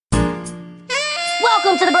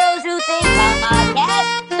Welcome to the Bros Who Think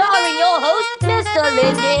podcast, starring your host, Mr.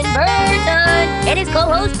 Lyndon Burton, and his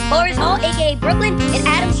co-host, Horace Hall, aka Brooklyn, and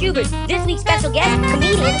Adam Schubert. This week's special guest,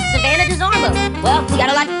 comedian Savannah DeZarmo. Well, we got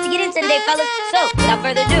a lot to get into today, fellas, so without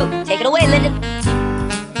further ado, take it away, Lyndon.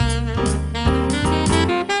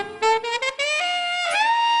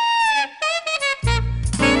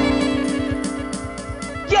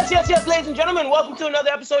 Yes, ladies and gentlemen, welcome to another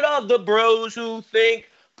episode of the Bros Who Think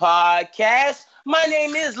podcast. My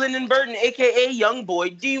name is Lyndon Burton, a.k.a. Young Boy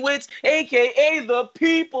DeWitz, a.k.a. the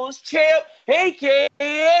People's Champ,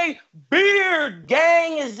 a.k.a. Beard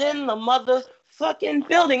Gang is in the motherfucking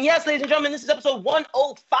building. Yes, ladies and gentlemen, this is episode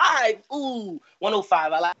 105. Ooh,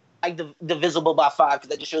 105. I like divisible by 5 because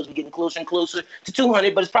that just shows me getting closer and closer to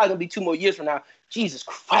 200, but it's probably going to be 2 more years from now. Jesus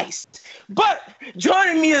Christ. But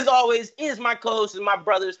joining me as always is my co-host and my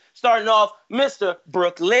brothers, starting off Mr.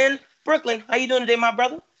 Brooklyn. Brooklyn, how you doing today, my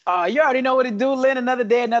brother? You already know what to do, Lynn. Another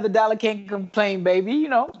day, another dollar. Can't complain, baby. You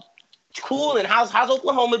know. Cool. And how's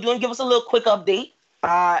Oklahoma doing? Give us a little quick update.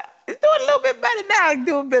 It's doing a little bit better now. It's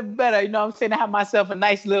doing a bit better. You know what I'm saying? I had myself a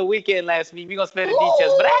nice little weekend last week. We're going to spend the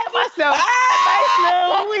details. But I had myself a nice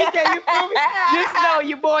little weekend. You feel me? Just know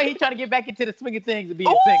your boy, he trying to get back into the swing of things and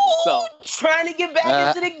being single. So trying to get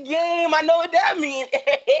back into the game. I know what that means.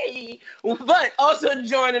 Hey. But also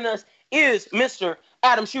joining us is Mr.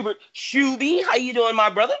 Adam Schubert. Shuby, how you doing, my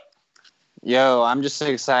brother? Yo, I'm just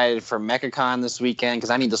excited for MechaCon this weekend because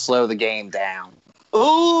I need to slow the game down.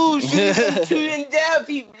 Ooh, Shubert's too in depth.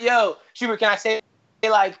 Yo, Schubert, can I say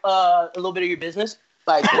like a little bit of your business?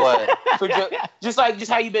 Like what? Just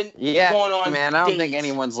how you been going on. Man, I don't dates. think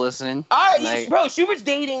anyone's listening. All right, bro, Schubert's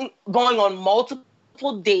going on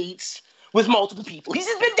multiple dates with multiple people. He's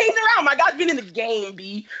just been dating around. My guy's been in the game,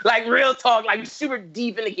 B. Like, real talk. Like, super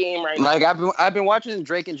deep in the game right now. Like, I've been watching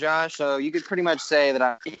Drake and Josh, so you could pretty much say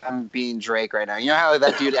that I'm being Drake right now. You know how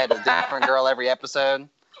that dude had a different girl every episode?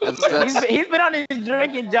 He's been on his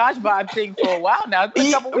Drake and Josh vibe thing for a while now. It's been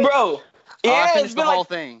a couple weeks. Bro. Yeah, I finished the whole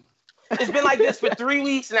thing. It's been like this for 3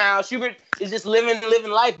 weeks now. Schubert is just living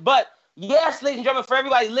life. But, yes, ladies and gentlemen, for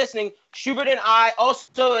everybody listening, Schubert and I,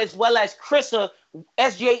 also as well as Krissa,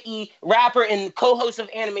 SJE, rapper and co-host of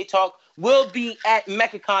Anime Talk, will be at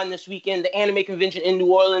MechaCon this weekend, the anime convention in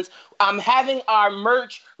New Orleans. I'm having our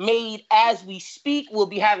merch made as we speak. We'll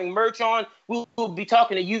be having merch on. We'll be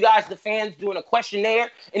talking to you guys, the fans, doing a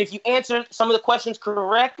questionnaire. And if you answer some of the questions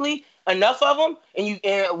correctly, enough of them, and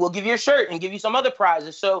we'll give you a shirt and give you some other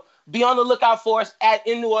prizes. So be on the lookout for us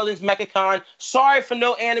in New Orleans MechaCon. Sorry for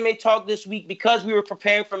no Anime Talk this week because we were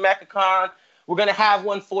preparing for MechaCon. We're going to have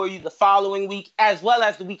one for you the following week as well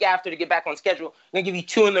as the week after to get back on schedule. I'm going to give you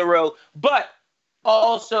 2 in a row. But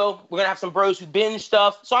also, we're going to have some Bros Who Binge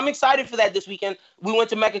stuff. So I'm excited for that this weekend. We went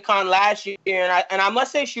to MechaCon last year, and I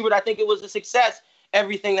must say, Schubert, I think it was a success,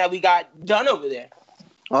 everything that we got done over there.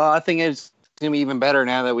 Well, I think it's going to be even better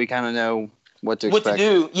now that we kind of know what to expect. What to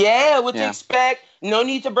do. Yeah, what to expect. No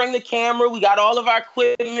need to bring the camera. We got all of our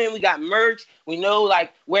equipment. We got merch. We know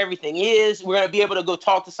like where everything is. We're going to be able to go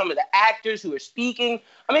talk to some of the actors who are speaking.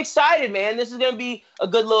 I'm excited, man. This is going to be a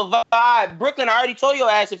good little vibe. Brooklyn, I already told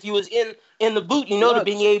your ass if you was in the booth, the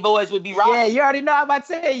Beignet Boys would be rocking. Yeah, you already know. I'm about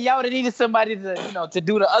to say, y'all would have needed somebody to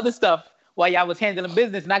do the other stuff while y'all was handling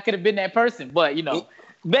business, and I could have been that person. But,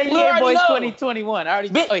 Beignet Boys 2021.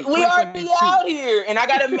 We already out here, and I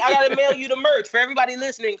gotta mail you the merch. For everybody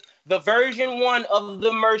listening, the version 1 of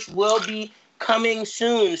the merch will be coming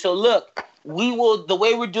soon. So look, the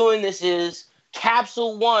way we're doing this is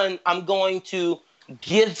Capsule 1, I'm going to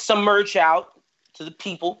give some merch out to the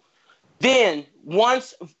people. Then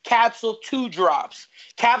once Capsule 2 drops,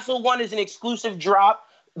 Capsule 1 is an exclusive drop.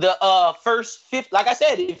 The first 5, like I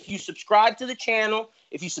said, if you subscribe to the channel,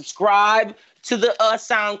 if you subscribe to the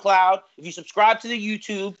SoundCloud, if you subscribe to the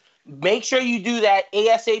YouTube, make sure you do that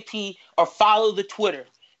ASAP or follow the Twitter.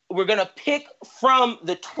 We're going to pick from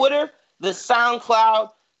the Twitter, the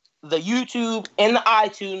SoundCloud, the YouTube, and the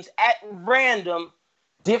iTunes at random,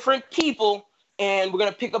 different people, and we're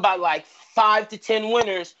going to pick about like 5 to 10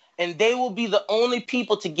 winners, and they will be the only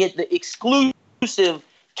people to get the exclusive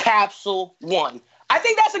Capsule 1. I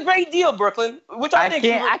think that's a great deal, Brooklyn. Which I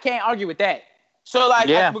can't argue with that. So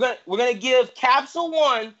we're gonna give Capsule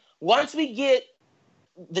 1 once we get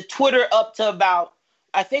the Twitter up to about,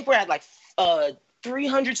 I think we're at like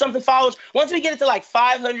 300 something followers. Once we get it to like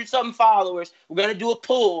 500 something followers, we're gonna do a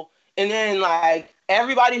poll, and then like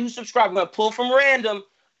everybody who subscribed, we're gonna pull from random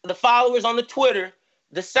the followers on the Twitter,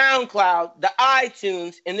 the SoundCloud, the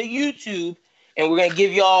iTunes, and the YouTube, and we're gonna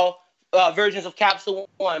give y'all versions of Capsule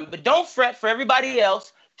 1. But don't fret, for everybody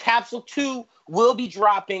else, Capsule 2 will be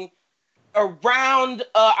dropping around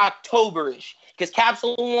October-ish, because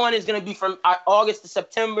Capsule 1 is going to be from August to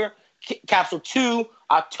September, Capsule 2,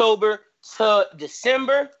 October to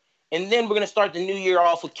December, and then we're going to start the new year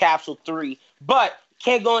off with Capsule 3. But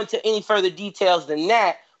can't go into any further details than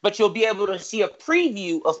that, but you'll be able to see a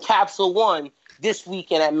preview of Capsule 1 this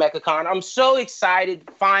weekend at MechaCon. I'm so excited,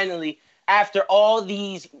 finally, after all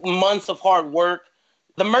these months of hard work.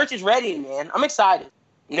 The merch is ready, man. I'm excited.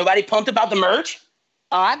 Nobody pumped about the merch?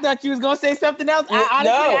 Oh, I thought you was going to say something else.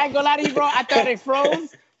 I ain't going to lie to you, bro. I thought it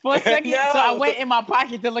froze for a second, so I went in my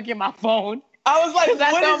pocket to look at my phone. I was like,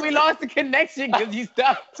 I thought we lost the connection because you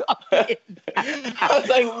stopped talking. I was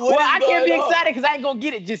like, well, I can't be excited because I ain't going to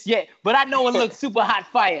get it just yet, but I know it looks super hot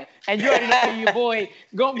fire. And you already know your boy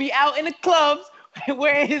going to be out in the clubs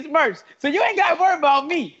wearing his merch. So you ain't got to worry about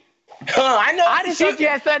me. I know. I just thought you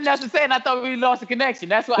had something else to say, and I thought we lost the connection.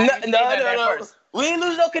 That's why I didn't say that first. We ain't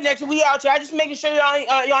lose no connection. We out here. I just making sure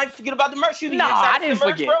y'all ain't forget about the merch. No, I didn't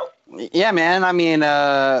forget. Bro? Yeah, man. I mean,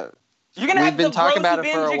 we've been talking about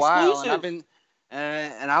it for a while, exclusive. and I've been,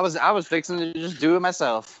 and I was fixing to just do it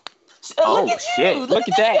myself. Look at shit! You. Look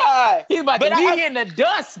at that guy. He's about to be in the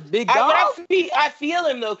dust, big dog. I feel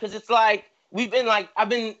him though, because it's like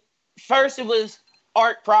first it was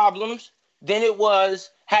art problems, then it was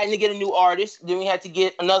having to get a new artist, then we had to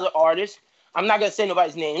get another artist. I'm not gonna say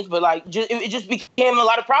nobody's names, but like it just became a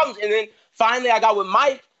lot of problems. And then finally I got with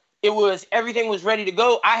Mike. It was everything was ready to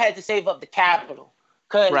go. I had to save up the capital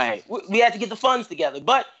because we had to get the funds together.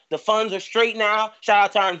 But the funds are straight now. Shout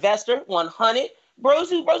out to our investor, 100. Bros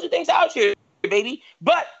who thinks out here, baby.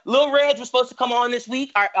 But Lil Reg was supposed to come on this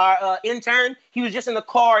week. Our intern, he was just in the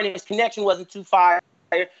car and his connection wasn't too fire.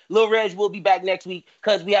 Lil Reg will be back next week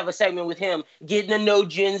because we have a segment with him, getting to know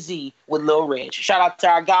Gen Z with Lil Reg. Shout out to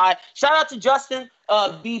our guy. Shout out to Justin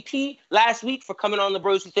BP last week for coming on the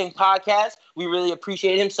Bros Who Think podcast. We really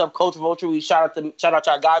appreciate him. Subculture Vulture. We shout out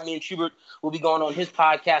to our guy. Me and Schubert will be going on his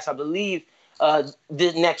podcast, I believe,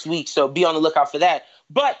 this next week. So be on the lookout for that.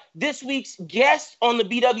 But this week's guest on the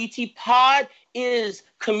BWT pod is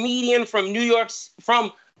comedian from New York,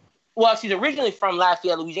 she's originally from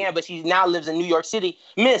Lafayette, Louisiana, but she now lives in New York City.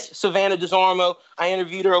 Miss Savannah DeSarmo. I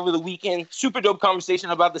interviewed her over the weekend. Super dope conversation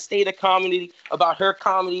about the state of comedy, about her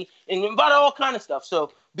comedy, and about all kind of stuff.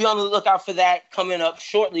 So be on the lookout for that coming up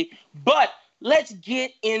shortly. But let's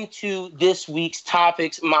get into this week's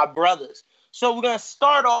topics, my brothers. So we're going to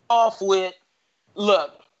start off with,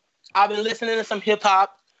 look, I've been listening to some hip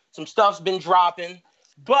hop. Some stuff's been dropping.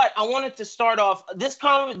 But I wanted to start off, this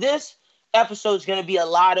episode is going to be a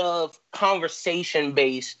lot of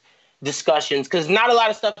conversation-based discussions because not a lot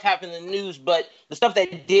of stuff happened in the news, but the stuff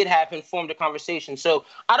that did happen formed a conversation. So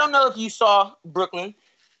I don't know if you saw Brooklyn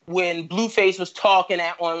when Blueface was talking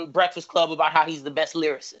on Breakfast Club about how he's the best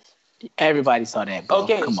lyricist. Everybody saw that, bro.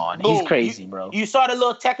 Okay, come on. Boom. He's crazy, bro. You saw the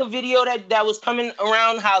Lil Tecca video that was coming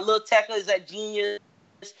around, how Lil Tecca is that genius,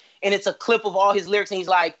 and it's a clip of all his lyrics, and he's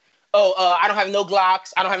like, I don't have no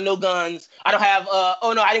Glocks. I don't have no guns. I don't have,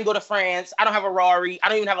 I didn't go to France. I don't have a Rari. I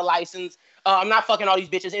don't even have a license. I'm not fucking all these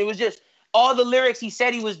bitches. And it was just all the lyrics he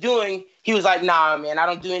said he was doing. He was like, nah, man, I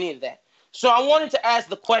don't do any of that. So I wanted to ask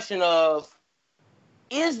the question of,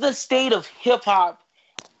 is the state of hip hop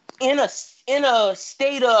in a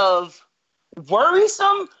state of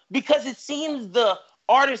worrisome? Because it seems the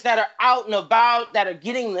artists that are out and about, that are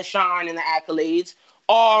getting the shine and the accolades,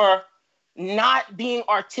 are not being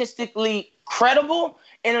artistically credible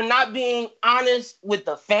and are not being honest with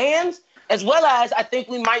the fans, as well as I think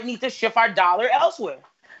we might need to shift our dollar elsewhere.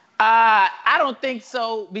 I don't think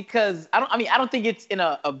so, because I don't think it's in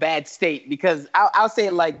a bad state, because I'll say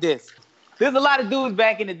it like this. There's a lot of dudes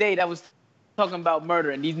back in the day that was talking about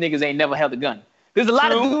murder and these niggas ain't never held a gun. There's a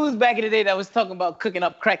lot of dudes back in the day that was talking about cooking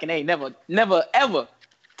up crack and they ain't never ever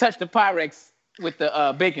touched the Pyrex with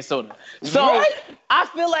the baking soda. So I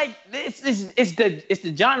feel like it's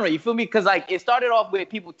the genre, you feel me? Because like it started off with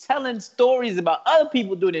people telling stories about other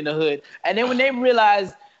people doing it in the hood, and then when they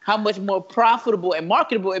realized how much more profitable and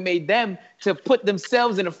marketable it made them to put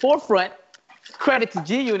themselves in the forefront, credit to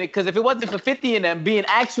G-Unit, because if it wasn't for 50 and them being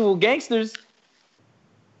actual gangsters,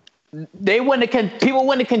 people wouldn't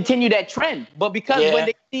have continued that trend. But because when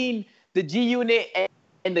they seen the G-Unit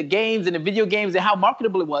and the games and the video games and how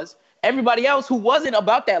marketable it was, everybody else who wasn't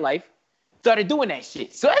about that life started doing that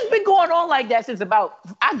shit. So it's been going on like that since about,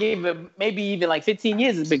 I gave it maybe even like 15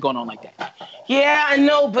 years it's been going on like that. Yeah, I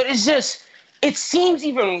know, but it's just, it seems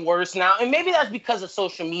even worse now. And maybe that's because of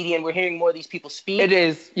social media and we're hearing more of these people speak. It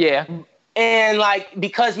is, yeah. And like,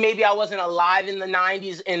 because maybe I wasn't alive in the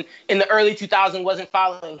 90s and in the early 2000s wasn't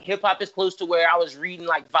following hip hop as close to where I was reading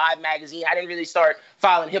like Vibe magazine. I didn't really start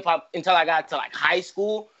following hip hop until I got to like high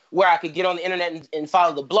school, where I could get on the internet and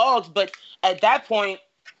follow the blogs. But at that point,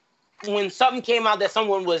 when something came out that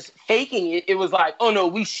someone was faking it, it was like, oh no,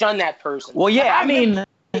 we shun that person. Well, yeah, I mean,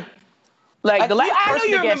 like the last I know person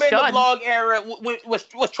you to get remember in the shunned. blog era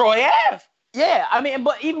was Troy Ave. Yeah, I mean,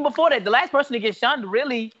 but even before that, the last person to get shunned,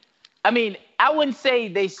 really, I mean, I wouldn't say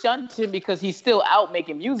they shunned him because he's still out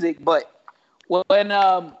making music, but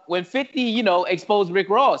when 50, you know, exposed Rick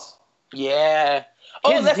Ross, Yeah.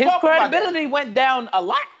 his credibility went down a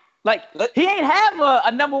lot. Like, he ain't have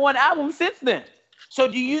a number one album since then. So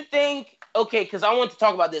do you think, okay, because I want to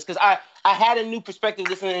talk about this, because I had a new perspective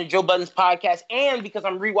listening to Joe Budden's podcast, and because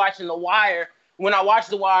I'm rewatching The Wire. When I watched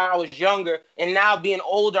The Wire, I was younger, and now being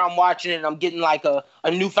older, I'm watching it, and I'm getting like a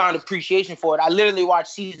newfound appreciation for it. I literally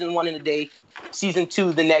watched season 1 in a day, season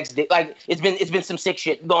 2 the next day. Like, it's been some sick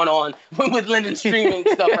shit going on with Linden streaming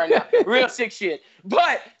stuff right now. Real sick shit.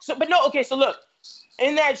 But look,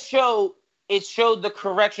 in that show, it showed the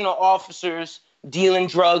correctional officers dealing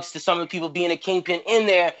drugs to some of the people, being a kingpin in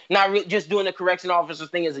there, not just doing the correctional officer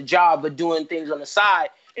thing as a job, but doing things on the side.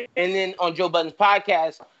 And then on Joe Budden's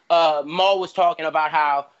podcast, Maul was talking about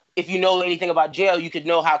how if you know anything about jail, you could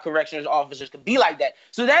know how corrections officers could be like that.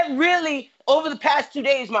 So that really, over the past 2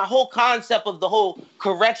 days, my whole concept of the whole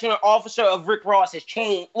correctional officer of Rick Ross has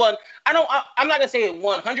changed. Well, I'm not gonna say it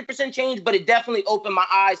 100% changed, but it definitely opened my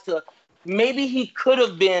eyes to maybe he could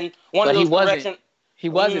have been one of those correction. He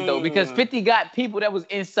wasn't though, because 50 got people that was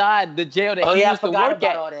inside the jail that he used to work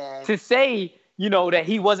at to say, you know, that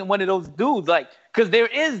he wasn't one of those dudes. Like, because there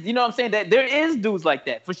is, you know what I'm saying, that there is dudes like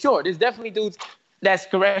that, for sure. There's definitely dudes that's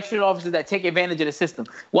correctional officers that take advantage of the system.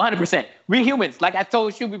 100%. We humans, like I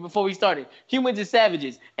told Shuby before we started, humans are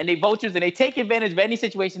savages, and they vultures, and they take advantage of any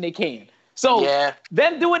situation they can. So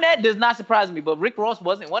them doing that does not surprise me, but Rick Ross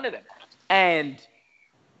wasn't one of them. And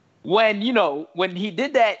when he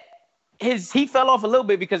did that, he fell off a little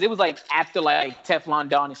bit because it was like after like Teflon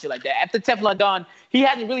Don and shit like that. After Teflon Don, he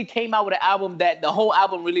hadn't really came out with an album that the whole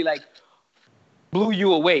album really like blew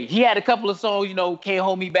you away. He had a couple of songs, you know, Can't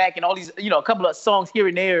Hold Me Back and all these, you know, a couple of songs here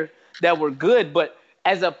and there that were good. But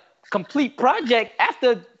as a complete project,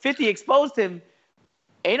 after 50 exposed him,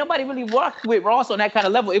 ain't nobody really worked with Ross on that kind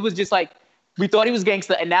of level. It was just like, we thought he was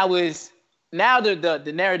gangster, and now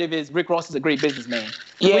the narrative is Rick Ross is a great businessman.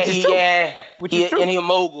 And he a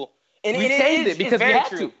mogul. And we changed it because we had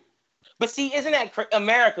to. But see, isn't that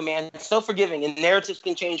America, man? It's so forgiving, and narratives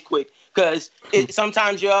can change quick because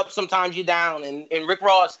sometimes you're up, sometimes you're down. And Rick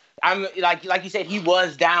Ross, I'm like you said, he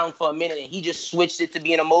was down for a minute, and he just switched it to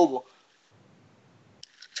being a mogul.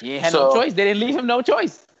 He had no choice. They didn't leave him no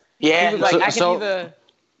choice. Yeah, he was like, I can either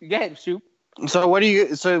go ahead, shoot. So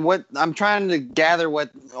what I'm trying to gather what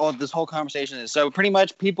all this whole conversation is. So pretty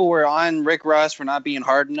much people were on Rick Ross for not being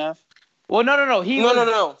hard enough. Well, no. He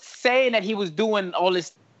was saying that he was doing all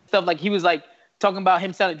this stuff, like he was like talking about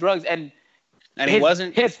him selling drugs, and he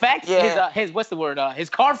wasn't. His facts, his what's the word? His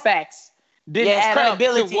car facts didn't add up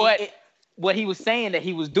to what he was saying that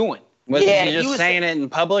he was doing. Was he just saying it in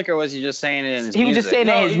public, or was he just saying it in his music? He was just saying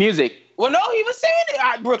it in his music. Well, no, he was saying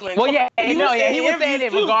it, Brooklyn. Well, he was saying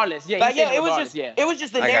it regardless. Yeah, it was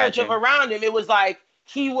just the narrative around him. It was like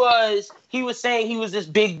he was saying he was this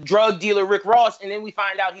big drug dealer, Rick Ross, and then we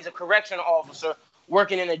find out he's a correctional officer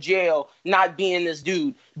working in a jail, not being this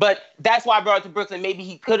dude. But that's why I brought it to Brooklyn. Maybe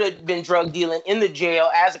he could have been drug dealing in the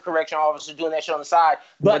jail as a correctional officer doing that shit on the side.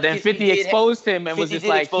 But then 50 exposed him and was just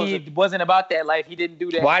like, he wasn't about that life. He didn't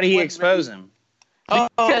do that. Why did he expose him?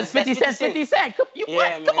 Because 50 Cent. Come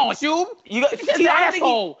on, Shub. 50 Cent's an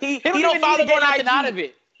asshole. He don't even need to get nothing out of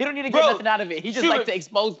it. He don't need to get nothing out of it. He just likes to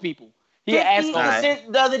expose people. 50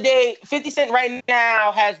 Cent the other day, 50 Cent right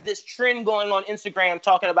now has this trend going on Instagram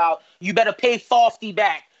talking about you better pay Fofty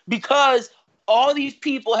back because all these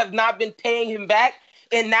people have not been paying him back,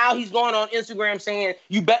 and now he's going on Instagram saying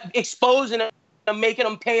you bet exposing them and making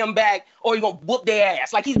them pay him back or you're gonna whoop their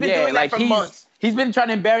ass. Like he's been doing that for months. He's been trying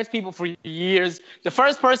to embarrass people for years. The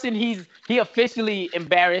first person he officially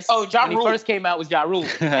embarrassed when he first came out was Ja Rule.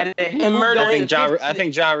 And I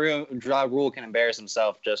think Ja Rule can embarrass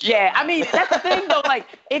himself just. Yeah, I mean that's the thing though. Like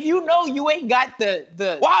if you know you ain't got the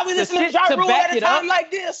why are we listening to Ja Rule at a time like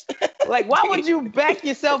this? Like why would you back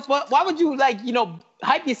yourself up? Why would you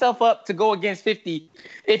hype yourself up to go against 50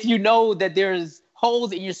 if you know that there's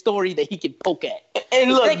holes in your story that he can poke at?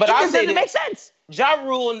 And look, but I say it doesn't make sense. Ja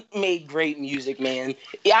Rule made great music, man.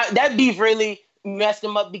 That beef really messed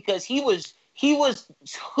him up because he was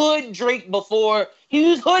hood Drake before. He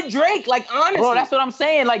was hood Drake, like honestly. Bro, that's what I'm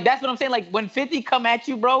saying. Like when 50 come at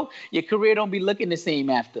you, bro, your career don't be looking the same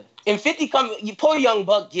after. And 50 come, you poor young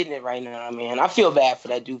Buck getting it right now, man. I feel bad for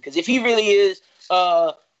that dude because if he really is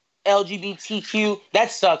LGBTQ.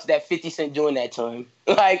 That sucks that 50 Cent doing that to him.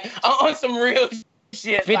 Like, on some real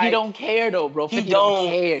shit. 50 like, don't care, though, bro. 50 he don't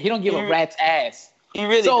care. He don't give a rat's ass. He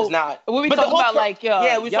really does not. When we talk about, like, we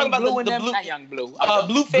Young talking about Blue and the them, Blue, not Young Blue.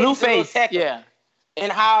 Blueface, yeah.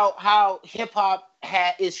 And how hip-hop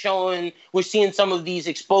is showing, we're seeing some of these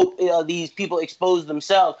these people expose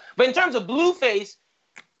themselves. But in terms of Blueface,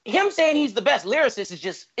 him saying he's the best lyricist is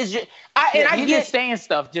just he's just saying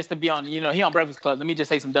stuff just to be on, he on Breakfast Club. Let me just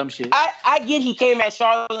say some dumb shit. I get he came at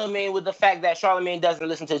Charlamagne with the fact that Charlamagne doesn't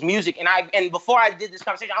listen to his music. And before I did this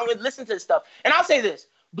conversation, I would listen to his stuff. And I'll say this,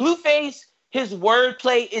 Blueface, his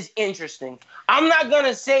wordplay is interesting. I'm not going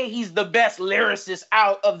to say he's the best lyricist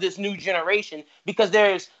out of this new generation because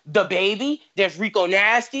there's DaBaby, there's Rico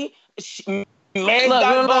Nasty, Man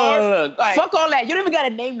Got Bars. Like, fuck all that. You don't even got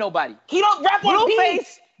to name nobody. He don't rap on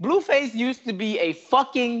beats. Blueface used to be a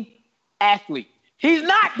fucking athlete. He's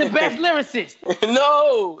not the best lyricist.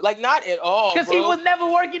 No, like not at all. Because he was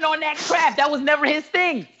never working on that craft. That was never his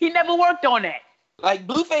thing. He never worked on that. Like,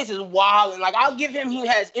 Blueface is wild, and like I'll give him, he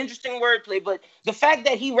has interesting wordplay, but the fact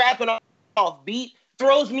that he rapping off beat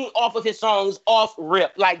throws me off of his songs off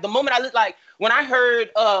rip. Like the moment when I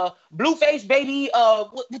heard Blueface Baby,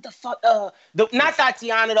 what the fuck, not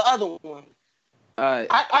Tatiana, the other one. I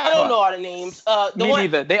don't know all the names. Me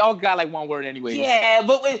neither. They all got like one word anyway. Yeah,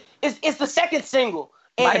 but it's the second single.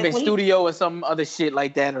 Might have been Studio or some other shit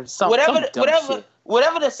like that or something.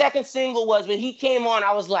 Whatever the second single was, when he came on,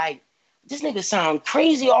 I was like, this nigga sound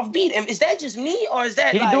crazy off beat. And is that just me or is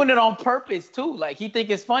that He's doing it on purpose too. Like he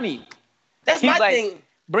think it's funny. He's my thing.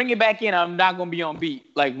 Bring it back in. I'm not gonna be on beat.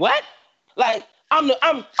 Like what? Like I'm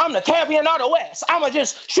the champion of the West. I'ma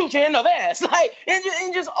just shoot you in the vest. Like and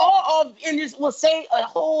just will say a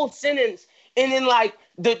whole sentence and then like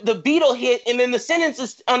the beat will hit and then the sentence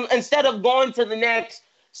is instead of going to the next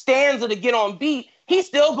stanza to get on beat, he's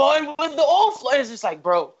still going with the old flow. It's just like,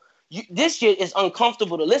 bro, this shit is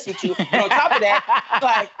uncomfortable to listen to. And on top of that,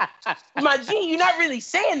 like, my G, you're not really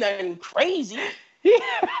saying nothing crazy.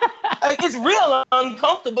 Like, it's real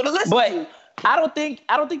uncomfortable to listen to. I don't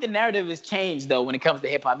think the narrative has changed though when it comes to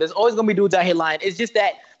hip hop. There's always gonna be dudes out here lying. It's just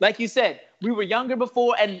that, like you said, we were younger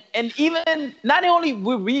before, and even not only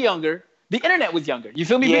were we younger, the internet was younger. You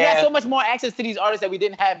feel me? Yeah. We got so much more access to these artists that we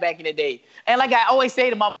didn't have back in the day. And like I always say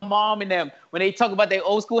to my mom and them when they talk about their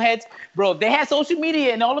old school heads, bro, if they had social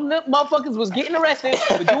media and all of them motherfuckers was getting arrested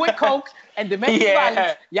for doing coke and domestic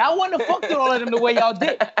violence, y'all wouldn't have fucked with all of them the way y'all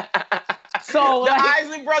did. So the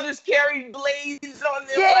Isley brothers carried blades on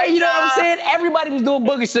them. Yeah, you know what I'm saying? Everybody was doing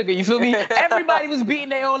booger sugar, you feel me? Everybody was beating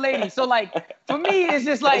their old lady. So like, for me, it's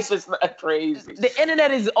just like, it's just not crazy. The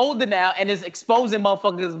internet is older now and is exposing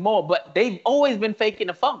motherfuckers more, but they've always been faking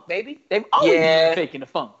the funk, baby. They've always been faking the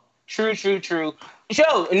funk. True.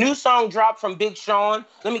 Yo, a new song dropped from Big Sean.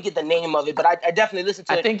 Let me get the name of it, but I definitely listened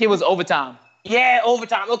to it. I think it was Overtime. Yeah,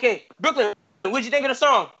 Overtime. Okay, Brooklyn, what'd you think of the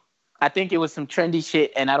song? I think it was some trendy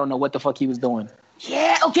shit, and I don't know what the fuck he was doing.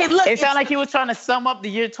 Yeah, okay, look. It sounded like he was trying to sum up the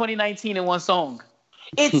year 2019 in one song.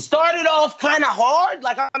 It started off kind of hard,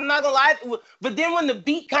 like, I'm not gonna lie. But then when the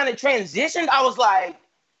beat kind of transitioned, I was like,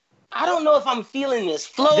 I don't know if I'm feeling this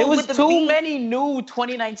flow. There was with the too beat. many new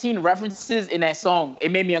 2019 references in that song.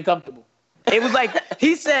 It made me uncomfortable. It was like,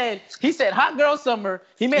 he said Hot Girl Summer.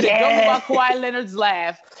 He made a joke about Kawhi Leonard's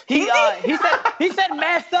laugh. He said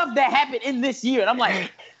mad stuff that happened in this year. And I'm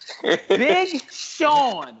like, Big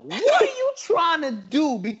Sean, what are you trying to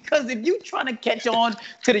do? Because if you trying to catch on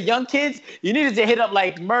to the young kids, you needed to hit up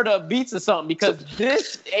like Murder Beats or something, because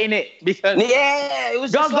this ain't it. Because it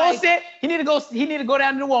was just like, he need to go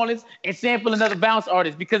down to New Orleans and sample another bounce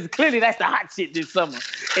artist, because clearly that's the hot shit this summer.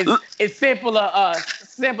 It's sample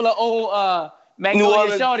a old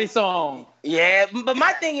Magnolia Shorty song. Yeah, but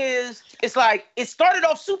my thing is, it's like it started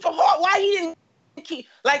off super hard. Why he didn't keep,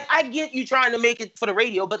 like, I get you trying to make it for the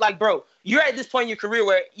radio, but like, bro, you're at this point in your career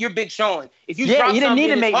where you're Big Sean. If you drop you didn't need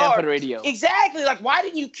to make that for the radio. Exactly. Like, why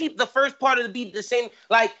didn't you keep the first part of the beat the same?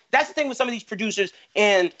 Like, that's the thing with some of these producers,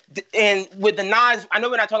 and with the Nas. I know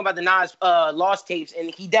we're not talking about the Nas Lost tapes,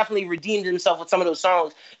 and he definitely redeemed himself with some of those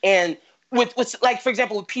songs. And with like, for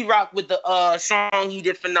example, with P-Rock, with the song he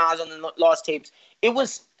did for Nas on the Lost tapes, it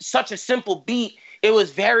was such a simple beat. It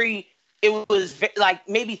was like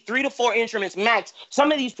maybe 3 to 4 instruments max.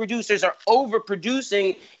 Some of these producers are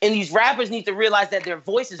overproducing, and these rappers need to realize that their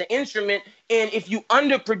voice is an instrument. And if you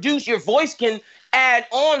underproduce, your voice can add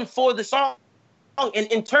on for the song and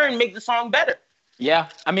in turn make the song better. Yeah,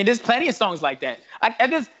 I mean, there's plenty of songs like that.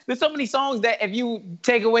 There's so many songs that if you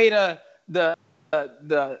take away the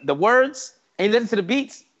words and you listen to the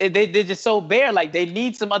beats, they're just so bare. Like, they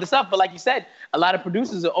need some other stuff. But like you said, a lot of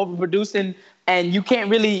producers are overproducing and you can't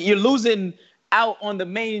really. You're losing out on the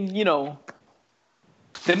main,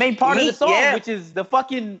 the main part of the song, which is the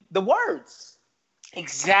words.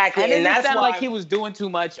 Exactly, and it sounded like he was doing too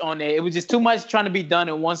much on there. It was just too much trying to be done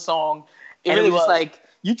in one song. It really was like,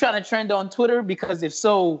 you trying to trend on Twitter? Because if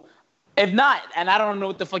not, and I don't know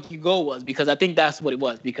what the fuck your goal was, because I think that's what it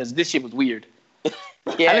was, because this shit was weird. I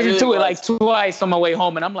listened to it like twice on my way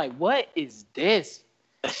home, and I'm like, what is this?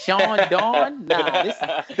 Sean Dawn? Nah,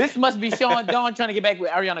 this must be Sean Dawn trying to get back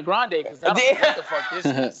with Ariana Grande, because I don't know what the fuck this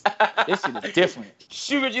is. This shit is different.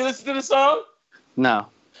 Schubert, you listen to the song? No.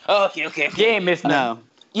 Oh, okay. You ain't missed nothing.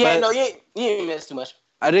 No. Yeah, no, you ain't missed too much.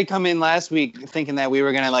 I did come in last week thinking that we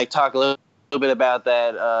were going to like talk a little bit about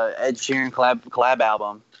that Ed Sheeran collab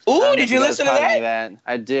album. Ooh, did you listen to that?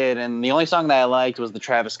 I did, and the only song that I liked was the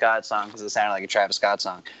Travis Scott song, because it sounded like a Travis Scott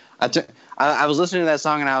song. I was listening to that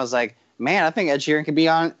song and I was like, man, I think Ed Sheeran could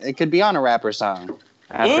be on a rapper song.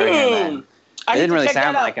 After hearing that. It didn't really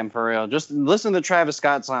sound like him for real. Just listen to the Travis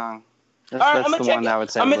Scott song. That's the one I would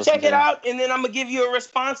say. I'm gonna check it out, and then I'm gonna give you a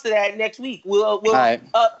response to that next week. We'll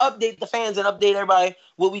update the fans and update everybody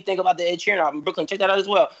what we think about the Ed Sheeran album. Brooklyn, check that out as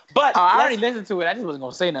well. But I already listened to it. I just wasn't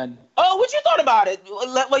gonna say nothing. Oh, what you thought about it?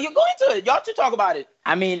 Well, you're going to it. Y'all two talk about it.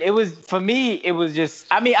 I mean, it was just.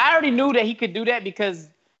 I mean, I already knew that he could do that because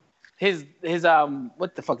his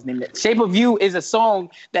what the fuck's name? Shape of You is a song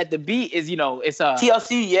that the beat is, it's a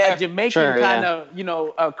TLC, a Jamaican kind of,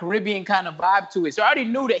 a Caribbean kind of vibe to it. So I already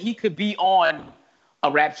knew that he could be on a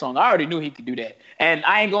rap song. I already knew he could do that. And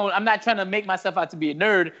I'm not trying to make myself out to be a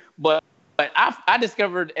nerd, but I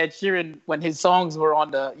discovered Ed Sheeran when his songs were on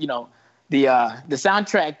the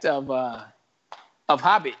soundtrack of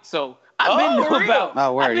Hobbit. So I've been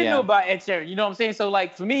knew about Ed Sheeran. You know what I'm saying? So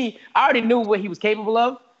like for me, I already knew what he was capable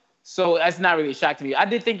of. So that's not really a shock to me. I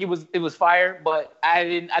did think it was fire, but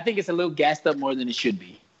I think it's a little gassed up more than it should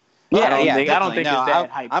be. I don't think it's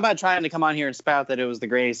that hype. I'm not trying to come on here and spout that it was the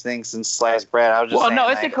greatest thing since sliced bread. I was just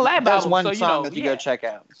it's a collab album. That's one song that you go check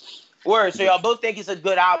out. Word. So y'all both think it's a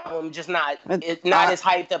good album, just not as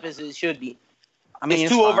hyped up as it should be. I mean,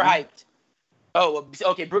 it's too overhyped. Oh,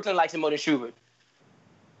 okay. Brooklyn likes it more than Schubert.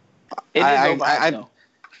 It is overhyped, though.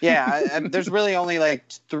 Yeah, there's really only like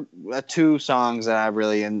two songs that I'm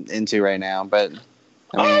really into right now. But word!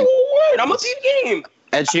 I'm gonna keep getting him.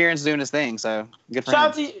 Ed Sheeran's doing his thing, so good for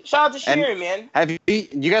him. Shout out to Sheeran, man. Have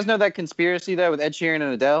you guys know that conspiracy though with Ed Sheeran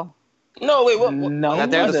and Adele? No, wait, what? No, that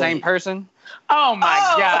they're the same person. Oh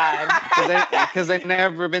my God! Because they've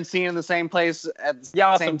never been seen in the same place at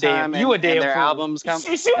the same time. And their albums come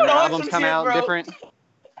out different.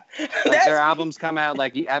 Like their albums come out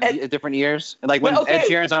like at different years. And like when Ed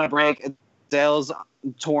Sheeran's on a break, Adele's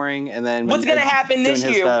touring, and then what's gonna happen this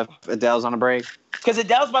year? Stuff, Adele's on a break. Because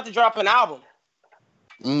Adele's about to drop an album.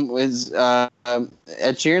 Ed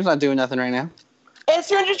Sheeran's not doing nothing right now. Ed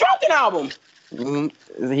Sheeran just dropped an album.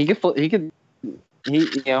 He could.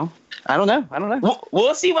 I don't know.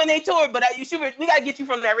 We'll see when they tour, but we gotta get you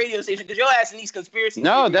from that radio station because your ass in these conspiracy.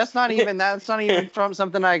 No, that's not even from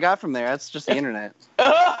something I got from there. That's just the internet.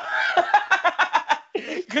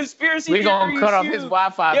 Conspiracy. We're gonna cut off his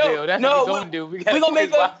Wi-Fi bill. That's what we're gonna do. We're gonna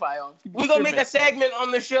make Wi-Fi on. We're gonna make a segment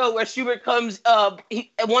on the show where Schubert comes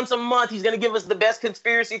once a month. He's gonna give us the best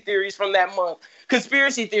conspiracy theories from that month.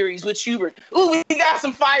 Conspiracy theories with Schubert. Ooh, we got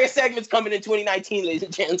some fire segments coming in 2019, ladies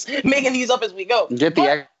and gents. Making these up as we go. Get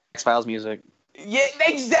the X-Files music. Yeah,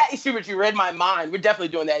 exactly. Schubert, you read my mind. We're definitely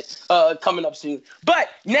doing that coming up soon. But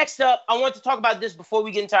next up, I want to talk about this before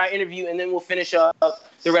we get into our interview, and then we'll finish up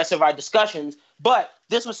the rest of our discussions. But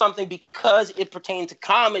this was something because it pertained to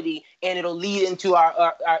comedy, and it'll lead into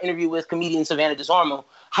our interview with comedian Savannah DeSormo.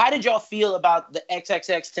 How did y'all feel about the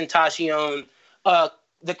XXXTentacion,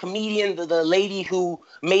 the comedian, the lady who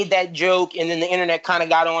made that joke, and then the internet kind of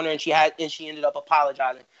got on her, and she ended up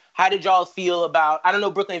apologizing? How did y'all feel about? I don't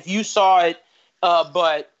know, Brooklyn, if you saw it,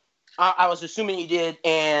 but I was assuming you did.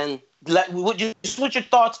 And what's your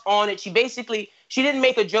thoughts on it? She didn't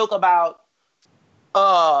make a joke about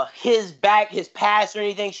his past or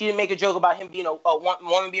anything. She didn't make a joke about him being a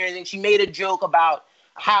woman being or anything. She made a joke about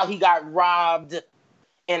how he got robbed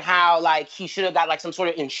and how like he should have got like some sort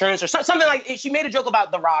of insurance or something like. She made a joke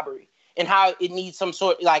about the robbery and how it needs some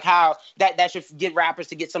sort like how that should get rappers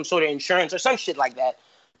to get some sort of insurance or some shit like that.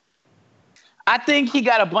 I think he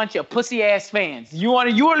got a bunch of pussy ass fans. You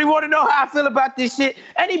really want to know how I feel about this shit?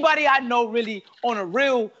 Anybody I know really on a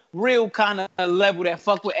real kind of level that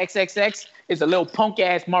fuck with XXX is a little punk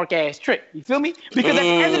ass Mark ass trick. You feel me? Because at the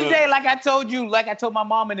end of the day, like I told my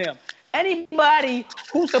mom and them, anybody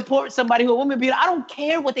who supports somebody who a woman beat, I don't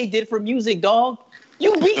care what they did for music, dog.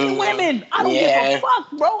 You beating women. I don't give a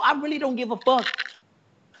fuck, bro. I really don't give a fuck.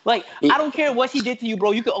 Like, I don't care what she did to you,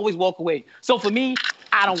 bro. You can always walk away. So for me,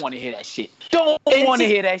 I don't want to hear that shit. Don't want to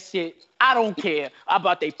hear that shit. I don't care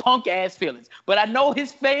about they punk ass feelings. But I know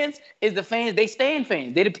his fans is the fans. They stand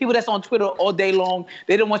fans. They're the people that's on Twitter all day long.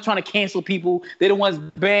 They're the ones trying to cancel people. They're the ones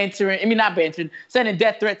bantering. I mean, not bantering, sending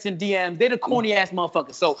death threats in DMs. They're the corny ass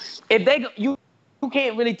motherfuckers. So if you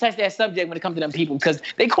can't really touch that subject when it comes to them people because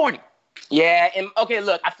they corny. Yeah, and okay,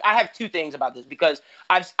 look, I have two things about this because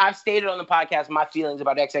I've stated on the podcast my feelings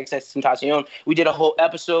about XXXTentacion. We did a whole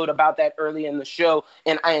episode about that early in the show,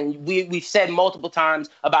 and we've said multiple times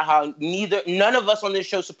about how none of us on this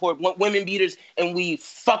show support women beaters, and we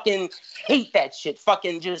fucking hate that shit.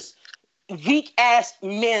 Fucking just weak ass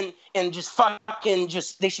men, and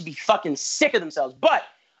they should be fucking sick of themselves. But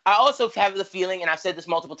I also have the feeling, and I've said this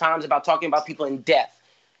multiple times about talking about people in death,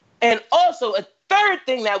 and also a third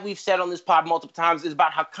thing that we've said on this pod multiple times is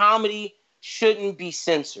about how comedy shouldn't be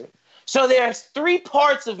censored. So there's three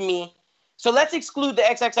parts of me. So let's exclude the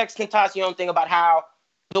XXXTentacion thing about how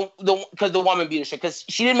because the woman beat her shit because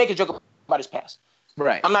she didn't make a joke about his past.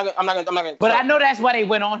 Right. I'm not gonna. But I know that's why they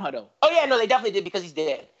went on her though. Oh yeah, no, they definitely did because he's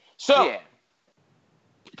dead. So yeah.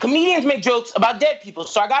 Comedians make jokes about dead people.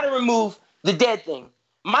 So I got to remove the dead thing.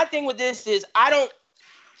 My thing with this is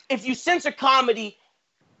if you censor comedy.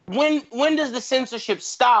 When does the censorship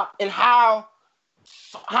stop, and how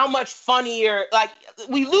much funnier? Like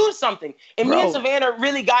we lose something. And me and Savannah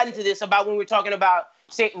really got into this about when we were talking about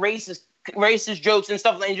say racist jokes and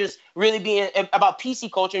stuff, and just really being about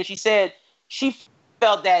PC culture. And she said she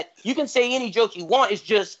felt that you can say any joke you want. It's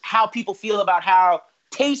just how people feel about how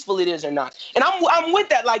tasteful it is or not. And I'm with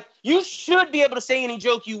that. Like you should be able to say any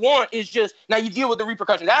joke you want. It's just now you deal with the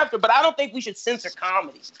repercussions after. But I don't think we should censor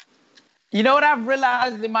comedy. You know what I've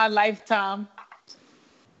realized in my lifetime?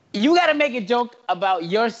 You got to make a joke about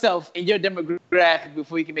yourself and your demographic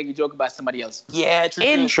before you can make a joke about somebody else. Yeah, true.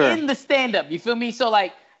 In the stand-up, you feel me? So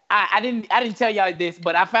like, I didn't tell y'all this,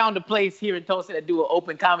 but I found a place here in Tulsa that do an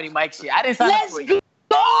open comedy mic shit. I didn't sign up for it. Let's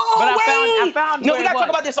go! But I found. No, we got to talk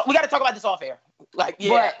about this. We got to talk about this off air. Like,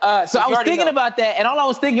 yeah. But, so I was thinking about that, and all I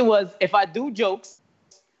was thinking was, if I do jokes,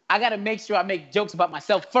 I got to make sure I make jokes about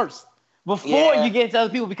myself first. Before you get to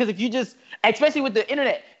other people, because if you just, especially with the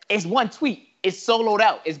internet, it's one tweet, it's soloed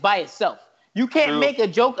out, it's by itself. You can't make a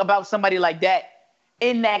joke about somebody like that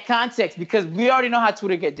in that context because we already know how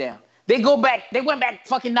Twitter get down. They went back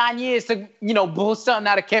fucking 9 years to, bull something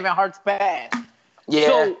out of Kevin Hart's past. Yeah.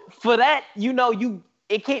 So for that,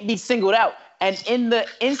 it can't be singled out. And in the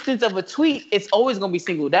instance of a tweet, it's always gonna be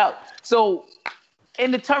singled out. So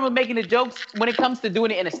in the term of making the jokes, when it comes to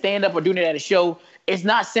doing it in a stand-up or doing it at a show, it's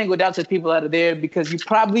not singled out to people out of there because you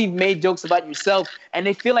probably made jokes about yourself and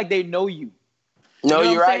they feel like they know you. No,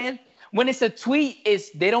 you're right. Saying? When it's a tweet,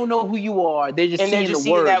 they don't know who you are. They're just seeing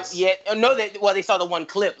the words. They saw the one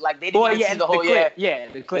clip. Like they didn't see the whole clip. Yeah,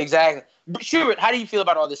 the clip. Exactly. But Schubert, how do you feel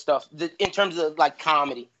about all this stuff in terms of like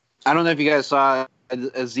comedy? I don't know if you guys saw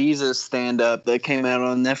Aziz's stand-up that came out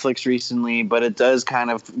on Netflix recently, but it does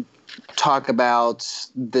kind of talk about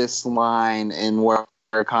this line and where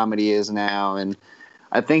comedy is now, and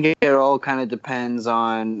I think it all kind of depends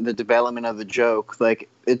on the development of the joke. Like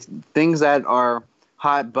it's things that are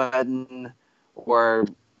hot button or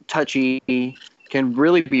touchy can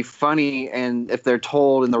really be funny, and if they're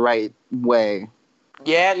told in the right way.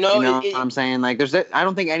 Yeah, no, you know what I'm saying? Like I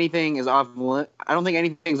don't think anything is off. I don't think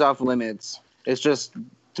anything's off limits. It's just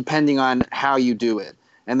depending on how you do it.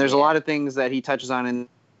 And there's a lot of things that he touches on in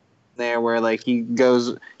there where like he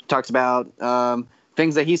talks about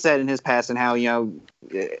things that he said in his past and how,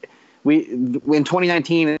 we in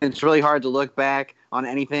 2019, it's really hard to look back on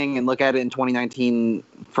anything and look at it in 2019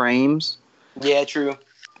 frames. Yeah, true.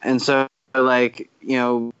 And so like,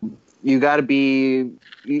 you got to be,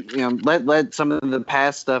 let some of the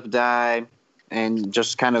past stuff die and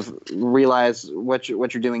just kind of realize what you're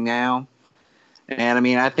doing now. And I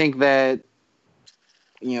mean, I think that,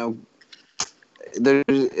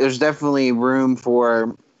 there's definitely room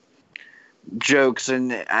for jokes,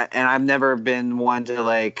 and I've never been one to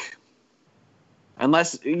like,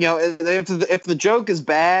 unless if the joke is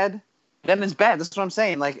bad, then it's bad. That's what I'm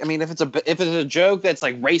saying. Like, I mean, if it's a joke that's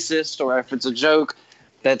like racist, or if it's a joke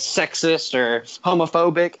that's sexist or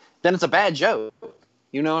homophobic, then it's a bad joke.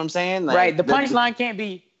 You know what I'm saying? Like, right. The punchline can't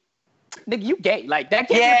be, nigga, you gay. Like, that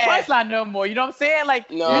can't be the punchline no more. You know what I'm saying? Like,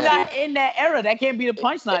 you're not in that era. That can't be the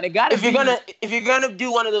punchline. It gotta be. If you're gonna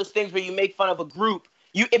do one of those things where you make fun of a group,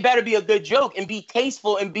 it better be a good joke and be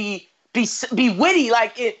tasteful and be witty.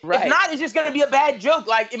 Like, if not, it's just gonna be a bad joke.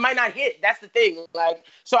 Like, it might not hit. That's the thing. Like,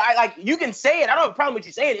 so you can say it. I don't have a problem with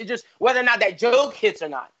you saying it. It's just whether or not that joke hits or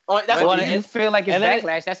not. That's what you feel like it's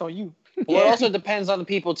backlash. That's on you. Well, it also depends on the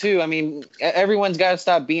people too. I mean, everyone's got to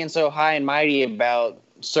stop being so high and mighty about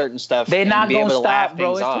certain stuff. They're not going to stop,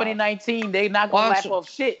 bro. It's 2019. They're not going to laugh off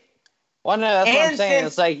shit. Well, no, that's what I'm saying.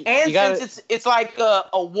 It's like, since it's like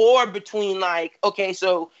a war between, like, okay,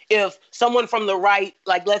 so if someone from the right,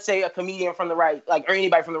 like, let's say a comedian from the right, like, or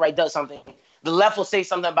anybody from the right does something, the left will say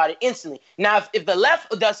something about it instantly. Now, if the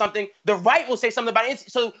left does something, the right will say something about it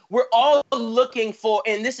instantly. So we're all looking for,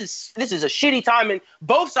 and this is a shitty time, and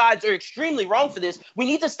both sides are extremely wrong for this. We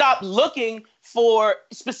need to stop looking for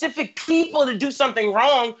specific people to do something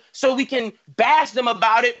wrong so we can bash them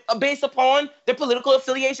about it based upon their political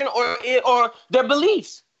affiliation or their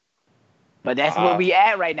beliefs. But that's where we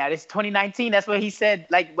at right now. This 2019. That's what he said.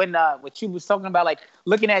 Like when what you was talking about, like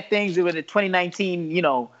looking at things with a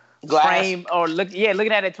 2019, glass. Frame or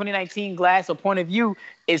looking at a 2019 glass or point of view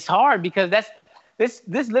is hard because this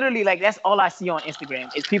literally, like, that's all I see on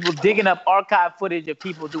Instagram is people digging up archive footage of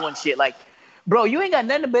people doing shit. Like, bro, you ain't got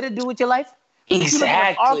nothing better to do with your life.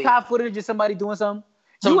 Exactly. Archive footage of somebody doing something.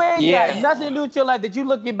 You ain't got nothing to do with your life that you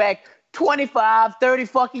looking back 25, 30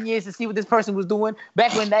 fucking years to see what this person was doing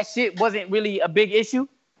back when that shit wasn't really a big issue.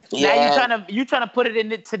 Yeah. Now you trying to put it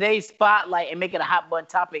in today's spotlight and make it a hot button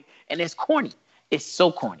topic, and it's corny. It's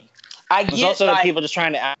so corny. There's also people just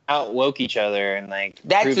trying to out woke each other and like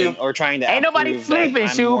that too, or trying to. Ain't nobody sleeping,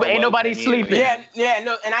 Shub. Ain't nobody sleeping.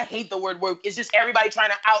 No, and I hate the word woke. It's just everybody trying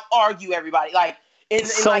to out argue everybody. Like,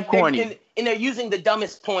 corny. And they're using the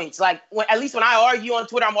dumbest points. Like, at least when I argue on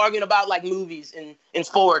Twitter, I'm arguing about like movies and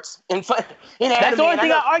sports and fun. That's the only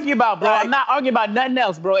thing I argue about, bro. Right. I'm not arguing about nothing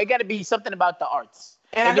else, bro. It got to be something about the arts.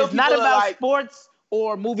 And if it's not about sports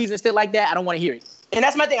or movies and stuff like that, I don't want to hear it. And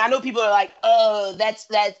that's my thing. I know people are like, oh, that's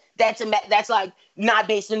like not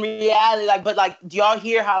based in reality. Like, but like, do y'all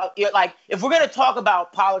hear how, like, if we're going to talk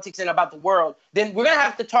about politics and about the world, then we're going to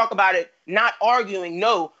have to talk about it, not arguing.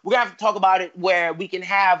 No, we're going to have to talk about it where we can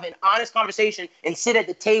have an honest conversation and sit at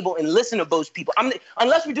the table and listen to those people.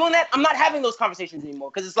 Unless we're doing that, I'm not having those conversations anymore.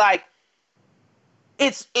 Cause it's like,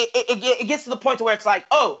 it gets to the point to where it's like,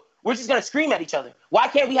 oh, we're just going to scream at each other. Why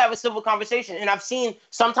can't we have a civil conversation? And I've seen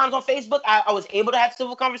sometimes on Facebook, I was able to have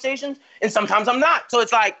civil conversations and sometimes I'm not. So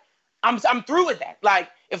it's like, I'm through with that. Like,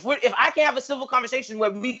 if I can have a civil conversation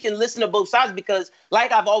where we can listen to both sides, because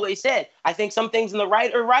like I've always said, I think some things in the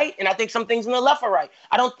right are right. And I think some things in the left are right.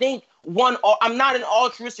 I don't think I'm not an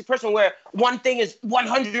altruistic person where one thing is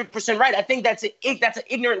 100% right. I think that's an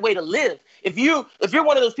ignorant way to live. If you're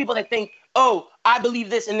one of those people that think, oh, I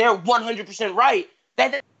believe this and they're 100% right,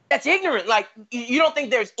 that's ignorant. Like, you don't think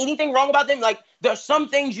there's anything wrong about them? Like, there's some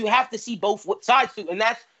things you have to see both sides to, and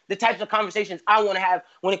that's the types of conversations I want to have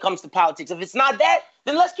when it comes to politics. If it's not that,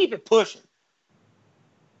 then let's keep it pushing.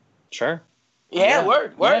 Sure. Yeah.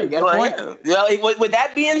 Word. Yeah, you got a point. With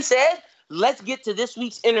that being said, let's get to this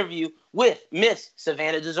week's interview with Miss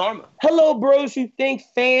Savannah DeZormo. Hello, Bros Who Think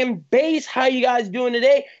fan base. How you guys doing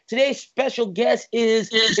today? Today's special guest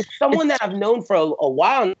is someone that I've known for a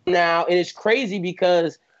while now, and it's crazy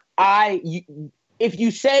because if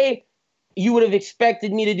you say you would have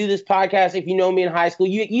expected me to do this podcast if you know me in high school,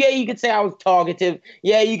 you could say I was talkative.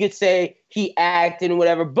 Yeah, you could say he acted and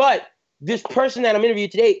whatever. But this person that I'm interviewing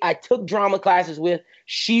today, I took drama classes with.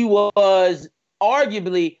 She was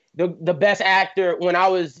arguably the best actor when I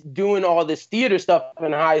was doing all this theater stuff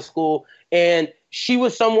in high school. And she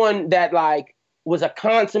was someone that like was a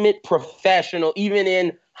consummate professional, even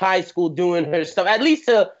in high school doing her stuff, at least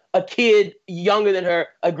to a kid younger than her,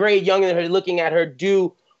 a grade younger than her, looking at her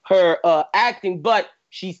do her acting. But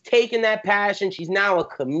she's taken that passion. She's now a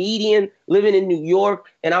comedian living in New York.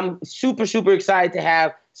 And I'm super, super excited to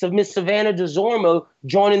have Miss Savannah DeZormo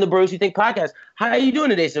joining the Bros Who Think podcast. How are you doing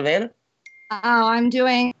today, Savannah? Oh, I'm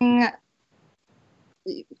doing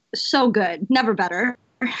so good. Never better.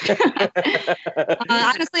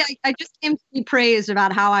 Honestly, I just came to be praised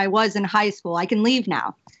about how I was in high school. I can leave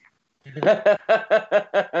now. No,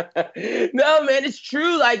 man, it's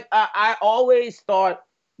true. Like, I always thought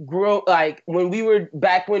when we were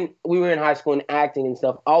in high school and acting and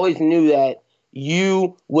stuff, I always knew that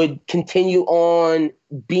you would continue on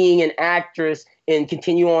being an actress and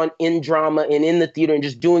continue on in drama and in the theater and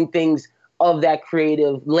just doing things of that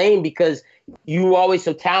creative lane because you were always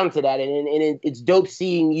so talented at it. And it's dope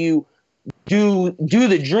seeing you do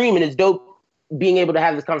the dream, and it's dope being able to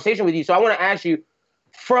have this conversation with you. So I want to ask you,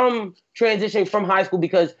 from transitioning from high school,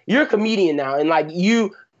 because you're a comedian now, and like you're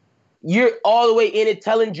all the way in it,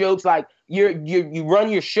 telling jokes, like you run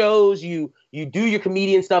your shows, you do your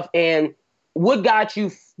comedian stuff. And what got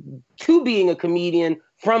you to being a comedian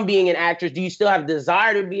from being an actress? Do you still have a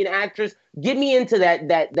desire to be an actress? Get me into that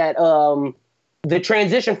the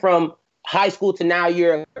transition from high school to now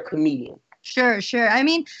you're a comedian? Sure. I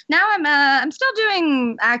mean, now I'm still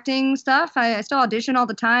doing acting stuff. I still audition all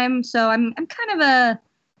the time, so I'm kind of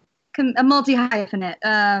a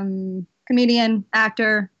multi-hyphenate, comedian,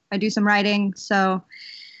 actor. I do some writing, so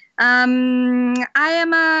I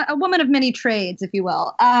am a woman of many trades, if you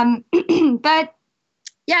will. But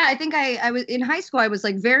yeah, I think I was in high school. I was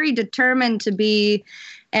like very determined to be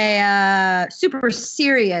a super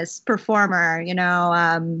serious performer, you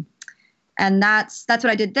know. And that's what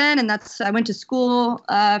I did then, and I went to school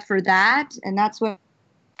for that, and that's what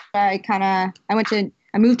I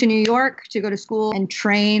moved to New York to go to school and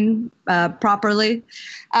train properly.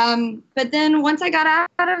 But then once I got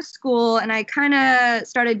out of school, and I kind of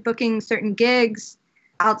started booking certain gigs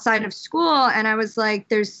outside of school, and I was like,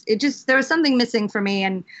 there was something missing for me,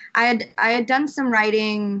 and I had done some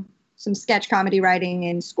writing, some sketch comedy writing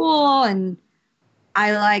in school, and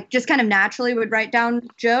I like just kind of naturally would write down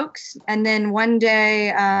jokes. And then one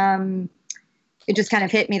day it just kind of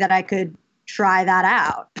hit me that I could try that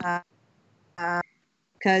out.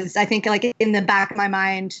 Because I think like in the back of my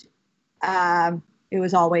mind, it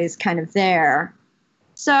was always kind of there.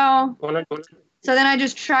 So then I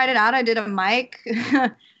just tried it out. I did a mic,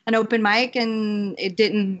 an open mic, and it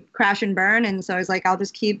didn't crash and burn. And so I was like, I'll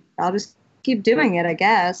just keep doing it, I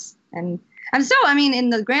guess. And in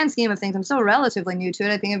the grand scheme of things, I'm still relatively new to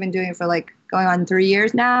it. I think I've been doing it for like going on 3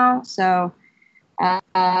 years now. So, not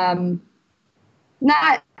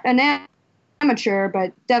an amateur,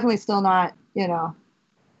 but definitely still not, you know.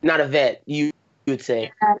 Not a vet, you would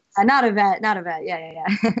say. Not a vet. Yeah.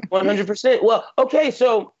 100%. Well, okay,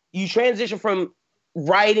 so you transition from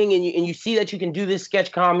writing and you see that you can do this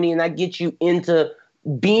sketch comedy and that gets you into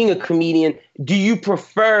being a comedian. Do you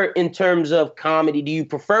prefer, in terms of comedy, do you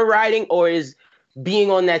prefer writing, or is being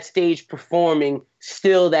on that stage performing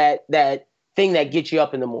still that thing that gets you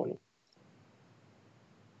up in the morning?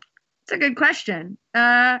 It's a good question.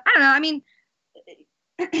 I don't know. I mean,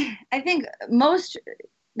 I think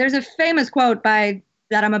there's a famous quote that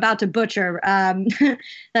I'm about to butcher.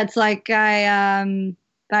 That's like I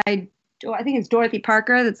think it's Dorothy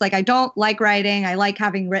Parker. That's like, I don't like writing. I like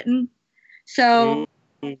having written. So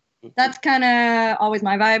that's kind of always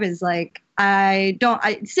my vibe, is like,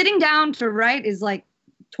 sitting down to write is like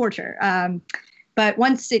torture. But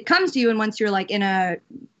once it comes to you and once you're like in a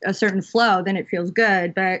certain flow, then it feels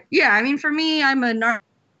good. But yeah, I mean, for me, I'm a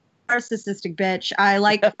narcissistic bitch. I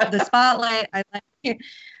like the spotlight.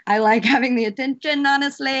 I like having the attention,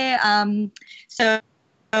 honestly. So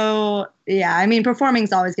yeah, I mean, performing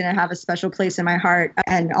is always going to have a special place in my heart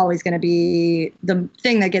and always going to be the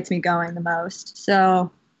thing that gets me going the most. So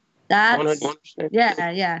that's 100%.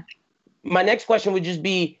 Yeah. My next question would just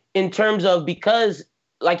be, in terms of, because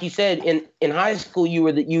like you said, in high school, you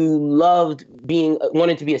loved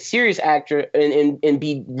wanting to be a serious actor and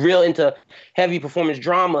be real into heavy performance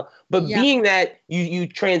drama. But being that you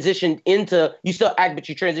transitioned into, you still act, but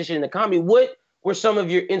you transitioned into comedy. What were some of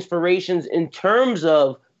your inspirations in terms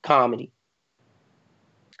of comedy?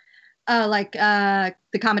 The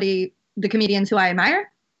comedians who I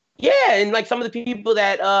admire? Yeah, and like some of the people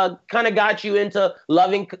that kind of got you into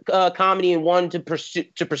loving comedy and wanting to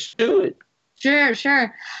pursue it.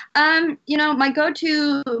 Sure. My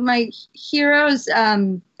heroes,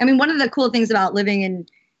 one of the cool things about living in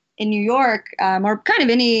New York, or kind of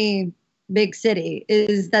any big city,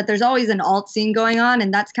 is that there's always an alt scene going on.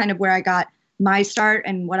 And that's kind of where I got my start,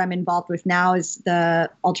 and what I'm involved with now is the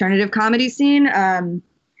alternative comedy scene. In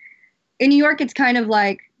New York, it's kind of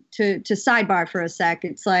like, to sidebar for a sec,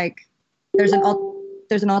 it's like there's an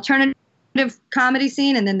alternative comedy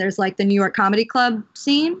scene, and then there's like the New York Comedy Club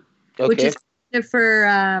scene, which is for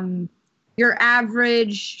your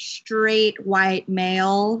average straight white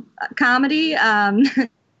male comedy. And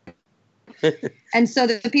so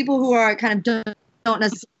the people who are kind of don't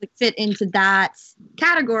necessarily fit into that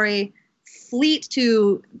category fleet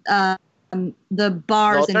to the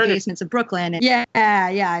bars and basements of Brooklyn. And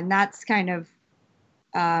and that's kind of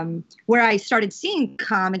where I started seeing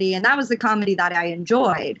comedy, and that was the comedy that I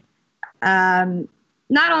enjoyed.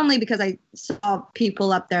 Not only because I saw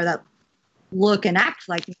people up there that look and act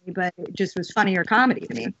like me, but it just was funnier comedy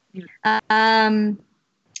to me.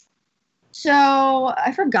 So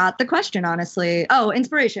I forgot the question, honestly. Oh,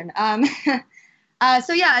 inspiration.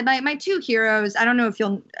 So yeah, my two heroes, I don't know if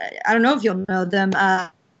you'll know them.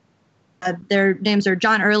 Their names are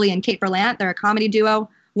John Early and Kate Berlant. They're a comedy duo,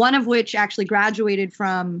 one of which actually graduated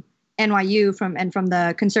from NYU from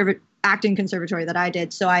the acting conservatory that I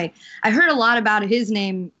did. So I heard a lot about his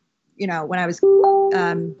name, when I was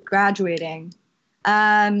graduating.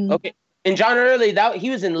 And John Early, that he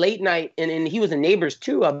was in Late Night, and he was in Neighbors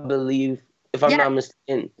too, I believe, if I'm not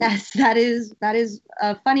mistaken. Yes, that is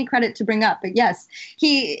a funny credit to bring up. But yes,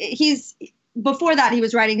 he's before that he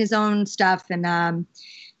was writing his own stuff, and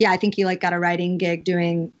I think he got a writing gig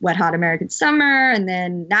doing Wet Hot American Summer, and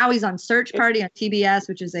then now he's on Search Party on TBS,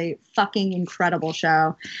 which is a fucking incredible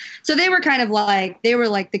show. So they were kind of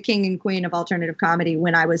the king and queen of alternative comedy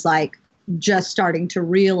when I was just starting to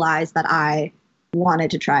realize that I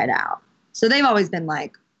wanted to try it out. So they've always been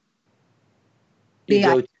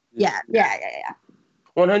yeah.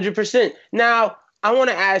 100%. Now, I want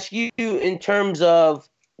to ask you in terms of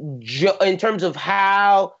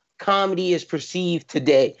how comedy is perceived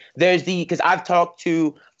today. Because I've talked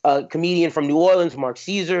to a comedian from New Orleans, Mark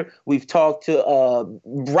Caesar. We've talked to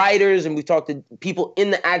writers, and we've talked to people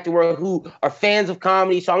in the acting world who are fans of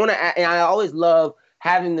comedy. So and I always love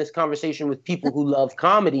having this conversation with people who love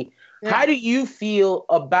comedy. Yeah. How do you feel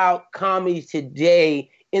about comedy today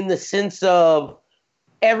in the sense of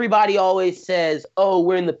everybody always says, oh,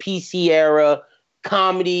 we're in the PC era,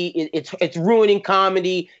 comedy, it's ruining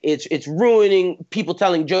comedy, it's ruining people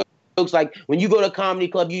telling jokes. Like when you go to a comedy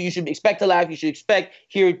club, you should expect to laugh, you should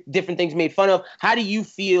hear different things made fun of. How do you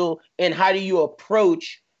feel and how do you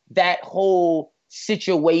approach that whole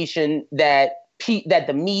situation that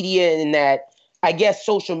the media and that I guess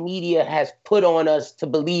social media has put on us to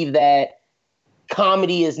believe that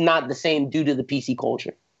comedy is not the same due to the PC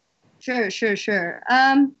culture? Sure.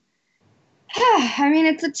 I mean,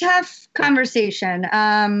 it's a tough conversation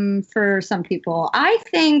for some people. I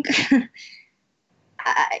think,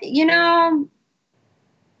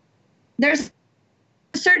 there's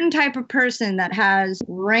a certain type of person that had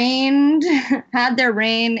their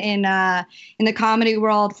reign in the comedy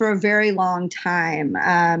world for a very long time.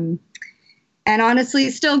 And honestly,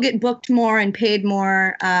 still get booked more and paid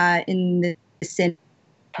more in this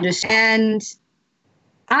industry. And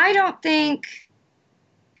I don't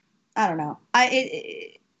know.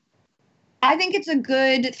 I think it's a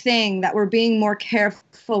good thing that we're being more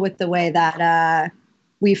careful with the way that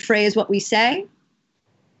we phrase what we say.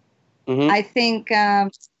 Mm-hmm. I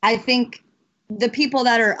think the people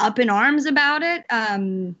that are up in arms about it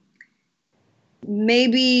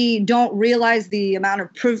maybe don't realize the amount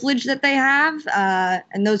of privilege that they have.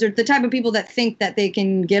 And those are the type of people that think that they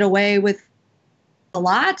can get away with a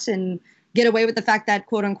lot and get away with the fact that,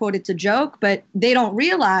 quote unquote, it's a joke, but they don't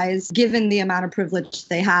realize, given the amount of privilege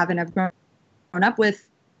they have and have grown up with,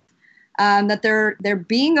 that they're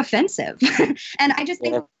being offensive. And I just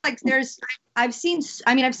think I've seen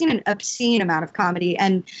an obscene amount of comedy,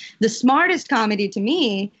 and the smartest comedy to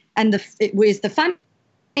me, and it was the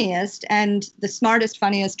funniest and the smartest,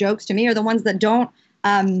 funniest jokes to me are the ones that don't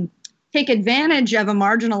take advantage of a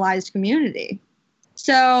marginalized community.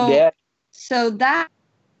 So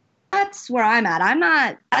that's where I'm at. I'm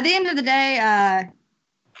not, at the end of the day, I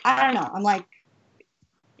don't know. I'm like,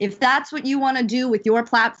 if that's what you want to do with your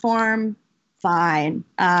platform, fine.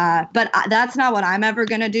 But that's not what I'm ever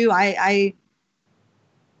going to do. I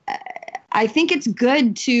think it's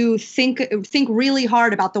good to think really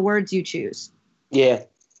hard about the words you choose. Yeah.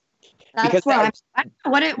 That's where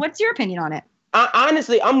what's your opinion on it?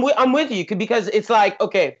 Honestly, I'm with you because it's like,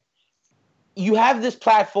 okay, you have this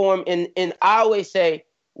platform, and I always say,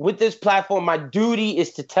 with this platform, my duty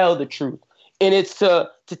is to tell the truth. And it's to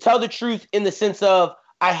tell the truth in the sense of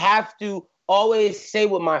I have to always say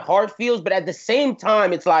what my heart feels, but at the same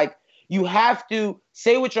time, it's like you have to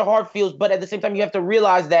say what your heart feels, but at the same time, you have to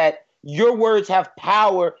realize that your words have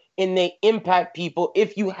power and they impact people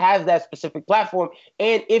if you have that specific platform.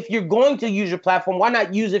 And if you're going to use your platform, why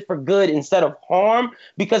not use it for good instead of harm?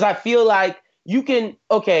 Because I feel like you can,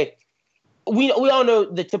 okay, we all know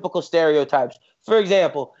the typical stereotypes. For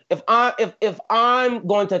example, if I'm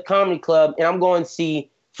going to a comedy club and I'm going to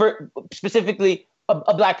see, for specifically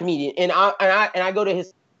a black comedian, and I go to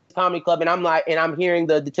his comedy club and I'm hearing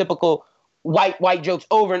the typical white jokes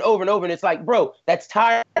over and over and over, and it's like, bro, that's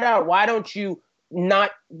tired out. Why don't you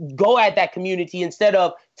not go at that community instead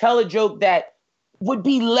of tell a joke that would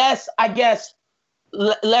be less, I guess,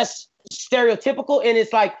 less stereotypical? And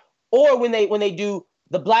it's like, or when they do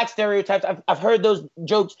the black stereotypes, I've heard those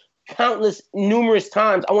jokes numerous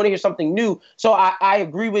times. I want to hear something new. So I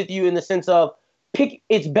agree with you in the sense of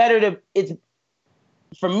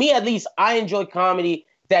for me at least, I enjoy comedy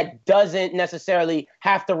that doesn't necessarily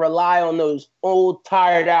have to rely on those old,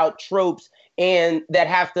 tired out tropes and that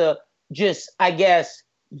have to just, I guess,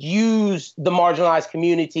 use the marginalized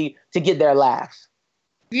community to get their laughs.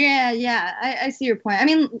 Yeah, I see your point. I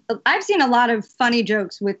mean, I've seen a lot of funny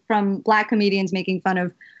jokes from black comedians making fun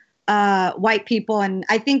of white people, and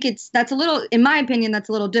I think that's a little, in my opinion, that's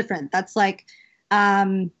a little different. That's like,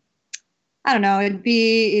 I don't know.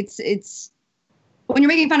 It's when you're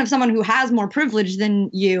making fun of someone who has more privilege than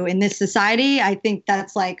you in this society. I think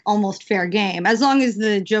that's like almost fair game, as long as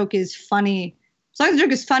the joke is funny. As long as the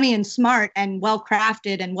joke is funny and smart and well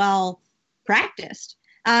crafted and well practiced.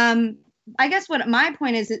 I guess what my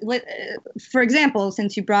point is, for example,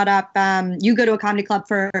 since you brought up, you go to a comedy club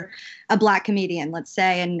for a Black comedian, let's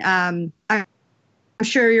say, and I'm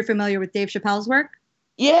sure you're familiar with Dave Chappelle's work.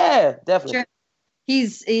 Yeah, definitely. Sure.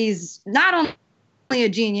 He's not only a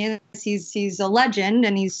genius, he's a legend,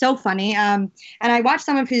 and he's so funny. And I watched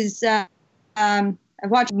some of his, I've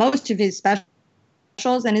watched most of his specials,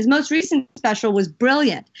 and his most recent special was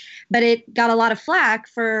brilliant, but it got a lot of flack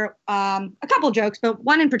for a couple jokes, but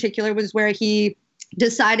one in particular was where he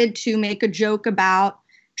decided to make a joke about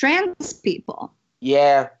trans people.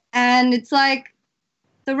 Yeah. And it's like,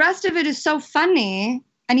 the rest of it is so funny,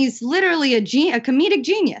 and he's literally a comedic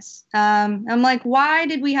genius. I'm like, why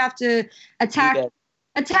did we have to attack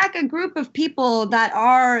a group of people that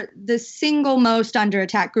are the single most under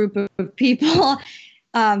attack group of people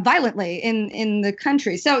violently in the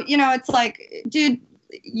country? So, it's like, dude,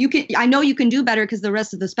 I know you can do better, because the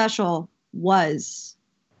rest of the special was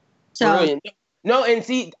so brilliant. No, and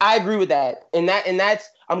see, I agree with that. And that's,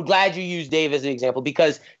 I'm glad you used Dave as an example,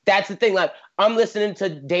 because that's the thing. Like, I'm listening to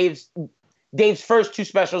Dave's first two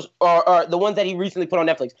specials are the ones that he recently put on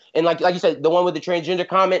Netflix. And like you said, the one with the transgender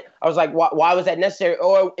comment, I was like, why was that necessary?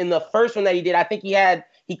 Or in the first one that he did, I think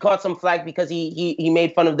he caught some flack because he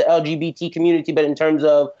made fun of the LGBT community, but in terms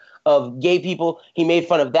of gay people, he made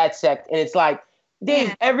fun of that sect. And it's like,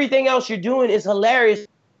 Dave, everything else you're doing is hilarious.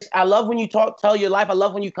 I love when you tell your life. I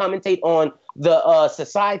love when you commentate on the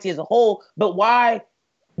society as a whole, but why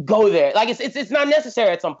go there? Like, it's not necessary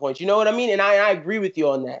at some point. You know what I mean? And I agree with you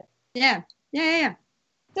on that. Yeah.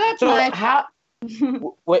 That's so right. How?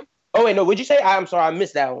 Wait. Oh wait, no. What'd you say? I'm sorry, I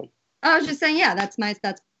missed that one. I was just saying,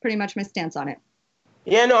 that's pretty much my stance on it.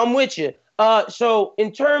 Yeah, no, I'm with you. So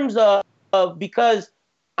in terms of because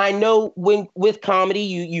I know with comedy,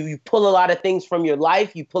 you pull a lot of things from your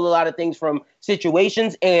life, you pull a lot of things from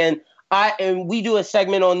situations, and we do a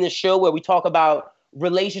segment on this show where we talk about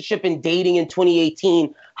relationship and dating in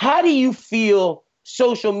 2018. How do you feel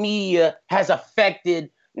social media has affected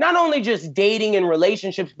not only just dating and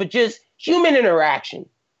relationships, but just human interaction?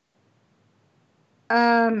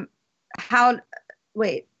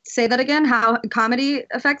 Wait, say that again. How comedy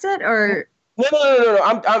affects it, or? No.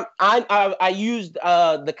 I used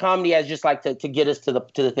the comedy as just like to get us to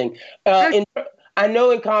the thing. I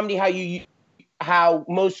know in comedy how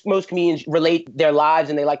most comedians relate their lives,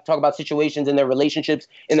 and they like to talk about situations in their relationships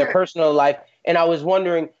in their personal life. And I was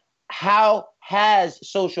wondering, how has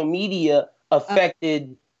social media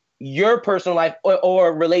affected your personal life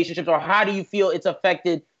or relationships, or how do you feel it's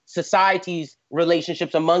affected society's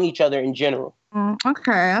relationships among each other in general?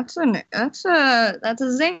 Okay, that's a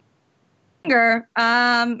zinger.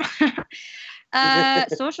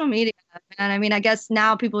 Social media, man. I mean, I guess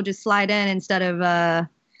now people just slide in instead of I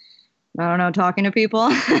don't know, talking to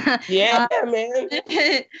people. Yeah, man.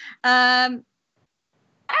 I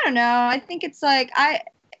don't know. I think it's like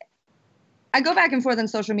I go back and forth on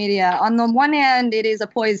social media. On the one hand, it is a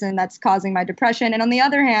poison that's causing my depression, and on the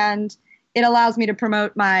other hand, it allows me to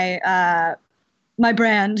promote my my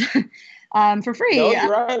brand for free. No, you're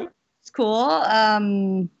right. It's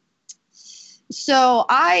cool. So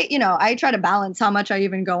I try to balance how much I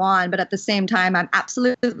even go on, but at the same time, I'm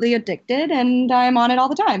absolutely addicted, and I'm on it all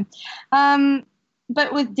the time.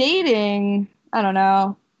 But with dating, I don't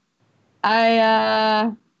know.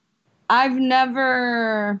 I've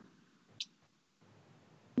never.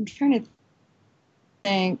 I'm trying to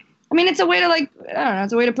think. I mean, it's a way to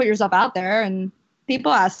it's a way to put yourself out there, and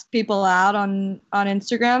people ask people out on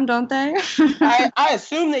Instagram, don't they? I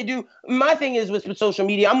assume they do. My thing is with social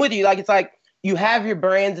media, I'm with you. Like, it's like you have your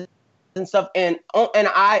brands and stuff, and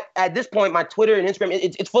I at this point, my Twitter and Instagram,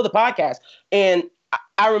 it's for the podcast. And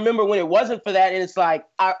I remember when it wasn't for that, and it's like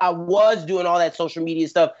I was doing all that social media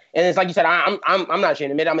stuff, and it's like you said, I'm not ashamed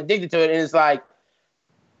to admit I'm addicted to it, and it's like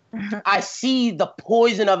I see the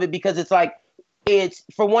poison of it, because it's like, it's,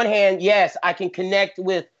 for one hand, yes, I can connect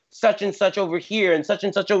with such and such over here and such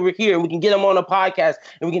over here, and we can get them on a podcast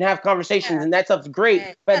and we can have conversations, and that stuff's great.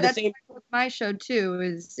 But at the same, my show too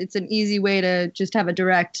is it's an easy way to just have a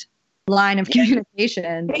direct line of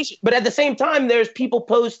communication. But at the same time, there's people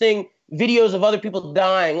posting videos of other people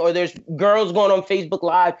dying, or there's girls going on Facebook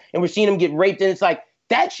Live and we're seeing them get raped, and it's like,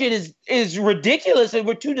 that shit is ridiculous, and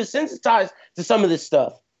we're too desensitized to some of this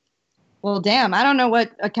stuff. Well, damn, I don't know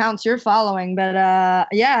what accounts you're following, but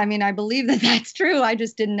yeah, I mean, I believe that that's true. I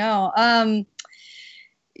just didn't know.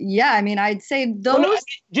 Yeah, I mean, I'd say those. Well, no,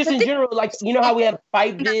 just in general, like, you know how we have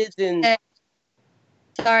fight vids and.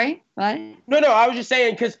 Sorry, what? No, I was just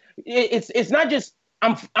saying because it's not just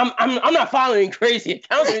I'm not following crazy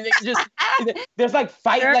accounts. It's just there's like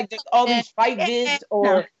there's all these fight vids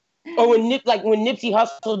or when Nipsey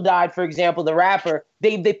Hussle died, for example, the rapper,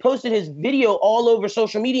 they posted his video all over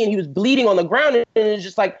social media and he was bleeding on the ground, and it's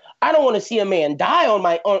just like, I don't want to see a man die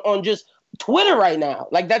on just Twitter right now.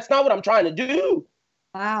 Like, that's not what I'm trying to do.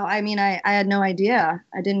 Wow, I mean, I had no idea.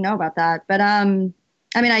 I didn't know about that, but I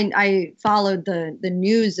mean, I followed the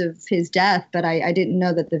news of his death, but I didn't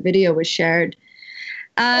know that the video was shared.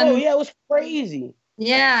 Oh yeah, it was crazy.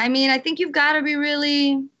 Yeah, I mean, I think you've got to be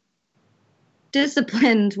really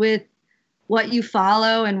disciplined with what you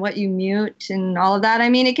follow and what you mute and all of that. I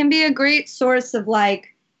mean, it can be a great source of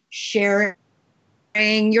like sharing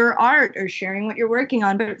your art or sharing what you're working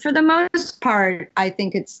on, but for the most part, I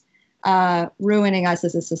think it's ruining us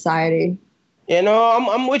as a society. You know,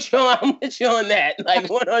 I'm with you on that, like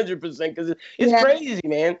 100%, because it's crazy,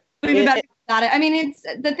 man. About it. I mean, it's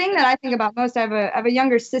the thing that I think about most. I have a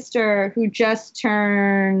younger sister who just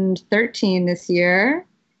turned 13 this year.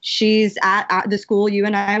 She's at the school you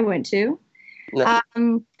and I went to. No.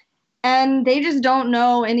 And they just don't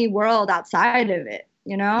know any world outside of it,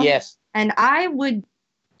 you know? Yes. And I would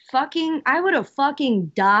have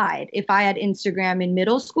fucking died if I had Instagram in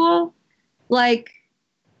middle school. Like,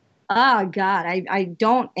 oh God, I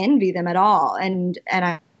don't envy them at all. And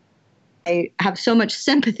I have so much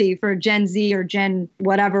sympathy for Gen Z or Gen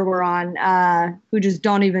whatever we're on, who just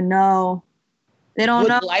don't even know. They don't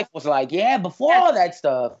know what life was like. Yeah, before all that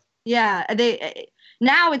stuff. Yeah,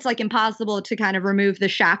 now it's like impossible to kind of remove the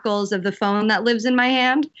shackles of the phone that lives in my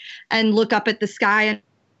hand and look up at the sky and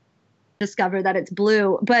discover that it's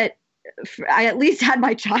blue. But I at least had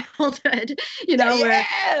my childhood, you know.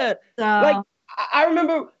 Yeah. Like, I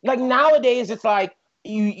remember, like, nowadays it's like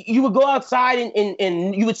you would go outside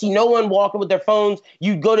and you would see no one walking with their phones.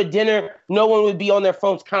 You'd go to dinner, no one would be on their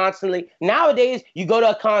phones constantly. Nowadays, you go to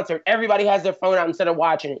a concert, everybody has their phone out instead of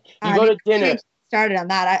watching it. You go to dinner. Started on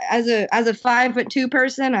that. As a 5'2"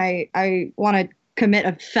 person, I want to commit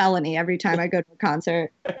a felony every time I go to a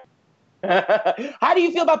concert. How do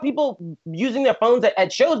you feel about people using their phones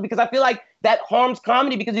at shows? Because I feel like that harms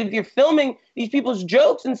comedy, because if you're filming these people's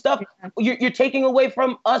jokes and stuff, you're taking away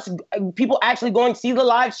from us, people actually going to see the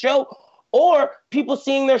live show, or people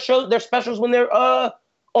seeing their specials when they're on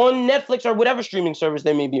Netflix or whatever streaming service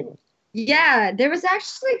they may be on. Yeah, there was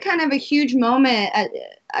actually kind of a huge moment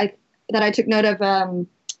that I took note of. I want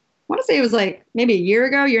to say it was like maybe a year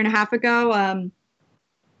and a half ago.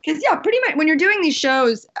 Because, yeah, pretty much when you're doing these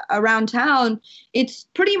shows around town, it's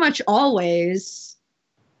pretty much always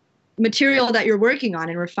material that you're working on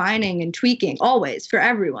and refining and tweaking, always, for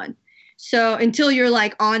everyone. So until you're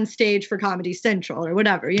like on stage for Comedy Central or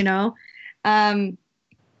whatever, you know.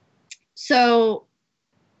 So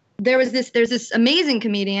there's this amazing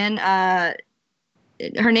comedian.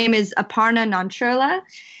 Her name is Aparna Nancherla.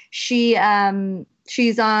 She's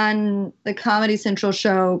on the Comedy Central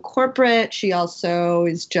show Corporate. She also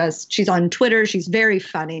she's on Twitter. She's very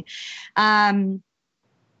funny.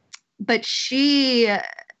 But she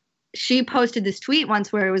posted this tweet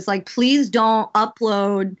once where it was like, please don't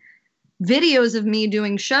upload videos of me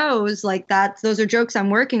doing shows like that. Those are jokes I'm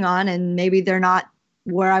working on, and maybe they're not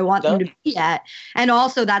where I want them to be at. And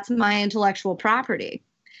also, that's my intellectual property,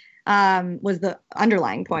 was the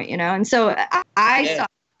underlying point, you know? And so I saw,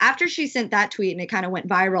 after she sent that tweet and it kind of went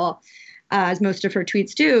viral, as most of her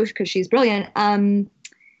tweets do, because she's brilliant,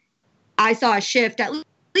 I saw a shift, at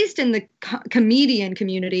least in the comedian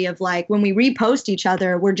community, of like, when we repost each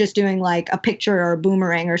other, we're just doing like a picture or a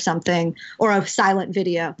boomerang or something, or a silent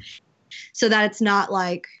video, so that it's not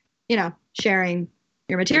like, you know, sharing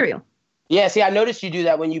your material. Yeah, see, I noticed you do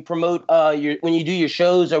that when you promote when you do your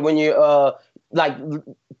shows, or when you're like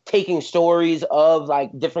taking stories of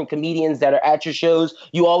like different comedians that are at your shows.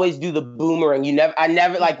 You always do the boomerang. You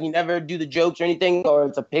never do the jokes or anything, or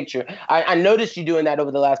it's a picture. I noticed you doing that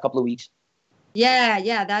over the last couple of weeks.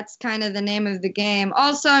 Yeah, that's kind of the name of the game.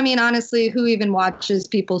 Also, I mean, honestly, who even watches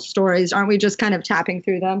people's stories? Aren't we just kind of tapping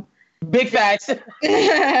through them? Big facts.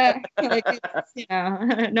 Like, you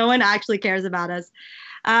know, no one actually cares about us.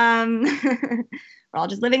 We're all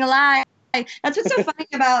just living a lie. That's what's so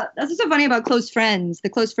funny about Close Friends, the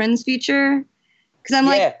Close Friends feature. Because I'm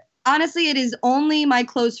like, honestly, it is only my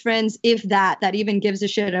close friends, if that even gives a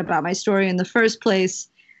shit about my story in the first place.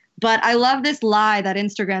 But I love this lie that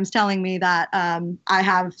Instagram's telling me that I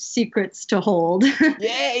have secrets to hold.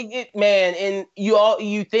 Yeah, man, and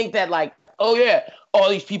you think that like, oh yeah, all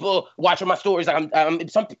these people watching my stories, like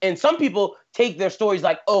some people take their stories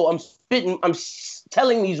like, oh, I'm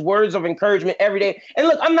telling these words of encouragement every day. And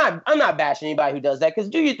look, I'm not bashing anybody who does that, because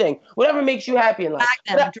do your thing, whatever makes you happy in life.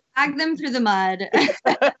 Drag them through the mud.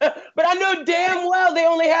 But I know damn well they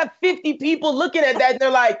only have 50 people looking at that, and they're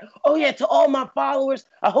like, oh yeah, to all my followers,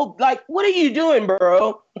 I hope, like, what are you doing,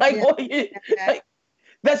 bro? Like, like,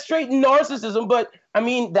 that's straight narcissism. But I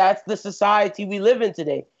mean, that's the society we live in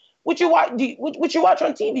today. What you watch? What you watch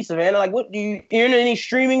on TV, Savannah? Like, what you're in any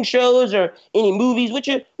streaming shows or any movies? What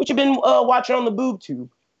you been watching on the boob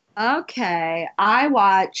tube? Okay, I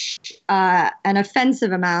watch an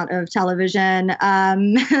offensive amount of television.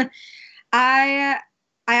 I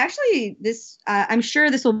actually I'm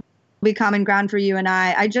sure this will be common ground for you and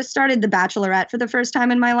I. I just started The Bachelorette for the first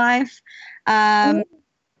time in my life. And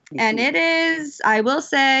it is, I will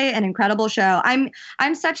say, an incredible show. I'm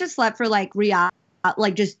such a slut for like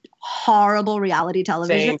just horrible reality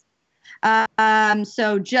television.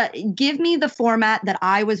 So just give me the format that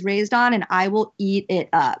I was raised on and I will eat it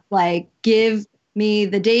up. Like, give me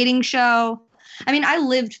the dating show. I mean, I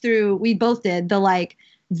lived through, we both did the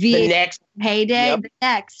Next heyday,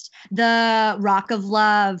 yep. The Rock of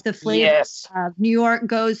Love, the Flavor of New York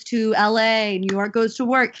Goes to LA, New York Goes to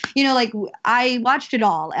Work. You know, like, I watched it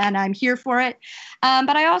all and I'm here for it.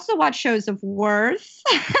 But I also watch shows of worth.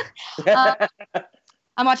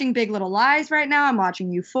 I'm watching Big Little Lies right now. I'm watching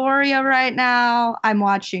Euphoria right now. I'm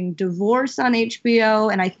watching Divorce on HBO,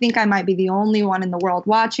 and I think I might be the only one in the world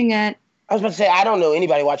watching it. I was about to say, I don't know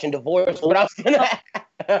anybody watching Divorce, but I was gonna.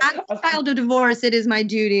 As a child of divorce, it is my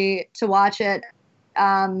duty to watch it.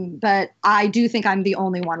 But I do think I'm the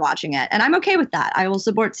only one watching it, and I'm okay with that. I will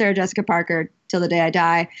support Sarah Jessica Parker till the day I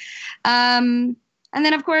die. And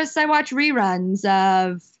then, of course, I watch reruns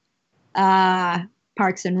of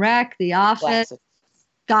Parks and Rec, The Office. Classic.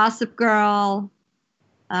 Gossip Girl.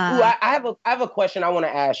 I have a question I want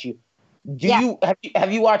to ask you.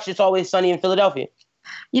 Have you watched It's Always Sunny in Philadelphia?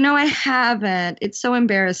 You know, I haven't. It's so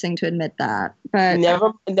embarrassing to admit that. But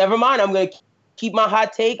never mind. I'm gonna keep my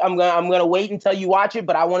hot take. I'm gonna wait until you watch it.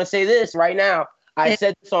 But I want to say this right now. I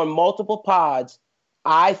said this on multiple pods.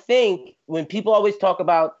 I think when people always talk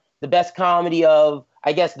about the best comedy of,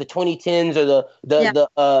 I guess, the 2010s or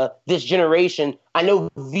the this generation, I know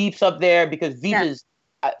Veep's up there because Veep is.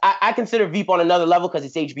 I consider Veep on another level because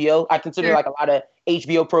it's HBO. I consider like a lot of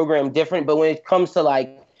HBO program different, but when it comes to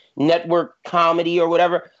like network comedy or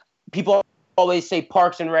whatever, people always say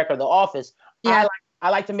Parks and Rec or The Office. Yeah.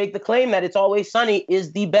 I like to make the claim that It's Always Sunny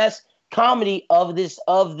is the best comedy of this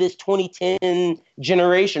 2010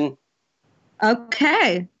 generation.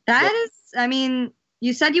 Okay, that is. I mean,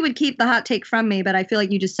 you said you would keep the hot take from me, but I feel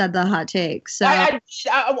like you just said the hot take. So I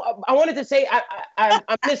wanted to say I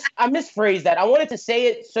misphrased that. I wanted to say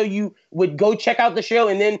it so you would go check out the show,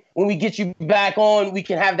 and then when we get you back on, we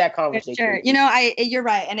can have that conversation. Sure. You know, you're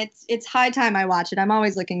right, and it's high time I watch it. I'm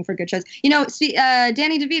always looking for good shows. You know,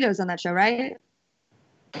 Danny DeVito's on that show, right?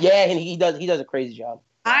 Yeah, and he does a crazy job.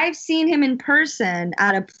 I've seen him in person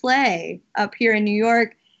at a play up here in New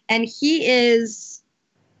York, and he is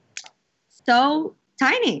so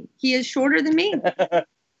tiny. He is shorter than me.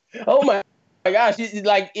 Oh my gosh! So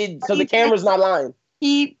the camera's not lying.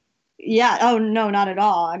 Oh no, not at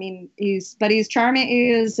all. I mean, he's charming. He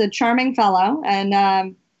is a charming fellow, and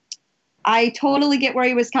I totally get where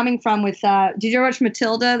he was coming from with. Did you ever watch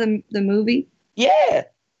Matilda, the movie? Yeah.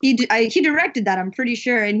 He directed that, I'm pretty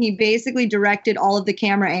sure, and he basically directed all of the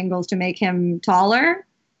camera angles to make him taller.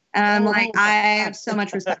 And I'm I have so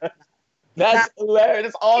much respect for that. That's hilarious.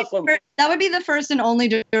 That's awesome. That would be the first and only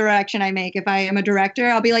direction I make if I am a director.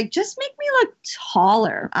 I'll be like, just make me look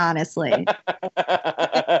taller, honestly.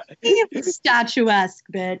 Statuesque,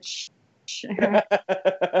 bitch.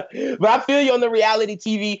 But I feel you on the reality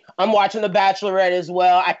TV. I'm watching The Bachelorette as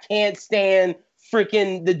well. I can't stand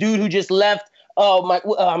freaking the dude who just left. Oh my!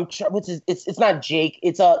 What's his? It's not Jake.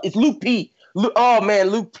 It's Luke P. Oh man,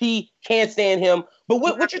 Luke P. Can't stand him. But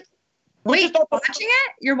what's your Wait, you're watching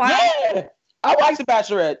it? You're watching? Yeah, I watched The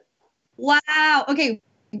Bachelorette. Wow. Okay.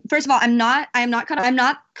 First of all, I'm not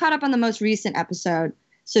caught up on the most recent episode,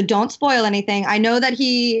 so don't spoil anything. I know that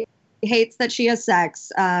he hates that she has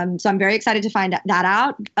sex, so I'm very excited to find that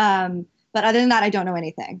out. But other than that, I don't know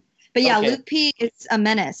anything. But yeah, okay. Luke P is a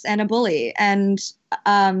menace and a bully, and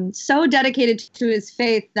so dedicated to his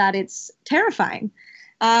faith that it's terrifying.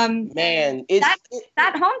 Man, that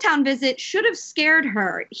hometown visit should have scared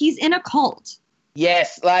her. He's in a cult.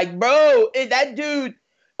 Yes, like, bro, that dude.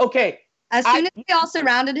 Okay, As soon as we all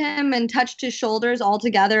surrounded him and touched his shoulders all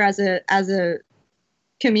together as a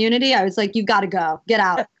community, I was like, "You've got to go. Get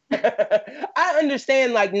out." I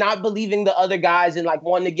understand like not believing the other guys and like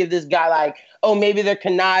wanting to give this guy like, oh, maybe they're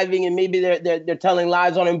conniving and maybe they're telling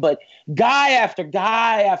lies on him, but guy after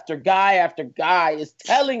guy after guy after guy is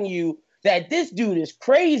telling you that this dude is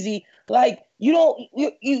crazy. Like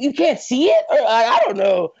you can't see it, or I don't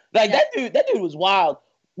know. Like that dude was wild.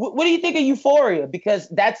 What do you think of Euphoria? Because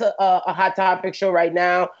that's a hot topic show right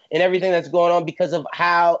now and everything that's going on because of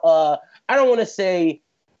how I don't want to say.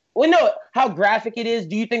 Well, no, how graphic it is.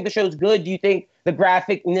 Do you think the show's good? Do you think the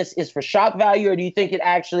graphicness is for shock value, or do you think it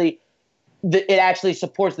actually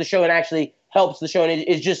supports the show and actually helps the show and it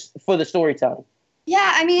is just for the storytelling?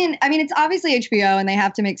 Yeah, I mean, it's obviously HBO and they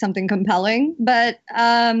have to make something compelling, but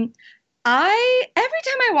every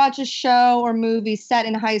time I watch a show or movie set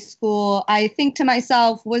in high school, I think to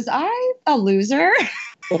myself, was I a loser?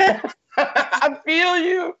 I feel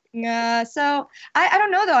you. Yeah, so I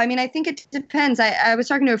don't know though. I mean, I think it depends. I was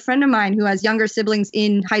talking to a friend of mine who has younger siblings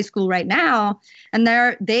in high school right now, and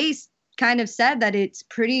they kind of said that it's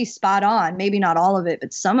pretty spot on. Maybe not all of it,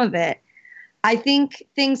 but some of it. I think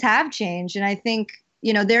things have changed, and I think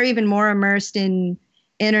they're even more immersed in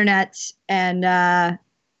internet and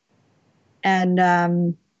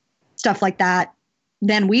stuff like that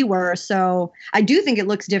than we were. So I do think it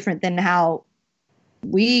looks different than how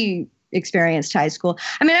we experienced high school.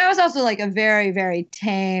 I mean, I was also like a very, very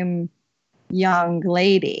tame young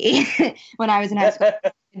lady when I was in high school.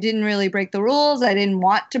 I didn't really break the rules. I didn't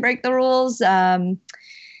want to break the rules.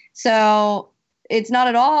 So it's not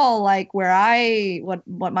at all like what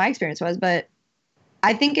my experience was, but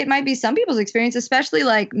I think it might be some people's experience, especially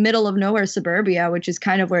like middle of nowhere suburbia, which is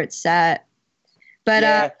kind of where it's set.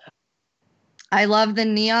 But I love the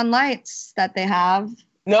neon lights that they have.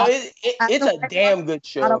 No, it's a damn good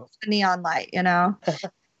show. I don't want a neon light, And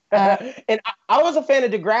I was a fan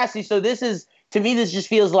of Degrassi, so this just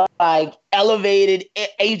feels like elevated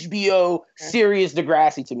HBO serious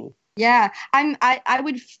Degrassi to me. Yeah,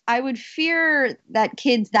 I would fear that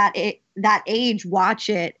kids that age watch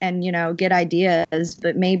it and get ideas,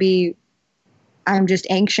 but maybe I'm just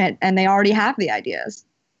ancient and they already have the ideas.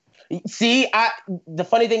 See, the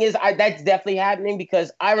funny thing is that's definitely happening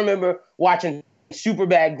because I remember watching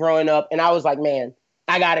Superbad growing up, and I was like, man,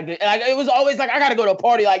 I gotta go. Like, it was always like I gotta go to a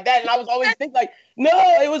party like that, and I was always thinking like, no,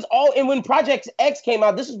 it was all. And when Project X came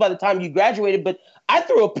out, this was by the time you graduated, but I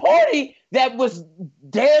threw a party that was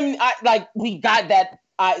damn. We got that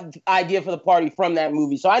idea for the party from that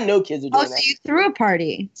movie, so I know kids are doing that. Oh, so you threw a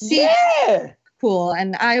party? See, yeah. Cool.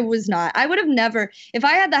 And I was not. I would have never. If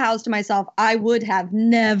I had the house to myself, I would have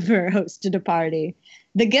never hosted a party.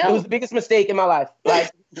 The guilt. It was the biggest mistake in my life. Like,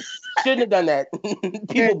 shouldn't have done that.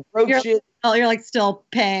 People broke shit. Oh, you're like still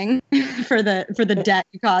paying for the debt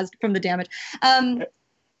you caused from the damage.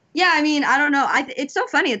 Yeah, I mean, I don't know. It's so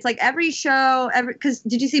funny. It's like every show, because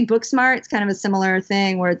did you see Booksmart? It's kind of a similar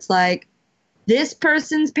thing where it's like, this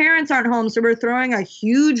person's parents aren't home, so we're throwing a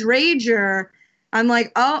huge rager. I'm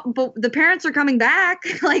like, oh, but the parents are coming back.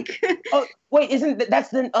 Like, oh wait, that's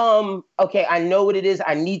the okay? I know what it is.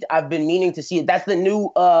 I've been meaning to see it. That's the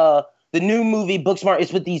new movie Booksmart.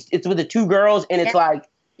 It's with the two girls, and it's like,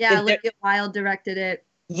 yeah, Olivia Wilde directed it.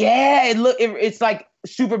 Yeah, it's like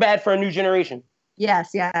super bad for a new generation.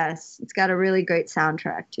 Yes. It's got a really great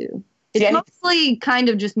soundtrack too. It's mostly kind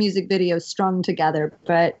of just music videos strung together,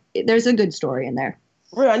 but there's a good story in there.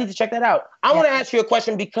 Really, I need to check that out. I want to ask you a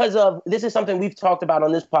question because of this is something we've talked about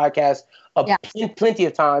on this podcast plenty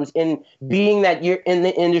of times. And being that you're in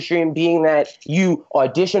the industry and being that you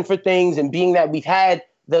audition for things and being that we've had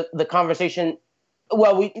the conversation.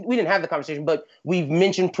 Well, we didn't have the conversation, but we've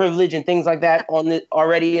mentioned privilege and things like that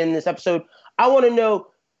already in this episode. I want to know.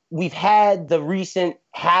 We've had the recent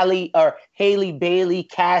Halle Bailey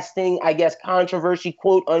casting, I guess, controversy,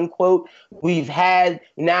 quote unquote. We've had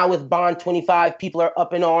now with Bond 25, people are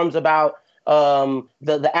up in arms about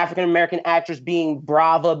the African-American actress being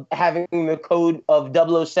Brava, having the code of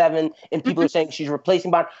 007, and people are saying she's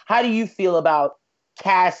replacing Bond. How do you feel about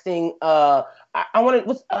casting? I want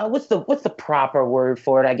to. What's the proper word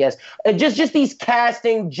for it? I guess just these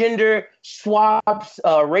casting, gender swaps,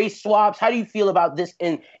 race swaps. How do you feel about this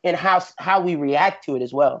and how we react to it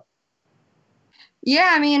as well?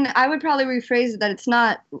 Yeah, I mean, I would probably rephrase it that it's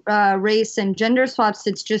not race and gender swaps.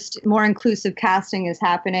 It's just more inclusive casting is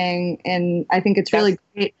happening, and I think it's really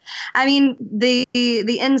great. I mean, the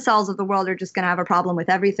incels of the world are just going to have a problem with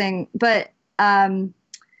everything, but.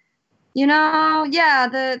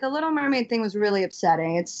 The Little Mermaid thing was really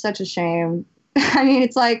upsetting. It's such a shame. I mean,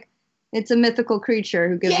 it's like, it's a mythical creature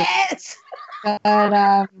who gives yes!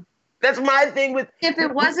 But That's my thing with. If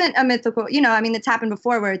it wasn't a mythical, I mean, it's happened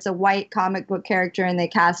before where it's a white comic book character and they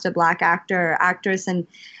cast a black actor or actress, and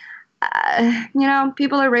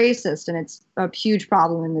people are racist, and it's a huge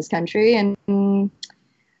problem in this country. And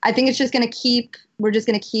I think it's just going to keep. We're just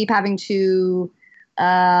going to keep having to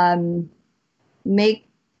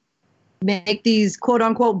make these quote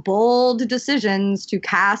unquote bold decisions to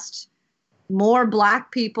cast more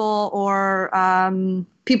black people or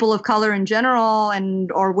people of color in general,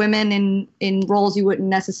 or women in roles you wouldn't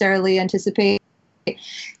necessarily anticipate,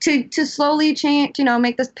 to slowly change,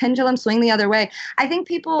 make this pendulum swing the other way. I think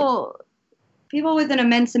people with an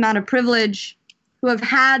immense amount of privilege who have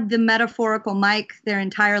had the metaphorical mic their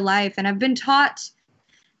entire life and have been taught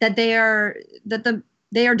that they are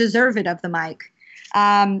deserved of the mic,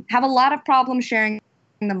 have a lot of problems sharing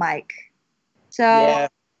the mic. So Yeah.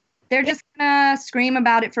 they're just gonna scream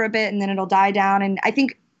about it for a bit and then it'll die down. And I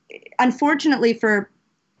think, unfortunately, for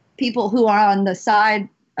people who are on the side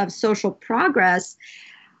of social progress,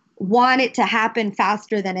 want it to happen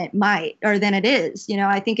faster than it might or than it is.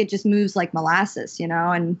 I think it just moves like molasses,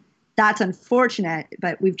 and that's unfortunate,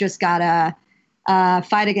 but we've just got to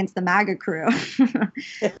fight against the MAGA crew.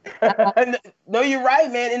 No, you're right,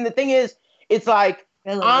 man. And the thing is, it's like,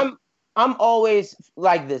 Really? I'm always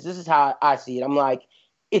like this. This is how I see it. I'm like,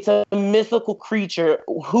 it's a mythical creature.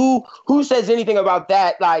 Who says anything about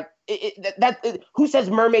that? Like, who says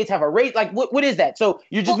mermaids have a race? Like, what is that? So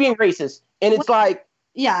you're just being racist. And it's like,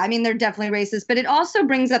 yeah, I mean, they're definitely racist, but it also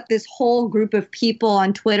brings up this whole group of people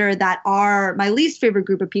on Twitter that are my least favorite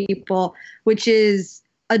group of people, which is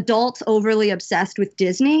adults overly obsessed with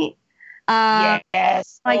Disney.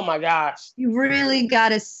 yes. like- Oh my gosh. You really got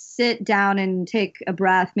to sit down and take a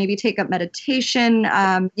breath, maybe take up meditation,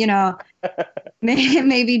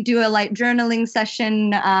 maybe do a light journaling session,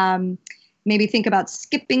 maybe think about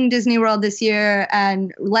skipping Disney World this year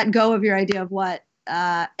and let go of your idea of what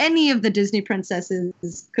any of the Disney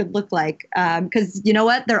princesses could look like. Because you know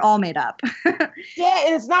what? They're all made up. Yeah,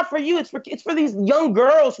 and it's not for you. It's for these young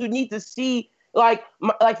girls who need to see, like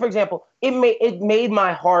for example, it made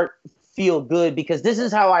my heart feel good because this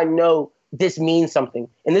is how I know this means something,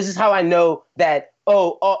 and this is how I know that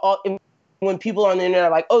when people on the internet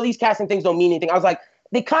are like, oh, these casting things don't mean anything. I was like,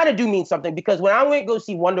 they kind of do mean something, because when I went to go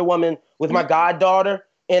see Wonder Woman with my goddaughter,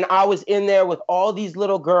 and I was in there with all these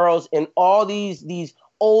little girls and all these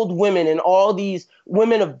old women and all these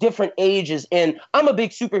women of different ages. And I'm a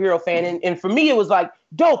big superhero fan. And for me, it was like,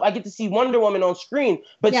 dope. I get to see Wonder Woman on screen.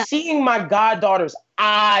 But seeing my goddaughter's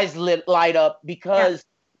eyes light up because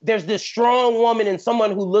there's this strong woman and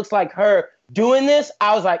someone who looks like her doing this,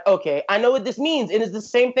 I was like, okay, I know what this means. And it's the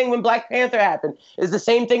same thing when Black Panther happened. It's the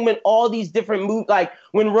same thing when all these different movies, like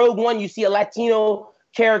when Rogue One, you see a Latino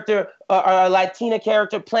character or a Latina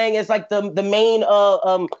character playing as like the main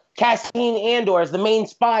Cassian Andor as the main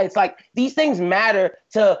spy. It's like these things matter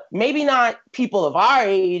to maybe not people of our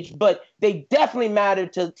age, but they definitely matter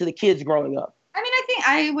to the kids growing up. I mean, I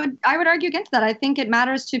think I would argue against that. I think it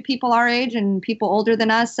matters to people our age and people older than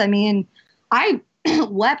us. I mean, I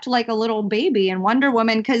wept like a little baby in Wonder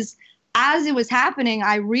Woman because as it was happening,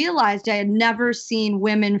 I realized I had never seen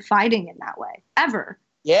women fighting in that way, ever.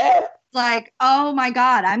 Yeah. Like, oh my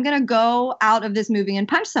God, I'm going to go out of this movie and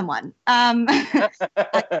punch someone. I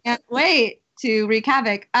can't wait to wreak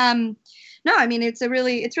havoc. No, I mean, it's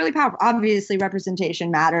really powerful. Obviously,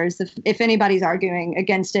 representation matters. If anybody's arguing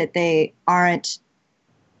against it, they aren't,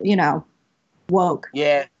 woke.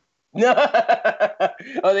 Yeah. No.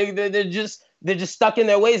 they're just stuck in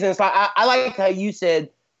their ways. And it's like, I like how you said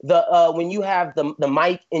when you have the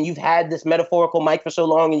mic and you've had this metaphorical mic for so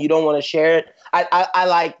long and you don't want to share it. I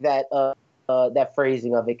like that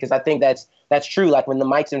phrasing of it, because I think that's true. Like when the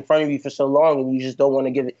mic's in front of you for so long and you just don't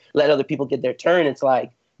want to let other people get their turn. It's like,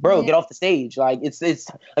 bro, get off the stage. Like it's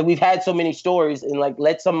like we've had so many stories, and like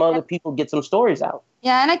let some other people get some stories out.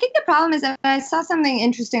 Yeah, and I think the problem is that I saw something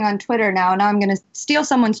interesting on Twitter now I'm going to steal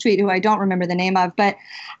someone's tweet who I don't remember the name of, but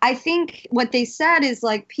I think what they said is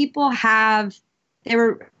like they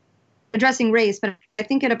were addressing race, but I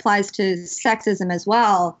think it applies to sexism as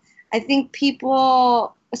well. I think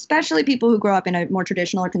people, especially people who grow up in a more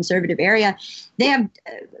traditional or conservative area, they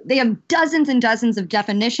have dozens and dozens of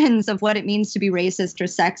definitions of what it means to be racist or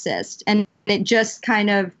sexist. And it just kind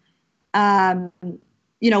of,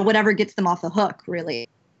 whatever gets them off the hook really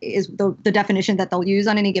is the definition that they'll use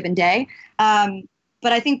on any given day.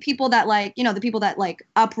 But I think people that the people that like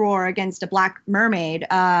uproar against a black mermaid,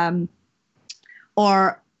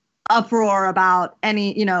 or uproar about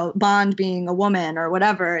any, Bond being a woman or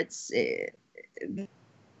whatever,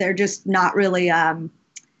 they're just not really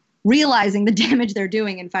realizing the damage they're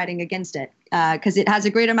doing and fighting against it, because it has a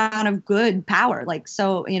great amount of good power. Like,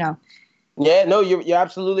 so, you know. Yeah, no, you're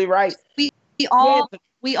absolutely right. We all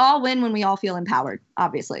win when we all feel empowered,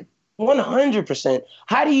 obviously. 100%.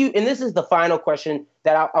 How do you, and this is the final question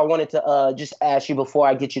that I wanted to just ask you before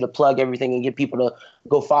I get you to plug everything and get people to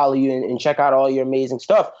go follow you and check out all your amazing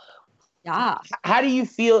stuff. Yeah. How do you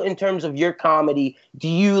feel in terms of your comedy? Do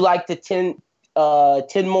you like to tend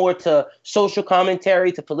more to social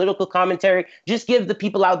commentary, to political commentary? Just give the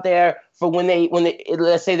people out there, for when they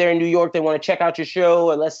let's say they're in New York, they want to check out your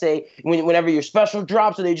show, or let's say whenever your special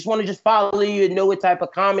drops, or they just want to just follow you and know what type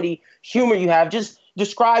of comedy humor you have. Just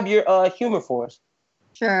describe your humor for us.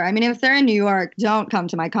 Sure. I mean, if they're in New York, don't come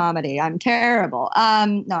to my comedy. I'm terrible.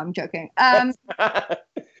 No, I'm joking.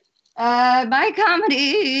 My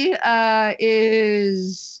comedy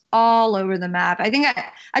is all over the map. I think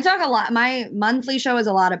I talk a lot. My monthly show is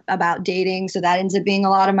a lot about dating, so that ends up being a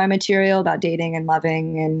lot of my material about dating and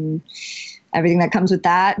loving and everything that comes with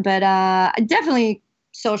that. But definitely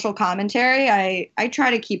social commentary. I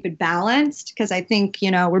try to keep it balanced, because I think,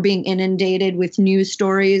 you know, we're being inundated with news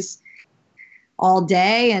stories all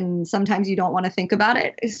day, and sometimes you don't want to think about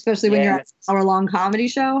it, especially when you're at an hour-long comedy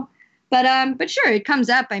show. But sure, it comes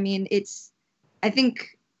up. I mean, I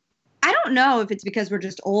don't know if it's because we're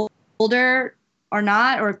just older or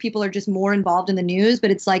not, or if people are just more involved in the news, but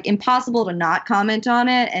it's like impossible to not comment on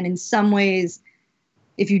it. And in some ways,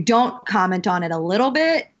 if you don't comment on it a little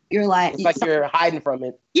bit, you're like, it's like you're hiding from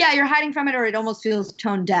it. Yeah, you're hiding from it, or it almost feels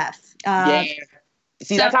tone deaf.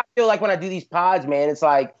 See, that's how I feel like when I do these pods, man. It's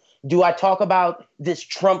like, do I talk about this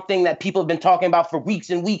Trump thing that people have been talking about for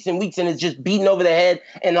weeks and weeks and weeks, and it's just beating over the head?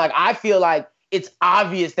 And like, I feel like it's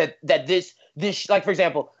obvious that this, like, for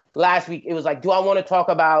example, last week it was like, do I want to talk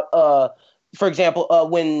about, for example,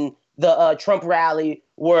 when the Trump rally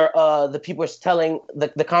where the people were telling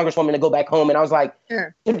the congresswoman to go back home, and I was like,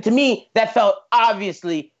 sure. To me, that felt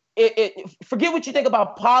obviously. Forget what you think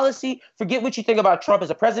about policy. Forget what you think about Trump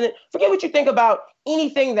as a president. Forget what you think about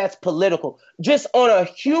anything that's political. Just on a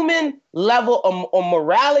human level, a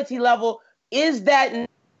morality level, is that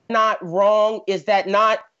not wrong? Is that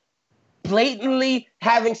not blatantly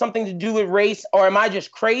having something to do with race? Or am I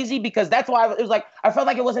just crazy? Because that's why it was like, I felt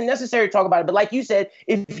like it wasn't necessary to talk about it. But like you said,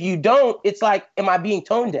 if you don't, it's like, am I being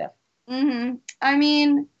tone deaf? Mm-hmm. I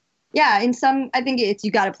mean, yeah, I think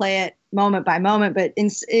you got to play it moment by moment, but in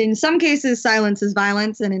some cases, silence is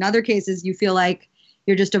violence, and in other cases, you feel like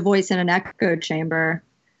you're just a voice in an echo chamber.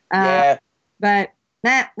 But what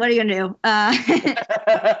are you gonna do?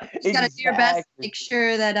 Just gotta do your best to make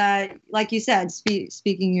sure that, like you said,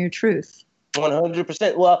 speaking your truth.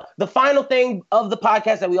 100%. Well, the final thing of the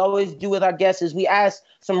podcast that we always do with our guests is we ask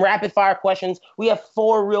some rapid fire questions. We have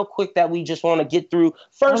 4 real quick that we just want to get through.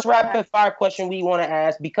 First rapid fire question we want to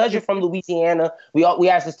ask, because you're from Louisiana, we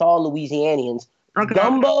ask this to all Louisianians. Okay.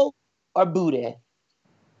 Gumbo or boudin?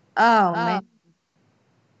 Oh, man.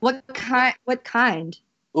 What kind?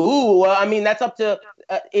 Ooh, well, I mean, that's up to,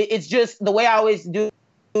 it's just the way I always do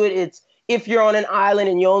it. It's if you're on an island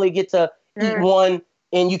and you only get to eat one,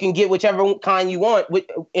 and you can get whichever kind you want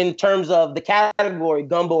in terms of the category,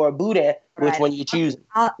 gumbo or boudin, which one you choose?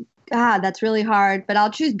 God, that's really hard, but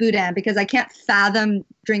I'll choose boudin because I can't fathom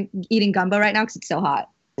eating gumbo right now because it's so hot.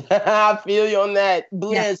 I feel you on that.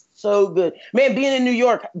 Boudin is so good. Man, being in New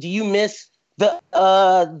York, do you miss the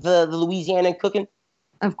Louisiana cooking?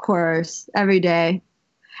 Of course, every day.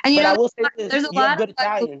 And you know, I will say this, there's a lot of good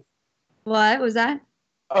Italian. What was that?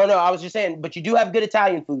 Oh no, I was just saying, but you do have good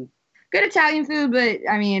Italian food. Good Italian food, but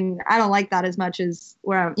I mean, I don't like that as much as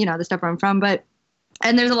the stuff where I'm from.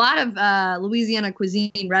 And there's a lot of Louisiana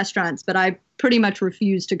cuisine restaurants, but I pretty much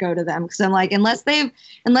refuse to go to them because I'm like, unless they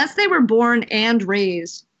were born and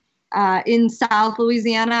raised in South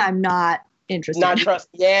Louisiana, I'm not interested. Not trust.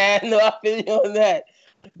 Yeah, no, I feel you on that.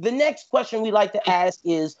 The next question we like to ask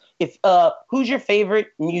is if who's your favorite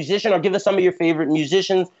musician, or give us some of your favorite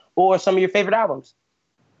musicians or some of your favorite albums.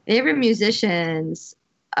 Favorite musicians.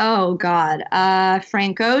 Oh, God.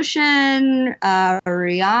 Frank Ocean,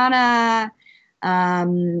 Rihanna,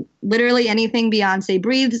 literally anything Beyonce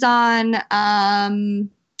breathes on. I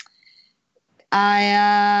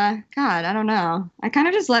don't know. I kind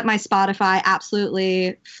of just let my Spotify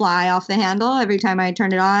absolutely fly off the handle every time I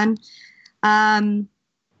turn it on.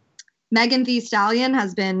 Megan Thee Stallion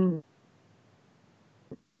has been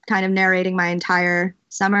kind of narrating my entire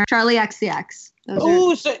summer. Charlie XCX.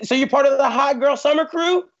 Ooh, so you're part of the Hot Girl Summer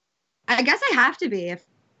crew? I guess I have to be if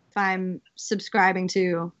I'm subscribing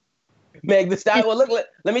to Meg Thee Stallion. Well, look,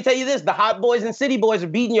 let me tell you this: the Hot Boys and City Boys are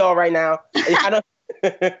beating y'all right now.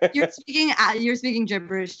 You're speaking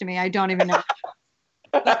gibberish to me. I don't even know.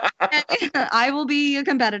 I will be a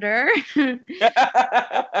competitor.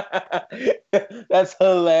 That's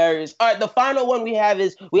hilarious. All right, the final one we have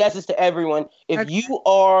is, we ask this to everyone. If you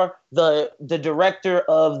are the director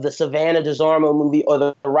of the Savannah DeZarmo movie, or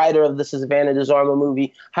the writer of the Savannah DeZarmo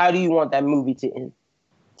movie, how do you want that movie to end?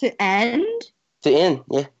 To end? To end,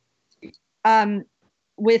 yeah.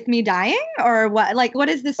 With me dying, or what? Like, what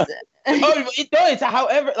is this? It's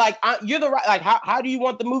however, like, you're the right. Like, how do you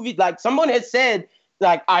want the movie? Like, someone has said,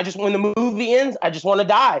 like, when the movie ends, I just want to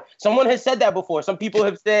die. Someone has said that before. Some people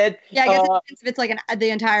have said, yeah, I guess it depends if it's like the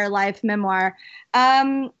entire life memoir.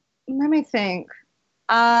 Let me think.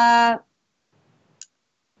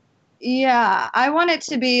 Yeah, I want it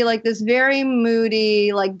to be like this very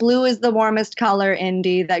moody, like blue is the warmest color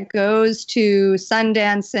indie that goes to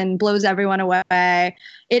Sundance and blows everyone away.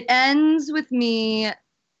 It ends with me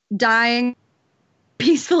dying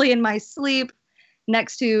peacefully in my sleep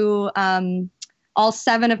next to all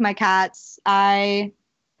 7 of my cats. I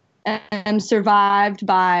am survived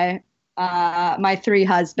by my 3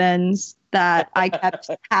 husbands that I kept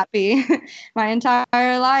happy my entire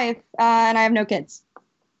life, and I have no kids.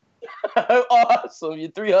 Awesome, your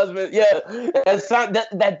 3 husbands. Yeah,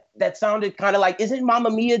 that sounded kind of like, isn't Mamma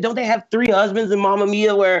Mia? Don't they have 3 husbands in Mamma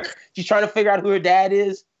Mia where she's trying to figure out who her dad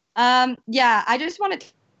is? Yeah, I just want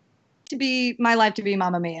it to be my life to be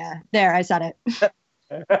Mamma Mia. There, I said it.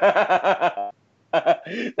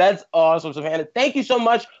 That's awesome, Savannah. Thank you so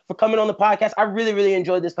much for coming on the podcast. I really, really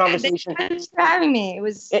enjoyed this conversation. Thanks for having me. It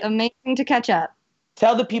was amazing to catch up.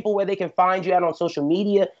 Tell the people where they can find you out on social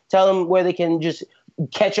media. Tell them where they can just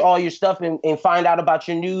catch all your stuff and find out about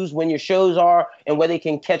your news, when your shows are, and where they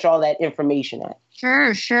can catch all that information at.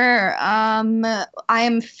 Sure. I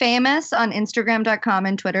am famous on Instagram.com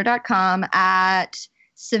and Twitter.com at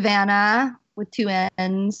Savannah with 2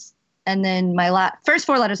 N's, and then my first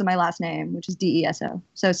 4 letters of my last name, which is DESO.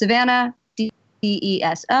 So Savannah,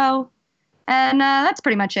 DESO, and that's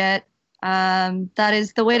pretty much it. That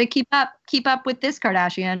is the way to keep up with this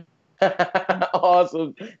Kardashian.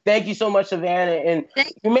 Awesome. Thank you so much, Savannah. And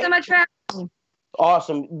thank you so much for having me.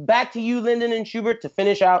 Awesome. Back to you, Lyndon and Schubert, to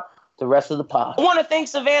finish out the rest of the pod. I want to thank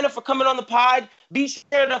Savannah for coming on the pod. Be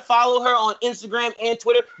sure to follow her on Instagram and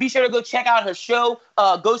Twitter. Be sure to go check out her show,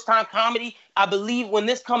 Ghost Time Comedy. I believe when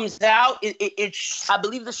this comes out, I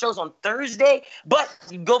believe the show's on Thursday. But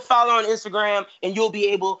go follow her on Instagram, and you'll be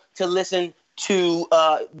able to listen to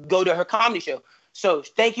go to her comedy show. So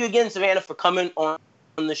thank you again, Savannah, for coming on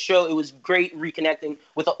the show. It was great reconnecting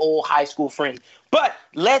with an old high school friend. But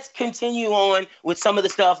let's continue on with some of the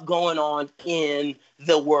stuff going on in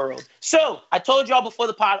the world. So I told y'all before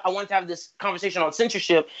the pod, I wanted to have this conversation on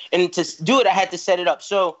censorship, and to do it, I had to set it up.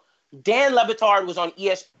 So Dan Le Batard was on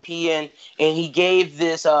ESPN, and he gave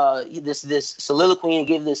this soliloquy and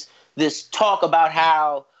gave this talk about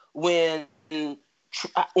how when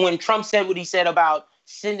Trump said what he said about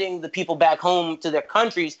sending the people back home to their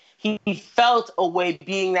countries, he felt a way,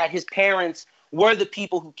 being that his parents were the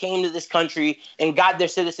people who came to this country and got their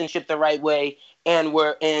citizenship the right way, and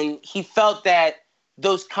he felt that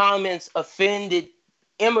those comments offended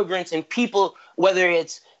immigrants and people, whether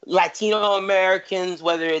it's Latino Americans,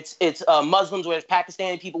 whether it's Muslims, whether it's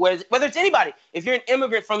Pakistani people, whether it's anybody. If you're an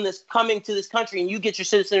immigrant from this coming to this country and you get your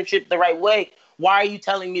citizenship the right way, why are you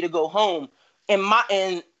telling me to go home?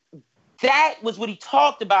 And that was what he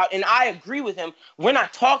talked about, and I agree with him. We're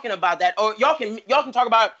not talking about that, or y'all can talk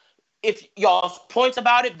about if y'all's points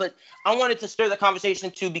about it, but I wanted to stir the conversation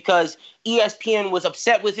too, because ESPN was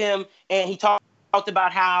upset with him, and he talked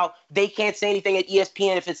about how they can't say anything at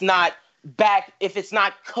ESPN if it's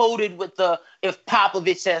not coded with if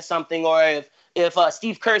Popovich says something, or if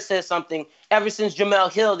Steve Kerr says something. Ever since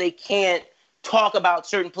Jemele Hill, they can't talk about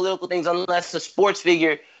certain political things unless a sports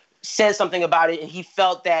figure says something about it, and he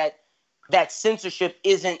felt that censorship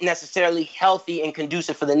isn't necessarily healthy and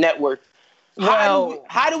conducive for the network. Well,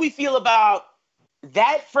 how do we feel about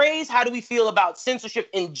that phrase? How do we feel about censorship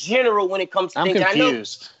in general when it comes to things? I'm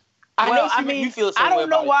confused. I mean, you feel the same I don't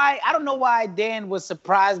know way why. I don't know why Dan was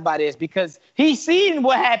surprised by this, because he seen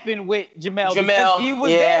what happened with Jemele. He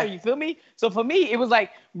was there. You feel me? So for me, it was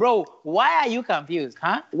like, bro, why are you confused,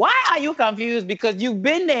 huh? Why are you confused? Because you've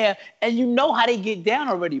been there and you know how they get down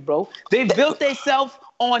already, bro. They built themselves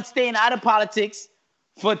on staying out of politics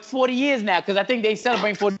for 40 years now, because I think they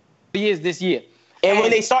celebrate 40 years this year. And when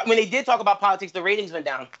they did talk about politics, the ratings went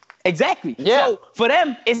down. Exactly. Yeah. So for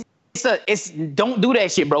them, it's don't do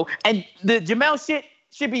that shit, bro. And the Jemele shit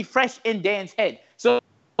should be fresh in Dan's head. So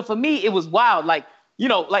for me, it was wild. Like,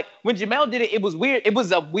 like when Jamel did it, it was weird. It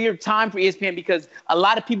was a weird time for ESPN because a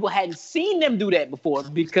lot of people hadn't seen them do that before.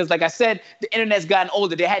 Because, like I said, the internet's gotten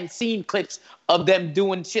older. They hadn't seen clips of them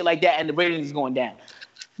doing shit like that, and the ratings is going down.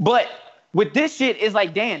 But with this shit, it's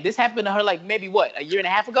like, damn, this happened to her like maybe what, a year and a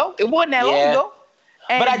half ago? It wasn't that long ago.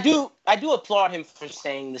 And but I do applaud him for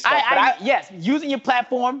saying this stuff. Yes, using your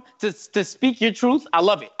platform to speak your truth, I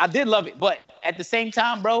love it. I did love it, but at the same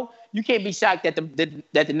time, bro, you can't be shocked that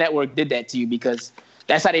the network did that to you because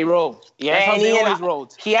that's how they roll. Yeah, that's how and they always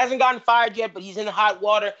rolled. He hasn't gotten fired yet, but he's in the hot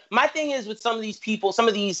water. My thing is with some of these people, some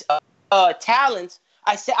of these talents.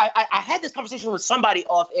 I had this conversation with somebody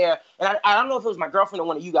off air, and I don't know if it was my girlfriend or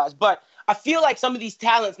one of you guys, but I feel like some of these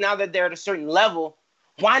talents, now that they're at a certain level,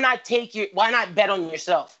 why not bet on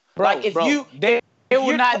yourself? Bro, like if they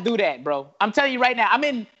will not do that, bro. I'm telling you right now.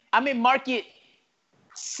 I'm in market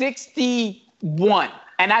 61,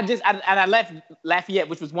 and I left Lafayette,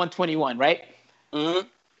 which was 121, right? Mm-hmm.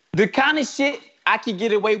 The kind of shit I could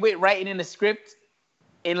get away with writing in the script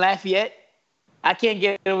in Lafayette, I can't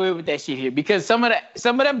get away with that shit here because some of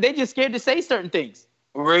them they just scared to say certain things.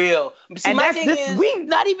 Real. See, and we're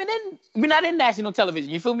not in national television.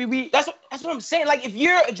 You feel me? That's what I'm saying. Like if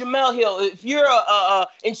you're a Jamel Hill, if you're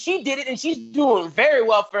and she did it, and she's doing very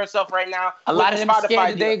well for herself right now. A lot of them are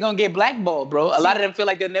scared that they're gonna get blackballed, bro. A lot of them feel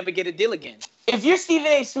like they'll never get a deal again. If you're Stephen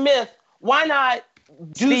A. Smith, why not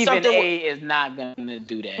do something? Stephen A. is not gonna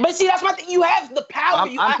do that. But see, that's my thing. You have the power.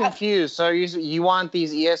 I'm confused. So you want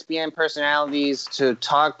these ESPN personalities to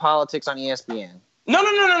talk politics on ESPN? No.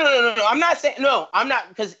 I'm not saying no. I'm not,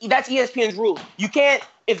 because that's ESPN's rules. You can't,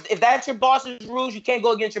 if that's your boss's rules, you can't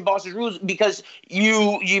go against your boss's rules because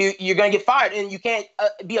you're gonna get fired, and you can't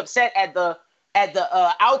be upset at the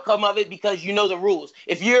outcome of it because you know the rules.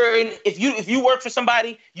 If you work for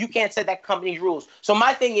somebody, you can't set that company's rules. So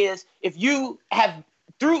my thing is, if you have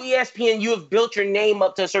through ESPN, you have built your name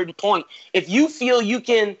up to a certain point. If you feel you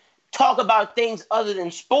can talk about things other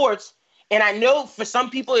than sports. And I know for some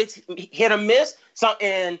people it's hit or miss.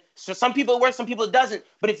 And for some people it works, some people it doesn't.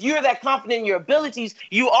 But if you're that confident in your abilities,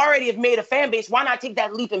 you already have made a fan base. Why not take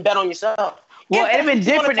that leap and bet on yourself? Well, it'd have been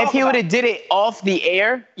different if he would have did it off the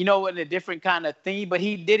air, with a different kind of thing. But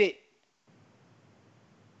he did it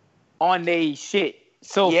on their shit.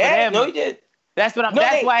 So yeah, for them, he did. That's what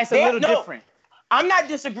that's why it's a little different. I'm not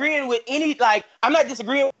disagreeing with I'm not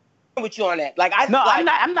disagreeing with you on that.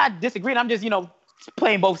 I'm not disagreeing. I'm just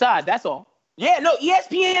playing both sides. That's all. Yeah, no,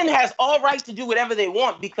 ESPN has all rights to do whatever they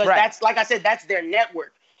want because that's, like I said, that's their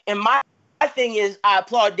network. And my thing is, I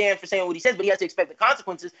applaud Dan for saying what he says, but he has to expect the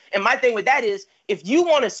consequences. And my thing with that is, if you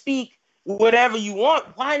want to speak whatever you want,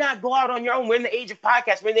 why not go out on your own? We're in the age of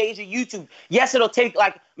podcasts. We're in the age of YouTube. Yes, it'll take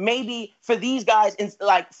maybe for these guys, and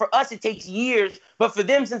for us, it takes years. But for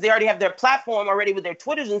them, since they already have their platform already with their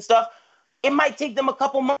Twitters and stuff, it might take them a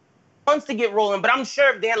couple months to get rolling, but I'm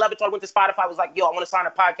sure if Dan Le Batard went to Spotify, was like, yo, I want to sign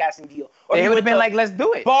a podcasting deal. Or they would have been like, let's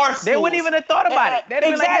do it. They wouldn't even have thought about it. They'd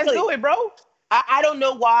have been like, let's do it, bro. I don't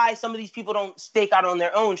know why some of these people don't stake out on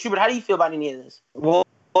their own. Schubert, how do you feel about any of this? Well,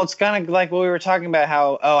 it's kind of like what we were talking about,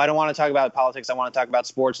 how, I don't want to talk about politics. I want to talk about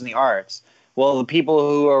sports and the arts. Well, the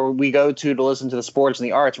people we go to listen to the sports and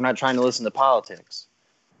the arts, we're not trying to listen to politics.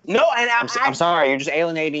 No, and I'm sorry. You're just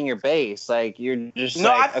alienating your base. Like, you're just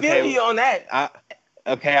I feel you on that.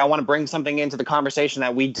 I want to bring something into the conversation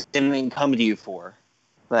that we didn't even come to you for.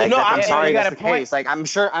 I'm sorry that's the case. Like, I'm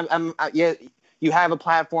sure, you have a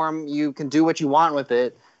platform, you can do what you want with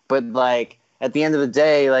it, but at the end of the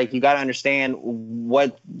day, you got to understand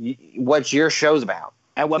what your show's about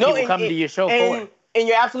and what people come to your show for. And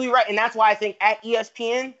you're absolutely right, and that's why I think at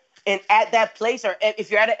ESPN and at that place, or if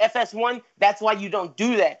you're at an FS1, that's why you don't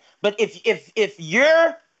do that. But if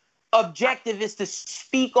your objective is to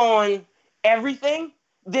speak on everything,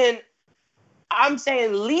 then I'm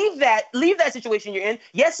saying leave that situation you're in.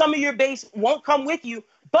 Yes, some of your base won't come with you,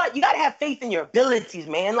 but you got to have faith in your abilities,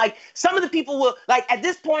 man. Some of the people will, at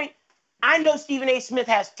this point, I know Stephen A. Smith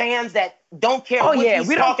has fans that don't care what he's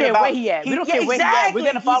we don't talking care about. where he at. We don't care where he at. We're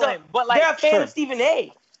going to follow him. But they're a fan of Stephen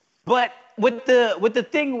A. But with the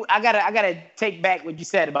thing, I gotta take back what you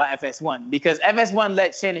said about FS1, because FS1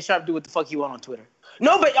 let Shannon Sharp do what the fuck he want on Twitter.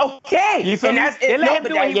 No, but okay. You feel me? They let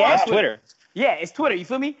him do what he wants. Twitter. Yeah, it's Twitter. You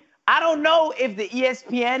feel me? I don't know if the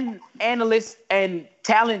ESPN analysts and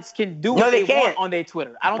talents can do what they want on their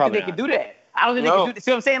Twitter. I don't think they can do that. I don't think they can do that.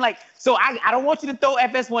 See what I'm saying? So I don't want you to throw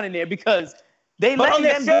FS1 in there because they let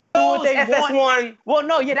them do what they want. Well,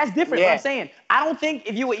 no, that's different. What I'm saying, I don't think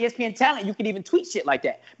if you were ESPN talent, you could even tweet shit like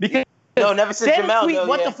that, because never since Jamel tweet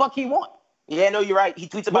what the fuck he want. Yeah, no, you're right. He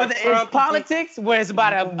tweets about Trump, it's politics, where it's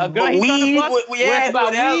about a girl he's trying to fuck, where it's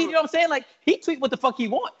about weed. You know what I'm saying? He tweet what the fuck he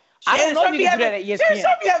want. I don't know if you can do that at ESPN. Shannon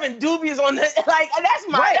Sharpe be having dubious on the like. That's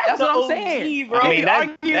my. Right, That's what I'm OG, saying. bro. I mean, that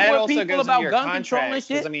arguing with also people goes about into your gun control and contracts.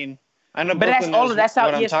 shit. 'Cause, I mean, I know But that's Brooklyn all- knows that's how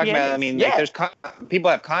what I'm talking ESPN about. I is. mean, Yeah. like,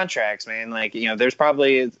 people have contracts, man. Like,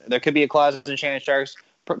 there could be a clause in Shannon Sharpe's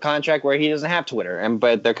contract where he doesn't have Twitter,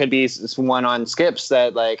 but there could be one on Skips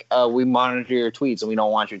that like, we monitor your tweets and we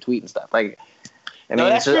don't want your tweet and stuff. Like, I mean,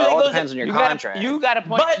 that's true. it That all goes- depends on your You contract. got a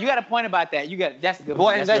point. But- You got a point about that. That's a good. Well,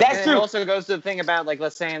 Point. and That's that's it true. also goes to the thing about, like,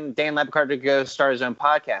 let's say Dan Le Batard to go start his own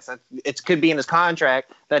podcast. It could be in his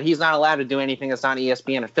contract that he's not allowed to do anything that's not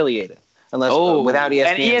ESPN affiliated, unless without ESPN.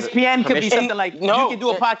 And ESPN could be permission. something like No. you can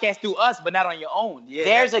do a podcast through us, but not on your own. Yeah,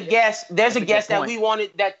 There's a guest. There's a good guest that point. we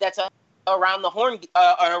wanted. That's around the horn.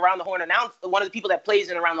 Around the horn announced one of the people that plays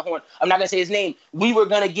in Around the Horn. I'm not gonna say his name. We were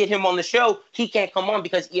gonna get him on the show. He can't come on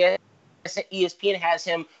because ESPN has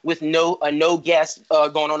him with no guest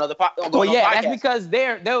going on other podcasts. Well, yeah, that's because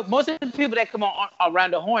they're most of the people that come on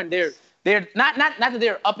Around the Horn, they're not that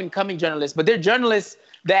they're up and coming journalists, but they're journalists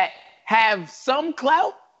that have some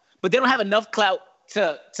clout, but they don't have enough clout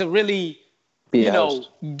to really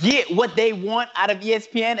get what they want out of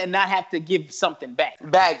ESPN and not have to give something back.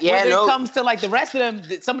 Yeah, When it comes to like the rest of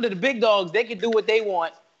them, some of the big dogs, they can do what they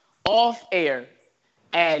want off air.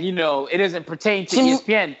 And, it doesn't pertain to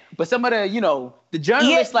ESPN. But some of the, the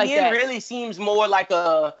journalists ESPN like that. really seems more like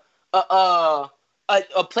a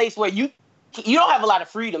place where you don't have a lot of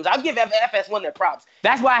freedoms. I'll give FS1 their props.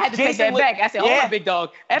 That's why I had to take that back. I said, hold on, big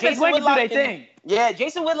dog. FS1 can do their thing. Yeah,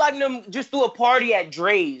 Jason Whitlock and them just threw a party at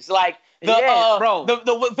Dre's. Like, bro.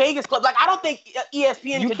 The Vegas club. Like, I don't think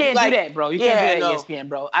ESPN You could can't do that, bro. You can't do that ESPN,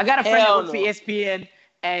 bro. I got a friend that works for ESPN,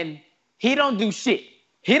 and he don't do shit.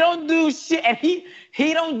 He don't do shit, and he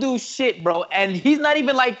don't do shit, bro. And he's not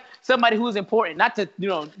even like somebody who's important. Not to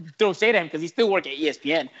throw shade at him because he's still working at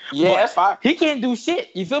ESPN. Yeah, that's fine. He can't do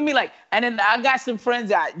shit. You feel me? Like, and then I got some friends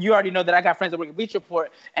that you already know that I got friends that work at Bleacher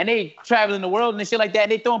Report, and they traveling the world and shit like that.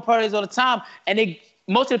 And they throwing parties all the time, and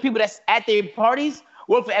most of the people that's at their parties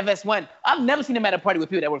work for FS1. I've never seen them at a party with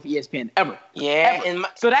people that work for ESPN ever. Yeah, ever.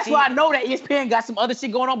 So that's why I know that ESPN got some other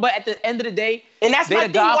shit going on. But at the end of the day, and that's my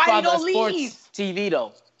the thing. Why you godfather don't of sports leave? TV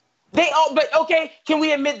though. But okay, can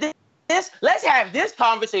we admit this? Let's have this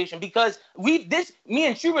conversation because me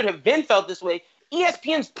and Schubert have been felt this way.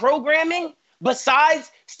 ESPN's programming,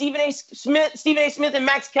 besides Stephen A. Smith and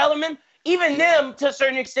Max Kellerman, even them to a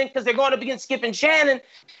certain extent because they're going up against Skip and Shannon.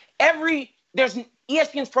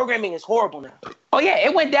 ESPN's programming is horrible now. Oh yeah,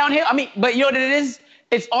 it went downhill. I mean, but you know what it is?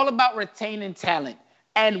 It's all about retaining talent.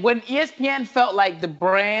 And when ESPN felt like the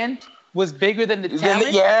brand was bigger than the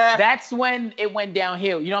talent, that's when it went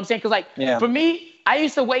downhill. You know what I'm saying? Because for me, I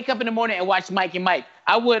used to wake up in the morning and watch Mike and Mike.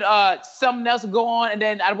 I would something else would go on, and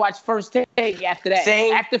then I'd watch First Take after that.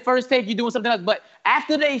 Same. After First Take, you're doing something else. But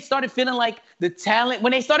after they started feeling like the talent,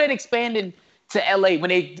 when they started expanding to LA, when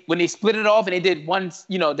they split it off and they did one,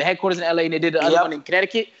 the headquarters in LA and they did the other one in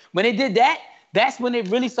Connecticut. When they did that, that's when they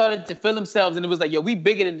really started to feel themselves, and it was like, yo, we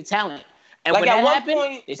bigger than the talent. And like when at that one happened,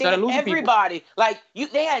 point, they started losing everybody. people. Like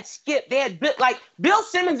they had Skip, they had Bill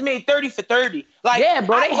Simmons made 30 for 30. Like yeah,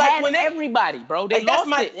 bro, they had when everybody, bro. They that's lost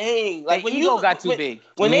my it. thing. Like when ego got too big.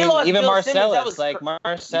 When they lost even Bill Marcellus, Simmons,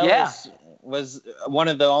 Marcellus was one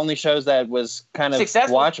of the only shows that was kind of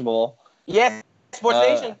successful. Watchable. Yeah, Sports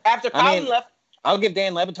Nation. After Colin left. I'll give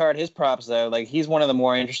Dan Le Batard his props though. Like he's one of the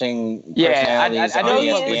more interesting personalities I know on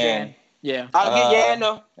he was ESPN. Yeah.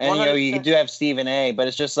 No. And you do have Stephen A, but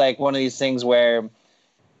it's just like one of these things where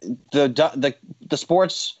the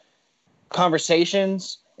sports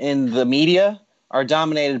conversations in the media are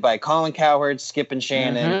dominated by Colin Cowherd, Skip and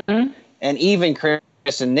Shannon, and even Chris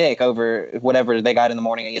and Nick over whatever they got in the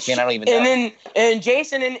morning at ESPN. I don't even know. And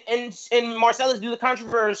Jason and Marcellus do the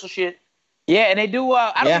controversial shit. Yeah, and they do.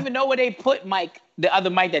 I don't even know where they put Mike, the other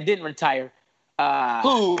Mike that didn't retire.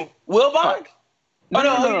 Who? Wilbon? No.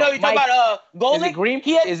 You're talking about Golick?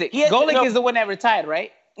 Is it Green? Golick is the one that retired,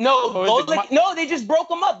 right? No, Golick. No, they just broke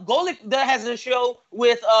him up. Golick has a show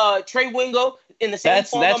with Trey Wingo in the same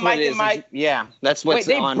form of Mike and Mike. Yeah, that's what's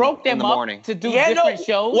they on broke them in the up morning. to do different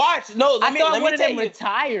shows. Watch. No, I thought one of them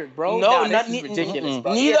retired, bro. No, this is ridiculous,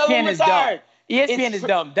 bro. Neither of them retired. ESPN is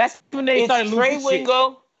dumb. That's when they started losing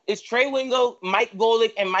shit. It's Trey Wingo, Mike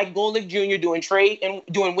Golick, and Mike Golick Jr.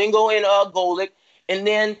 doing Wingo and Golick. And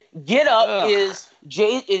then Get Up is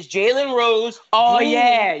Jalen Rose. Oh Greeny.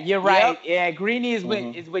 yeah, you're right. Yep. Yeah, Greeny is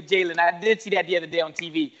with Jalen. I did see that the other day on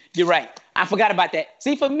TV. You're right. I forgot about that.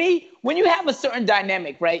 See, for me, when you have a certain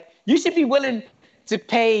dynamic, right, you should be willing to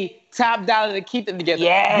pay top dollar to keep them together.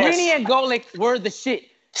 Yes. Greeny and Golick were the shit.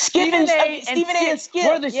 Stephen A and Skip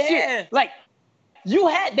were the shit. Like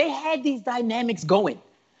they had these dynamics going.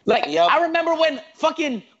 Like Yep. I remember when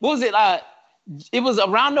fucking what was it? It was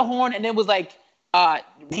Around the Horn, and it was like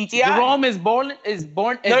PTI. Jerome is burning.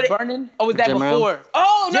 Oh, was that Jim Rome? before?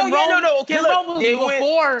 Oh no, Jim yeah, Rome- no. Okay, Jim look, Rome was it went-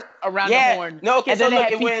 before Around Yeah, the Horn. no, okay, and so then they look,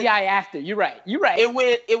 had it went- PTI after. You're right. It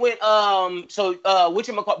went. So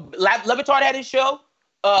whatchamacallit, Levitard had his show.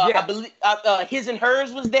 Yeah. I believe His and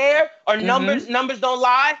Hers was there. Or numbers don't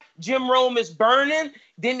lie. Jim Rome is burning.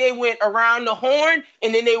 Then they went Around the Horn,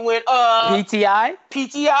 and then they went PTI,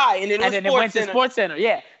 PTI, and then and then it went to Sports Center.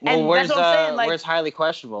 Yeah, Well, and where's that's what I'm saying. Like, where's highly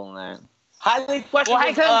questionable in that? highly questionable.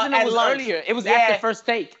 well, High Clemson at was lunch. earlier. It was Yeah. after First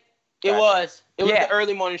Take. It was Yeah. the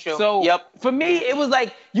early morning show. So yep. for me, it was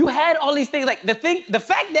like you had all these things. Like the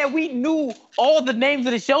fact that we knew all the names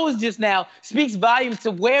of the shows just now speaks volumes to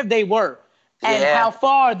where they were and Yeah. how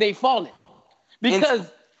far they've fallen. Because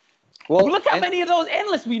Well, look how many of those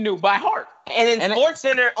endless we knew by heart. And in Sports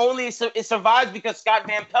Center only it survives because Scott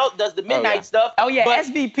Van Pelt does the midnight stuff. Oh yeah, but,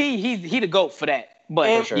 SVP, he the GOAT for that. But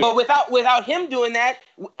and, sure. but without him doing that,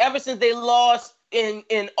 ever since they lost in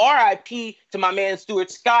RIP to my man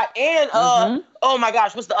Stuart Scott and oh my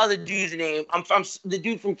gosh, what's the other dude's name? I'm the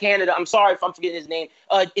dude from Canada. I'm sorry if I'm forgetting his name.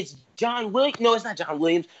 It's John Williams. No, it's not John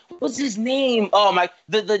Williams. What's his name? Oh my,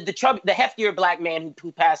 the chubby, the heftier black man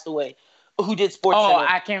who passed away, who did Sports oh, Center.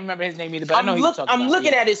 I can't remember his name either. But I know he's talking I'm about.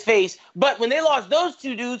 looking Yeah. at his face, but when they lost those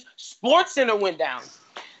two dudes, Sports Center went down.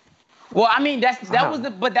 Well, I mean that was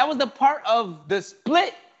the part of the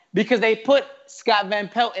split because they put Scott Van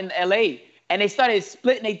Pelt in LA and they started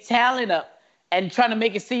splitting their talent up and trying to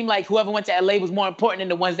make it seem like whoever went to LA was more important than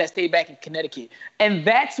the ones that stayed back in Connecticut. And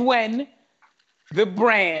that's when the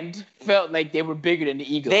brand felt like they were bigger than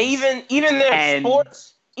the Eagles. They even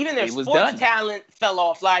their sports done. talent fell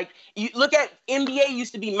off. Like you look at NBA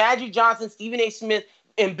used to be Magic Johnson, Stephen A. Smith,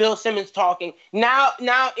 and Bill Simmons talking. Now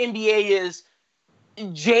NBA is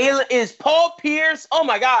Paul Pierce. Oh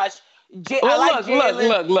my gosh. Look.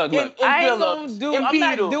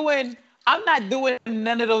 I'm not doing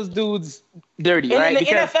none of those dudes dirty, And right? in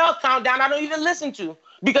the NFL countdown, I don't even listen to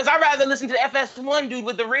because I'd rather listen to the FS1 dude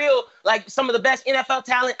with the real, like some of the best NFL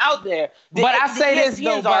talent out there. But I say this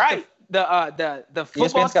though, ESPN's all right. the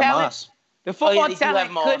football ESPN's got talent. Moss. The football they do have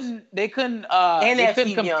talent Moss. couldn't And they that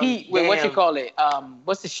couldn't Steve Young. compete with what you Damn. call it.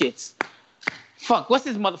 What's the shits? Fuck, what's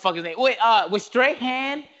this motherfucker's name? Wait, with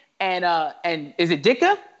Strahan and is it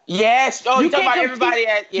Ditka? Yes. Oh, you talking about compete-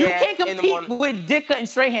 everybody you can't in the compete morning. with Ditka and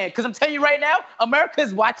Strahan because I'm telling you right now,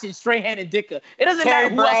 America's watching Strahan and Ditka. It doesn't Terry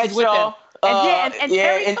matter who else is with them. Bradshaw, And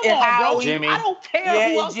Terry, and come on, bro. Howie. Jimmy. I don't care Yeah, who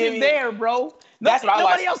and else Jimmy. is there, bro. That's what I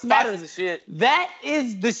Nobody watch. else That's matters. the shit. That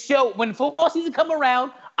is the show. When football season come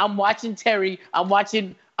around, I'm watching Terry. I'm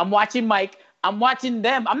watching Mike. I'm watching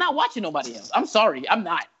them. I'm not watching nobody else. I'm sorry, I'm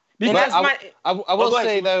not. And Because that's I will go ahead.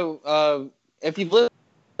 say though, if you've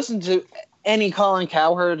listened to any Colin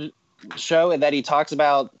Cowherd show and that he talks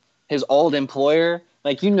about his old employer,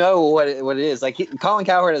 like you know what it is. Like Colin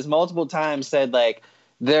Cowherd has multiple times said like,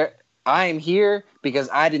 I am here because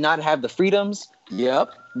I did not have the freedoms Yep.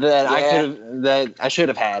 that I should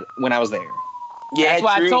have had when I was there. Yeah, That's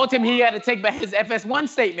why true. I told him he had to take back his FS1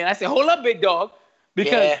 statement. I said, hold up, big dog.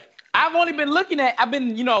 Because Yeah. I'm eventually going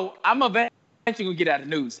to get out of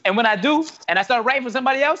news. And when I do, and I start writing for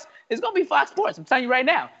somebody else, it's going to be Fox Sports. I'm telling you right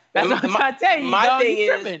now. That's what I'm trying to tell you. My dog. thing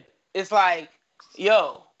You is, tripping. it's like,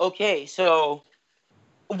 yo, okay, so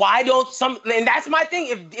why don't and that's my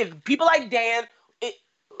thing. If people like Dan,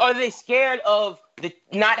 are they scared of the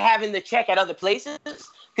not having the check at other places?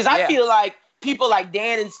 Because I Yeah. feel like people like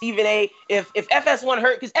Dan and Stephen A, if FS1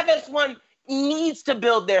 hurt, because FS1 needs to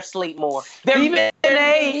build their slate more. Stephen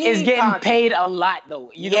A is getting content. paid a lot,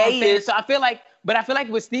 though. You know Yeah, what I'm he saying? is. So I feel like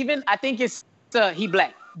with Stephen, I think it's he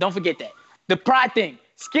black. Don't forget that. The pride thing.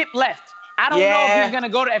 Skip left. I don't know Yeah. if he's going to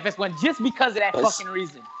go to FS1 just because of that fucking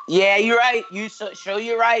reason. Yeah, you're right. You show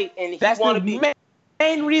you're right, and he That's want the to be.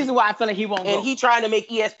 main reason why I feel like he won't go. And he trying to make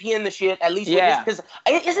ESPN the shit, at least Yeah. with this,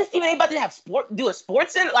 because isn't Stephen A about to have do a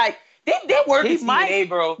sports center? Like they work He at Stephen A,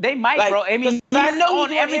 bro. They might, Like, bro. I mean, 'cause I know on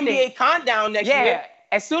he's on everything. NBA countdown next Yeah. year.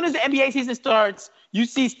 As soon as the NBA season starts, you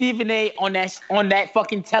see Stephen A on that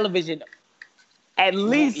fucking television at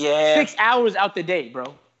least 6 hours out the day,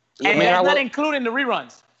 bro. Yeah. And I mean, that's I not will- including the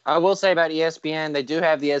reruns. I will say about ESPN, they do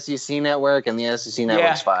have the SEC network, and the SEC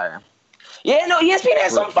network's fire. Yeah, no, ESPN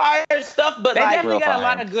has some fire stuff, but They like definitely real got a fire.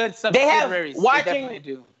 lot of good They have subsidiaries. watching- They definitely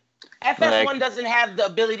do. FS1 doesn't have the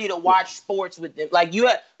ability to watch sports with them. Like you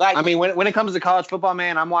have, like I mean, when it comes to college football,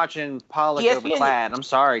 man, I'm watching Pollock over ESPN. Clad. I'm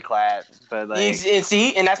sorry, Clad, but like and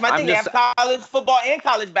see, and that's my I'm thing. They just- have college football and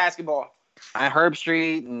college basketball. Herb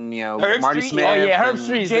Street and Herb Marty Street, Smith. Oh yeah, Herb and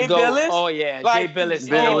Street's Jay the GOAT. Billis? Oh yeah, Like Jay Billis. Jay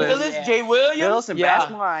Billis. Billis, Yeah. Jay Williams. Billis and Yeah.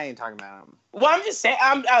 basketball. I ain't talking about him. Well, I'm just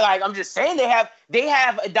saying they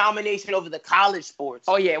have a domination over the college sports.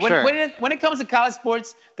 Oh yeah, Sure. when it comes to college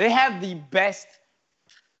sports, they have the best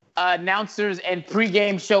announcers and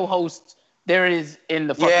pregame show hosts there is in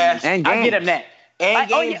the fucking. Yeah. And I get games. them that.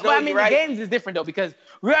 And Oh games, yeah, but I mean right. the games is different though because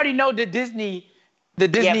we already know the Disney to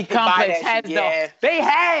buy complex that has shit, yeah. they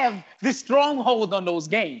have the stronghold on those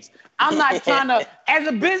games. I'm not trying to, as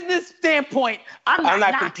a business standpoint, I'm not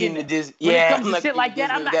knocking competing them. to Disney. When Yeah, it comes I'm to not shit like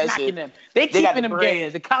that, I'm not competing to that knocking shit. them. They They got keeping the them brand.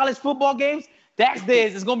 games. The college football games, that's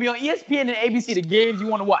theirs. It's gonna be on ESPN and ABC. The games you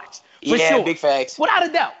want to watch for Yeah, sure, big facts. without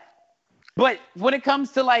a doubt. But when it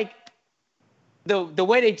comes to like the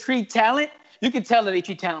way they treat talent, you can tell that they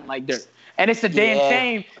treat talent like dirt. And it's a damn Yeah.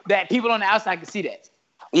 shame that people on the outside can see that.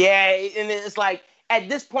 Yeah, and it's like at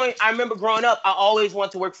this point, I remember growing up, I always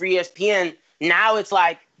wanted to work for ESPN. Now it's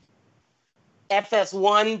like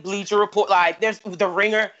FS1, Bleacher Report, like there's The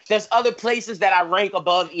Ringer, there's other places that I rank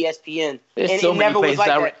above ESPN. There's and so it many never was places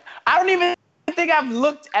like that. I don't even think I've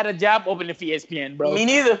looked at a job opening for ESPN, bro. Me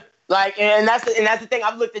neither. Like, and that's the thing.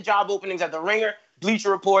 I've looked at job openings at The Ringer, Bleacher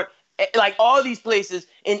Report, like all these places.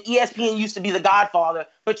 And ESPN used to be the godfather,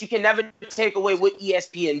 but you can never take away what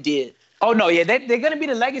ESPN did. Oh no, yeah, they're gonna be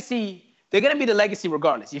the legacy. They're gonna be the legacy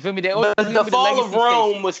regardless. You feel me? But the fall of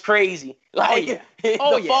Rome was crazy. Like yeah. the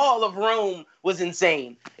fall of Rome was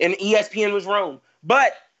insane, and ESPN was Rome.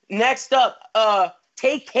 But next up,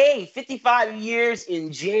 TK, 55 years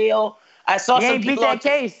in jail. I saw He some ain't people beat on that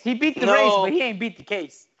case. He beat the No. race, but he ain't beat the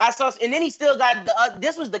case. I saw, and then he still got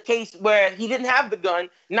this was the case where he didn't have the gun.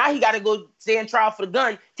 Now he got to go stand trial for the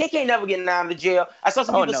gun. TK never getting out of the jail. I saw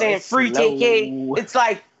some people saying it's free slow. TK. It's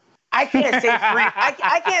like I can't say free.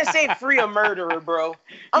 I can't say free a murderer, bro.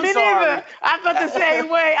 I'm Me sorry. neither. I felt the same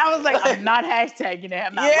way. I was like, I'm not hashtagging that.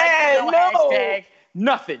 I'm not Yeah, liking no. hashtag.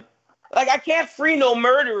 Nothing. Like I can't free no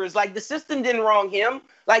murderers. Like the system didn't wrong him.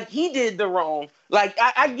 Like he did the wrong. Like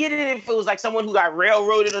I get it if it was like someone who got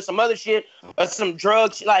railroaded or some other shit or some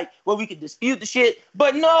drugs, like where we could dispute the shit.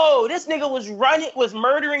 But no, this nigga was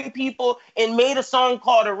murdering people and made a song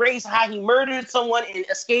called "Erase," how he murdered someone and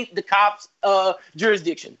escaped the cops'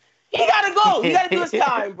 jurisdiction. He gotta go. He gotta do his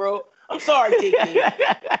time, bro. I'm sorry, TK.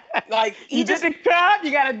 Like You did the crime,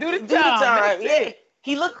 you gotta do the do the time. time. That's Yeah. it.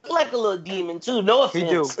 He looked like a little demon too. No He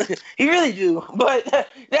do. offense. He really do. But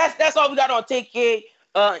that's all we got on TK.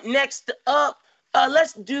 Next up,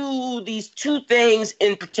 let's do these two things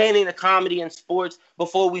in pertaining to comedy and sports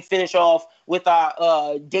before we finish off with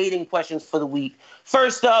our dating questions for the week.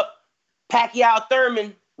 First up, Pacquiao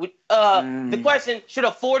Thurman. The question: should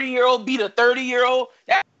a 40-year-old beat a 30-year-old?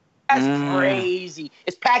 That's crazy.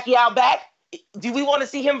 Is Pacquiao back? Do we want to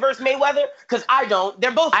see him versus Mayweather? Because I don't.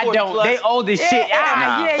 They're both 40 I don't. plus. They old as shit.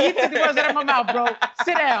 Yeah. Yeah, you took the words out of my mouth, bro.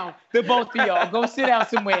 Sit down. The both of y'all. Go sit down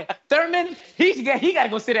somewhere. Thurman, he got to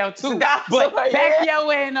go sit down too. But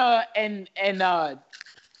Pacquiao and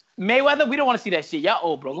Mayweather, we don't want to see that shit. Y'all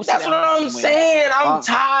old, bro. Go sit That's down what I'm somewhere. saying. I'm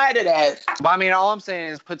tired of that. But I mean, all I'm saying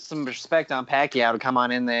is put some respect on Pacquiao to come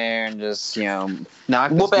on in there and just, knock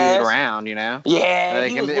this Whoop dude ass. around, Yeah.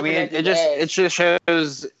 Like, he I was mean, whooping that it dude's ass. just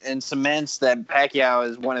shows and cements that Pacquiao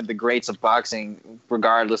is one of the greats of boxing,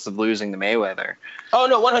 regardless of losing to Mayweather. Oh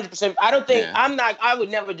no, 100%. I don't think Yeah. I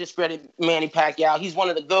would never discredit Manny Pacquiao. He's one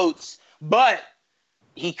of the GOATs, but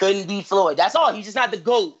he couldn't beat Floyd. That's all. He's just not the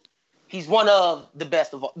GOAT. He's one of the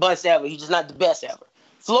best ever. He's just not the best ever.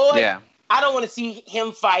 Floyd, Yeah. I don't want to see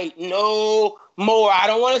him fight no more. I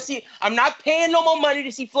don't want to see. I'm not paying no more money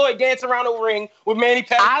to see Floyd dance around the ring with Manny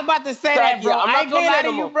Pacquiao. I was about to say that, bro. I'm I not ain't gonna paying lie that to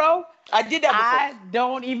no you, more. bro. I did that before. I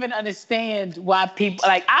don't even understand why people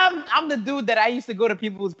like. I'm the dude that I used to go to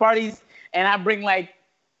people's parties and I bring like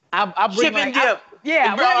I bring Chip and like, dip. Yeah,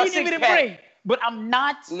 And bring what our do you need me to six-pack. bring? But I'm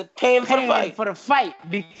not Paying for the paying fight. for the fight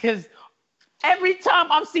because every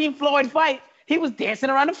time I'm seeing Floyd fight, he was dancing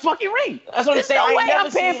around the fucking ring. That's what I'm There's saying. I no ain't way never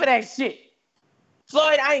I'm paying seen- for that shit.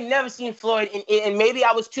 Floyd, I ain't never seen Floyd, and maybe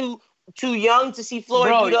I was too young to see Floyd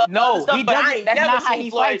Bro, do the no, other stuff, he but I doesn't. ain't That's never not how seen he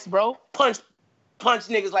Floyd fights, bro. punch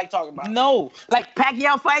niggas like talking about. No, like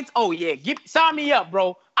Pacquiao fights. Oh yeah, sign me up,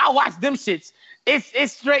 bro. I watch them shits.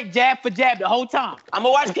 It's straight jab for jab the whole time. I'm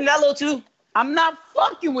gonna watch Canelo too. I'm not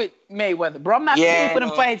fucking with Mayweather, bro. I'm not Yeah, paying for them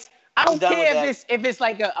no. fights. I don't done care with if it's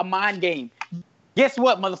like a mind game. Guess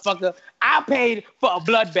what, motherfucker? I paid for a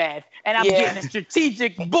bloodbath, and I'm Yeah. getting a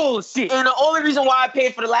strategic bullshit. And the only reason why I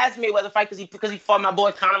paid for the last Mayweather fight because he fought my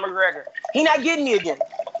boy Conor McGregor. He not getting me again,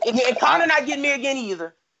 and Conor not getting me again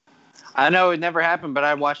either. I know it never happened, but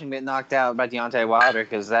I'd watch him get knocked out by Deontay Wilder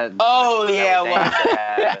because that. Oh that yeah, was well, things that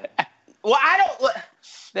happened. well I don't.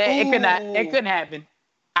 It Ooh. couldn't happen.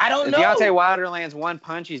 I don't If know. Deontay Wilder lands one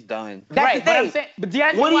punch, he's done. That's the But I'm thing. saying, but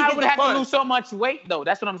Deontay When he Wilder get would the have to punch. lose so much weight, though.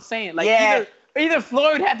 That's what I'm saying. Like Yeah. either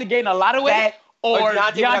Floyd would have to gain a lot of weight, That- or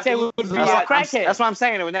Deontay would be a crackhead. That's what I'm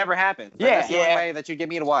saying. It would never happen. But Yeah. that's the only way that you get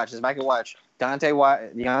me to watch is if I could watch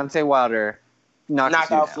Deontay Wilder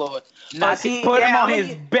knock out Floyd. Not put him on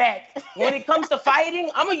his back. When it comes to fighting,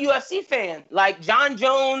 I'm a UFC fan. Like John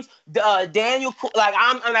Jones, Daniel. Like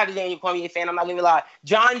I'm not a Daniel Cormier fan. I'm not gonna lie.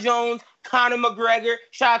 John Jones, Conor McGregor.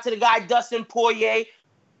 Shout out to the guy Dustin Poirier,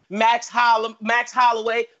 Max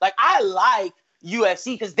Holloway. Like I like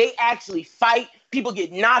UFC because they actually fight. People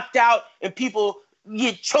get knocked out and people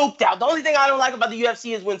get choked out. The only thing I don't like about the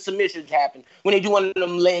UFC is when submissions happen. When they do one of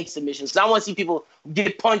them leg submissions. I want to see people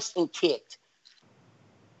get punched and kicked.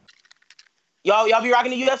 Y'all be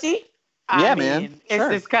rocking the UFC? Yeah, man.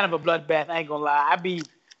 Sure. It's kind of a bloodbath. I ain't gonna lie. You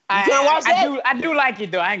can't watch that? I do like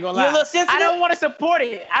it though. I ain't gonna lie. You're a little sensitive? I don't want to support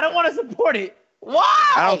it.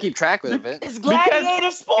 Why? I don't keep track of it. It's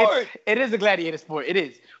gladiator sport. It is a gladiator sport. It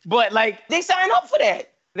is. But like They sign up for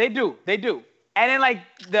that. they do. And then like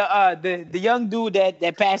the young dude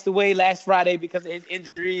that passed away last Friday because of his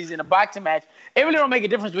injuries in a boxing match, it really don't make a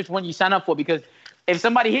difference which one you sign up for because if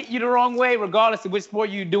somebody hit you the wrong way, regardless of which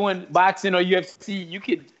sport you're doing, boxing or UFC, you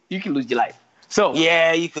can lose your life. So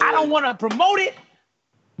Yeah, you could. I don't want to promote it,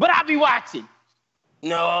 but I'll be watching.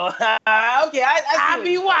 No. Okay, I'll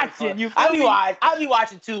be watching. You feel I'll me? I'll be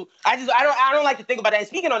watching too. I don't like to think about that. And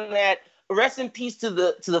speaking on that, rest in peace to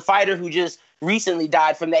the fighter who just recently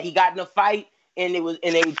died from that. He got in a fight and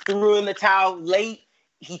they threw in the towel late.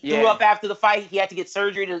 He threw up after the fight. He had to get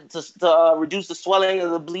surgery to reduce the swelling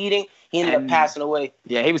of the bleeding. He ended up passing away.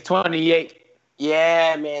 Yeah, he was 28.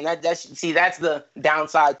 Yeah, man. That's the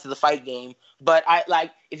downside to the fight game. But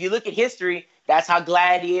if you look at history, that's how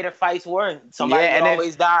gladiator fights were. Somebody would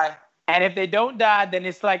always die. And if they don't die, then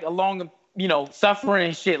it's like a long,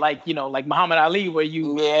 suffering shit, like Muhammad Ali, where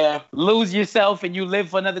you lose yourself and you live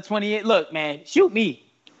for another 20 years. Look, man, shoot me.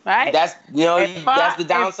 Right? That's the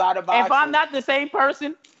downside of boxing. If I'm not the same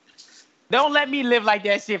person, don't let me live like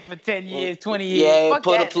that shit for 10 years, 20 years. Yeah, Fuck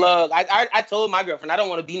pull that. the plug. I told my girlfriend I don't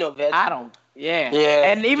want to be no vegetable. I don't. Yeah.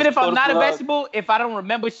 Yeah. And even if Pull I'm the not a plug. vegetable, if I don't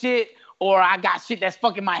remember shit or I got shit that's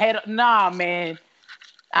fucking my head up, nah, man.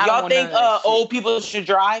 I don't Y'all want think none of that shit. old people should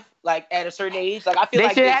drive like at a certain age? Like I feel They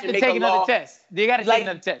like should they have should to make take a another law. test. They got to Like, take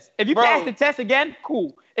another test. If you bro. pass the test again,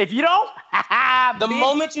 cool. If you don't, The bitch,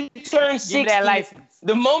 moment you turn give 60, me that license.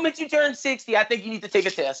 the moment you turn 60, I think you need to take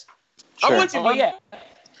a test. Sure. I'm with you, Oh bro. yeah.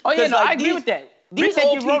 Oh yeah. 'Cause, No, like, I agree these- with that. these Retake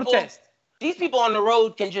old your road people- test. These people on the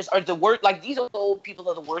road are the worst. Like these old people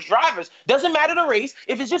are the worst drivers. Doesn't matter the race.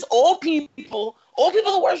 If it's just old people are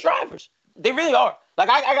the worst drivers. They really are. Like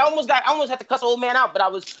I almost had to cuss an old man out, but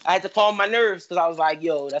I had to calm my nerves because I was like,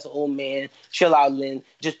 yo, that's an old man. Chill out, Lynn.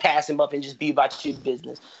 Just pass him up and just be about your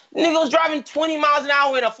business. Nigga was driving 20 miles an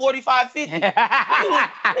hour in a 45, 50.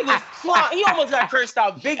 Nigga was flying. He almost got cursed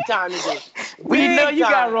out big time. We know you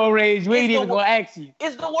got road rage. We ain't It's even the- gonna ask you.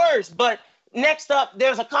 It's the worst. But next up,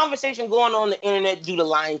 there's a conversation going on the internet due to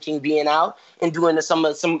Lion King being out and doing some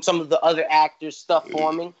of the other actors stuff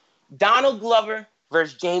forming. Donald Glover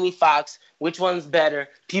versus Jamie Foxx. Which one's better?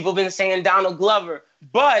 People have been saying Donald Glover,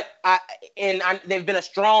 but they've been a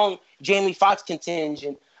strong Jamie Foxx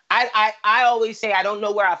contingent. I always say I don't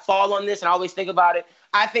know where I fall on this, and I always think about it.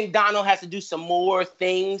 I think Donald has to do some more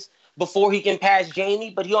things before he can pass Jamie,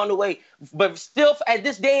 but he on the way. But still, at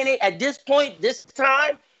this day and age, at this point, this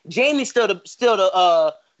time, Jamie's still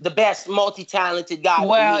the best multi-talented guy.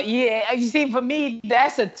 Well, yeah. You see, for me,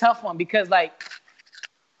 that's a tough one because look,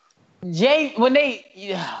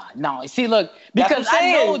 because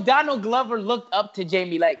I know Donald Glover looked up to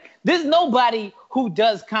Jamie. Like, there's nobody who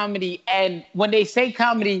does comedy, and when they say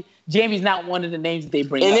comedy, Jamie's not one of the names that they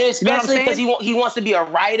bring And up. then You know what I'm especially because saying? he wants to be a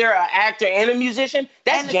writer, an actor, and a musician.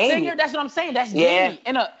 That's and a Jamie. singer, that's what I'm saying. That's Yeah. Jamie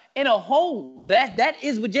in a whole. That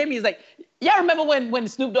is what Jamie is like. Y'all remember when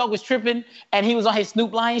Snoop Dogg was tripping and he was on his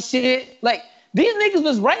Snoop Lion shit? Like, these niggas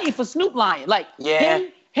was writing for Snoop Lion. Like, Yeah.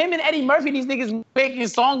 him and Eddie Murphy, these niggas making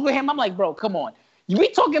songs with him. I'm like, bro, come on. We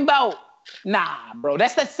talking about, nah, bro.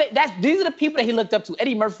 These are the people that he looked up to.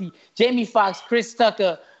 Eddie Murphy, Jamie Foxx, Chris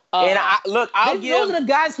Tucker. And those those are the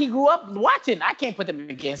guys he grew up watching. I can't put them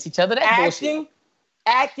against each other. That's bullshit.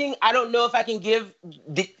 acting. I don't know if I can give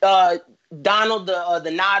Donald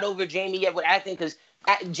the nod over Jamie yet with acting because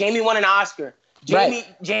Jamie won an Oscar. Jamie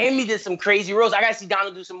did some crazy roles. I gotta see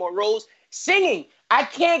Donald do some more roles. Singing, I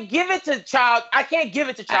can't give it to Childish over I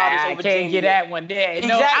Jamie. can't get that one there. Exactly.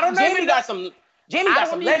 No, I don't Jamie even got some. Jamie got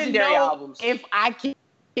some legendary albums. If I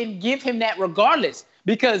can give him that regardless,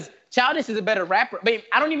 because Childish is a better rapper. But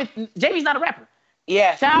Jamie's not a rapper.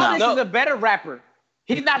 Yeah, Childish is a better rapper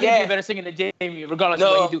He's not gonna be a better singer than Jamie, regardless of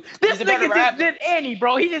what he do. This he's a better nigga just did Annie,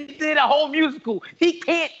 bro. He just did a whole musical. He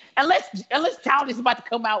can't unless Childish is about to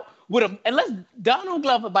come out with unless Donald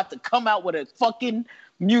Glover about to come out with a fucking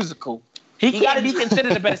musical. He can't be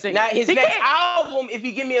considered a better singer. Now his next album, if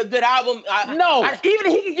you give me a good album, even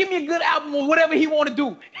if he can give me a good album or whatever he want to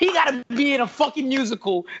do, he gotta be in a fucking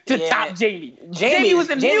musical to top Jamie. Jamie was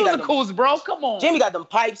in musicals, bro. Come on. Jamie got them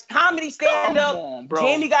pipes, comedy, stand up. Bro.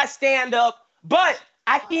 Jamie got stand up, but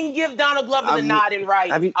I can give Donald Glover the nod in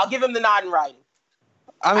writing. I'll give him the nod in writing.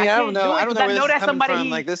 I mean, I don't know. I don't know where this is coming from.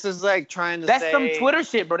 Like, this is like trying to say... That's some Twitter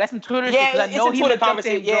shit, bro. That's some Twitter shit. Yeah, I know it's a Twitter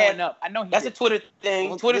conversation. Growing up. I know that's a Twitter thing.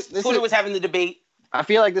 Well, Twitter was having the debate. I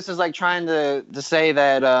feel like this is like trying to say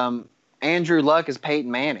that Andrew Luck is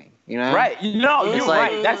Peyton Manning, you know? Right. You're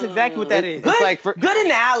right. That's exactly what that is. Good, like good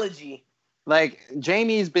analogy. Like,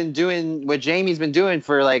 Jamie's been doing what Jamie's been doing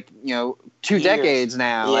for, like, 2 decades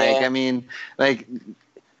now. Yeah. Like, I mean, like...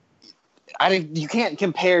 you can't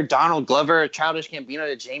compare Donald Glover, Childish Gambino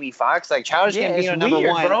to Jamie Foxx. Like, Childish Gambino, number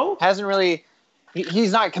one, bro. Hasn't really...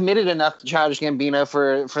 He's not committed enough to Childish Gambino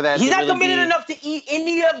for that. He's not committed enough to eat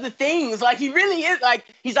any of the things. Like, he really is. Like,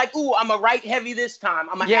 he's like, ooh, I'm a right heavy this time.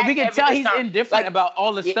 I'm a we can tell he's indifferent about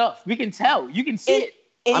all the stuff. We can tell. You can see it.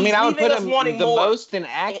 I mean, I would put him the most in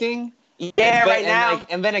acting. Yeah, right now.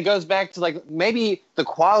 And then it goes back to, like, maybe the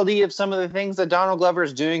quality of some of the things that Donald Glover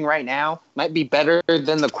is doing right now might be better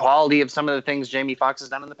than the quality of some of the things Jamie Foxx has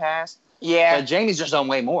done in the past. Yeah. But Jamie's just done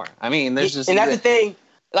way more. I mean, there's just... And that's the thing.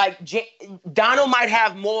 Like, Donald might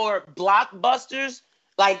have more blockbusters,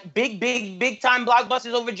 like big time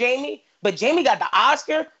blockbusters over Jamie, but Jamie got the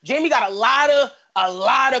Oscar. Jamie got a lot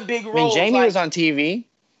of big roles. I mean, Jamie was on TV.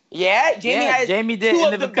 Yeah, Jamie did In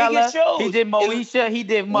Living Color. He did Moesha. He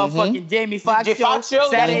did motherfucking Jamie Foxx show.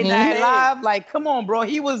 Saturday Night Live. Like, come on, bro.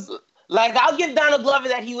 He was like, I'll give Donald Glover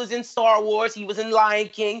that he was in Star Wars. He was in Lion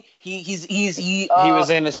King. He was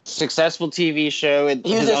in a successful TV show in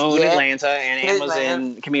his own Atlanta, and was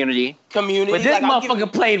in Community. But this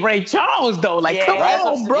motherfucker played Ray Charles though. Like, come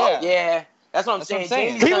on, bro. Yeah. That's what I'm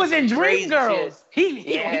saying. He was in Dreamgirls. He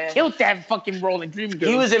killed that fucking role in Dreamgirls.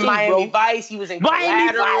 He was in Miami Vice. He was in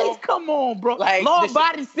Miami Vice. Come on, bro. Like,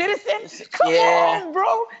 Law-abiding citizen. Come on,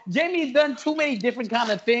 bro. Jamie's done too many different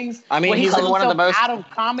kind of things. I mean, he's in one of the most out of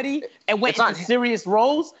comedy and went into serious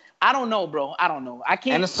roles. I don't know, bro. I don't know. I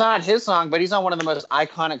can't. And it's not his song, but he's on one of the most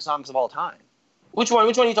iconic songs of all time. Which one?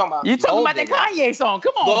 Which one are you talking about? You talking about the Kanye song?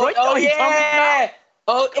 Come on, bro. You know what you're talking about.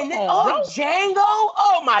 Oh, and then Django.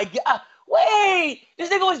 Oh my God. Wait, this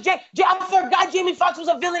nigga was I forgot Jamie Foxx was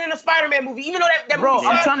a villain in a Spider-Man movie, even though that movie.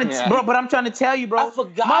 I'm trying to tell you, bro. I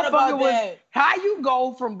forgot about that. How you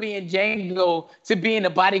go from being Django to being the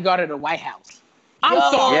bodyguard of the White House? I'm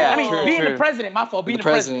sorry. Yeah, I mean, being the president, my fault. Being the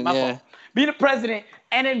president, my fault. Being the president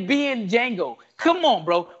and then being Django. Come on,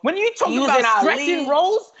 bro. When you talk about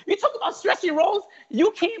stretching roles,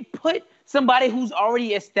 you can't put somebody who's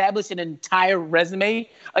already established an entire resume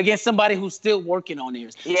against somebody who's still working on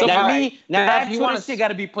theirs. Yeah, so for me, that Twitter shit got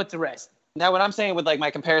to be put to rest. Now, what I'm saying with, like, my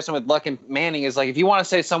comparison with Luck and Manning is, like, if you want to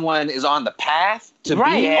say someone is on the path to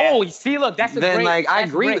be... Oh, see, look, that's a then, great... like, I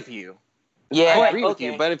agree with you. Yeah, I agree with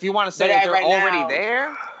you. But if you want to say that they're already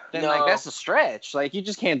there, then, like, that's a stretch. Like, you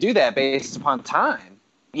just can't do that based upon time.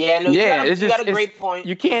 Yeah, no, you got a great point.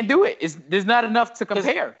 You can't do it. There's not enough to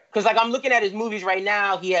compare. Because, like, I'm looking at his movies right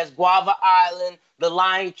now. He has Guava Island, The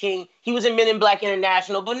Lion King. He was in Men in Black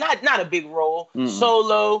International, but not a big role.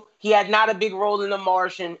 Solo, he had not a big role in The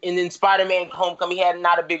Martian. And then Spider-Man Homecoming, he had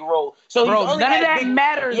not a big role. So bro, none of that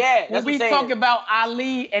matters. Yeah, when we talk about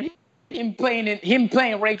Ali and him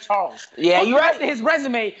playing Ray Charles. Yeah, you're right. His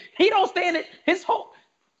resume, he don't stand it. His whole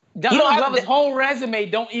whole resume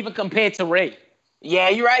don't even compare to Ray. Yeah,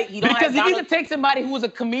 you're right. Because if you could take somebody who was a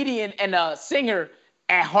comedian and a singer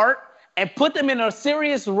at heart and put them in a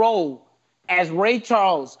serious role as Ray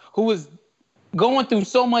Charles, who was going through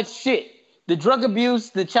so much shit, the drug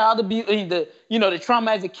abuse, the child abuse, the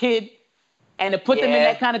trauma as a kid, and to put them in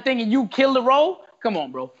that kind of thing and you kill the role, come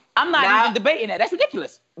on, bro. I'm not even debating that. That's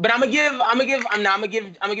ridiculous. But I'm gonna give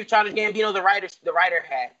Childish Gambino the writer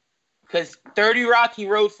hat. Because 30 Rock, he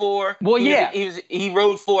wrote for. Well, he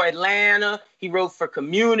wrote for Atlanta. He wrote for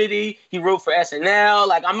Community. He wrote for SNL.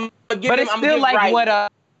 Like, I'm gonna give him. But it's still like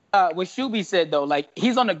what Shuby said though. Like,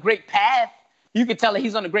 he's on a great path. You could tell that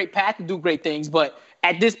he's on a great path to do great things. But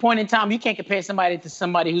at this point in time, you can't compare somebody to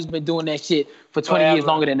somebody who's been doing that shit for 20 years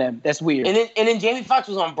longer than them. That's weird. And then Jamie Foxx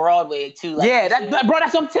was on Broadway too. Like, yeah, bro,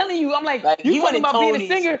 that's what I'm telling you. I'm like you talking about being a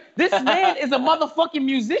singer. This man is a motherfucking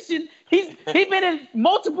musician. He's been in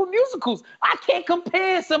multiple musicals. I can't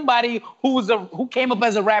compare somebody who came up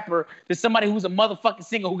as a rapper to somebody who's a motherfucking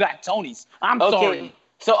singer who got Tonys. I'm sorry.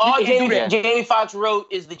 So all Jamie Foxx wrote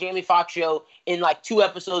is the Jamie Foxx Show in like 2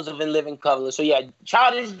 episodes of In Living Color. So yeah,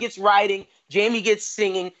 Childish gets writing, Jamie gets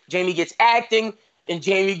singing, Jamie gets acting, and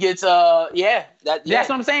Jamie gets That's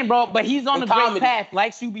what I'm saying, bro. But he's on a great path,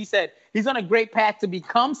 like Shuby said. He's on a great path to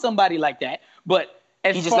become somebody like that. But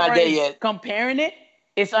as far as comparing it,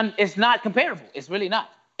 it's not comparable. It's really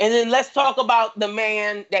not. And then let's talk about the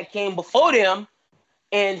man that came before them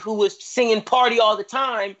and who was singing Party all the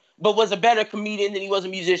time, but was a better comedian than he was a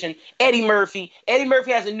musician, Eddie Murphy. Eddie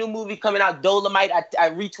Murphy has a new movie coming out, Dolomite. I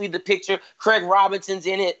retweeted the picture. Craig Robinson's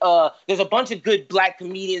in it. There's a bunch of good black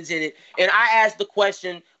comedians in it. And I asked the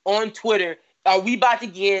question on Twitter, are we about to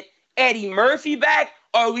get Eddie Murphy back?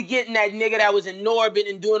 Or are we getting that nigga that was in Norbit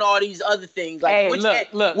and doing all these other things? Like, hey, which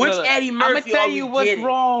look. Eddie Murphy? I'm going to tell you what's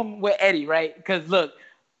wrong with Eddie, right? Because, look,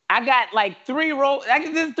 I got like 3 roles.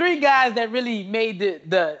 There's 3 guys that really made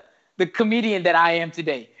the comedian that I am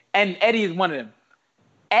today. And Eddie is one of them.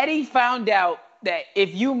 Eddie found out that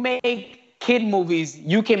if you make kid movies,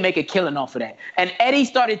 you can make a killing off of that. And Eddie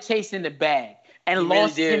started chasing the bag and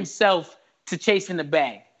lost himself to chasing the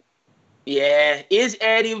bag. Yeah. Is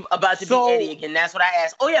Eddie about to be Eddie again? That's what I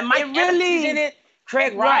asked. Oh, yeah, Mike Evans is in it.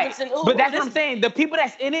 Craig Robinson. Ooh, but that's what I'm saying. The people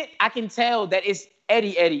that's in it, I can tell that it's Eddie.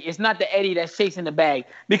 It's not the Eddie that's chasing the bag.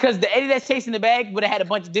 Because the Eddie that's chasing the bag would have had a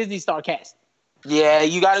bunch of Disney star cast. Yeah,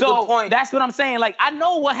 you got a good point. That's what I'm saying. Like, I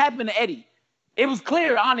know what happened to Eddie. It was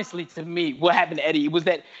clear, honestly, to me, what happened to Eddie. It was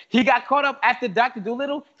that he got caught up after Dr.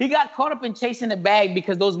 Dolittle. He got caught up in chasing the bag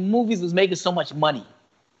because those movies was making so much money.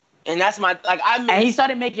 And that's and he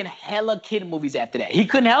started making hella kid movies after that. He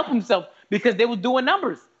couldn't help himself because they were doing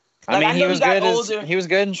numbers. He was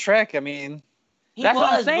good in Shrek. I mean, that's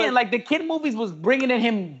what I'm saying. Like, the kid movies was bringing in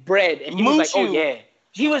him bread, and he was like, oh yeah.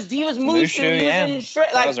 He was Mushu, yeah.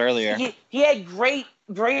 Like, that was earlier. He had great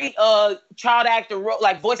child actor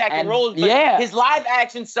voice acting roles, but his live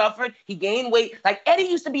action suffered. He gained weight. Like, Eddie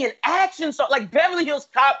used to be an action star. Like, Beverly Hills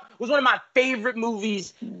Cop was one of my favorite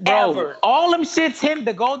movies ever. All them shits, him,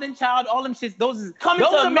 The Golden Child, all them shits, those Coming to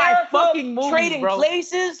America, my fucking movies, Trading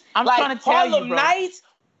Places. I'm trying to tell you, bro.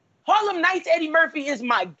 Harlem Nights, Eddie Murphy is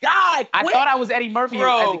my guy. I thought I was Eddie Murphy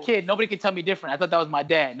as a kid. Nobody could tell me different. I thought that was my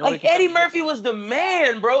dad. Eddie Murphy was the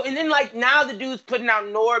man, bro. And then now the dude's putting out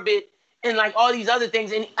Norbit and all these other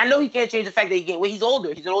things. And I know he can't change the fact that he gained weight. He's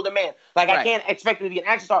older. He's an older man. I can't expect him to be an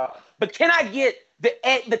action star. But can I get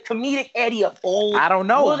the comedic Eddie of old? I don't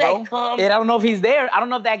know, bro. I don't know if he's there. I don't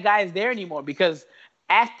know if that guy is there anymore because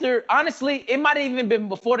honestly, it might have even been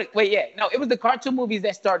before it was the cartoon movies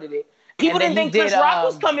that started it. People didn't think Chris Rock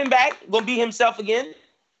was coming back, gonna be himself again.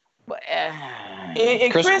 But,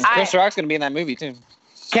 Chris Rock's gonna be in that movie too.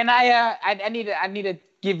 Can I? I need to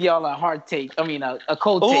give y'all a hard take. I mean, a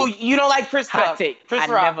cold take. Oh, you don't like Chris Rock? Hot take. Chris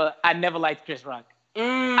Rock. I never liked Chris Rock.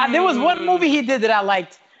 There was one movie he did that I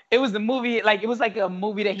liked. It was the movie, it was like a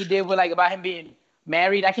movie that he did with about him being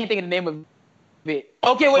married. I can't think of the name of it.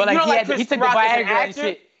 Okay, wait, you don't like Chris Rock as an actor?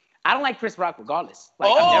 Shit. I don't like Chris Rock regardless.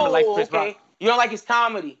 I've never liked Chris Rock. You don't like his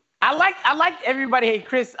comedy? I like Everybody Hate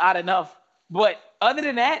Chris odd enough, but other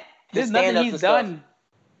than that, there's nothing he's done.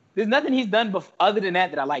 There's nothing he's done other than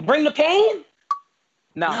that I like. Bring the Pain?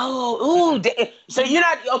 No. Ooh. So you're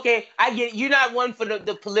not okay. I get it. You're not one for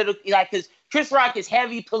the political because Chris Rock is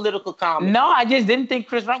heavy political comedy. No, I just didn't think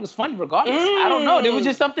Chris Rock was funny. Regardless, I don't know. There was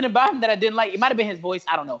just something about him that I didn't like. It might have been his voice.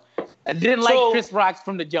 I don't know. I didn't like Chris Rock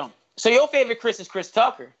from the jump. So your favorite Chris is Chris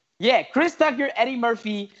Tucker? Yeah, Chris Tucker, Eddie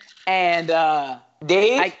Murphy, and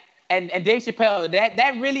Dave. And Dave Chappelle,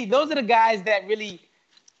 that really, those are the guys that really,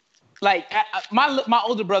 my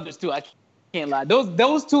older brothers too. I can't lie.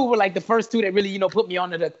 Those 2 were the first 2 that really put me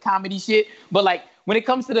onto the comedy shit. But when it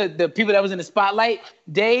comes to the people that was in the spotlight,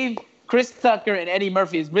 Dave, Chris Tucker, and Eddie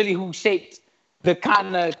Murphy is really who shaped the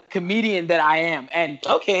kind of comedian that I am. And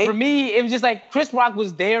for me, it was just Chris Rock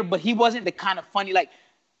was there, but he wasn't the kind of funny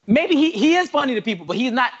maybe he is funny to people, but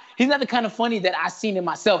he's not the kind of funny that I seen in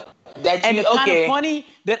myself. Kind of funny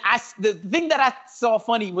that the thing that I saw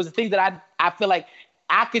funny was the thing that I feel like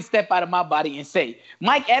I could step out of my body and say.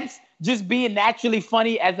 Mike Epps just being naturally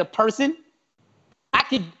funny as a person, I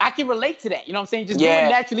could relate to that. You know what I'm saying? Just doing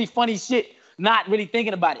naturally funny shit, not really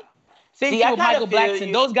thinking about it. Same thing with Michael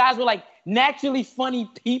Blackson. Those guys were naturally funny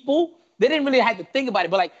people, they didn't really have to think about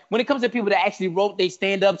it. But like when it comes to people that actually wrote their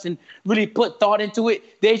stand-ups and really put thought into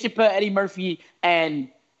it, Dave Chappelle, Eddie Murphy, and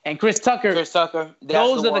Chris Tucker. Those are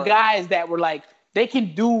the guys that were like, they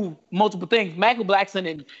can do multiple things. Michael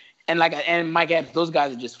Blackson and Mike Epps, those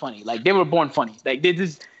guys are just funny. Like they were born funny. Like they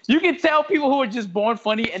just, you can tell people who are just born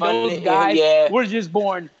funny, and those guys were just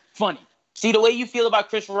born funny. See, the way you feel about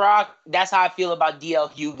Chris Rock, that's how I feel about D.L.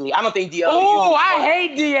 Hughley. I don't think D.L. Oh, I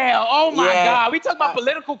hate D.L. Oh, my God. We talk about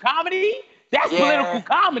political comedy? That's political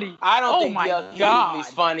comedy. I don't think D.L. Hughley's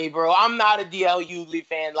funny, bro. I'm not a D.L. Hughley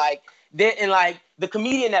fan. Like, the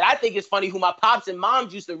comedian that I think is funny, who my pops and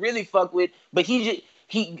moms used to really fuck with, but he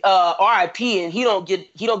R.I.P. and he don't get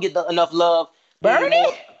enough love. Bernie?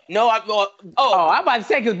 Anymore. No, I'm about to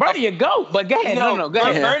say, because Bernie a goat, but go ahead. No, go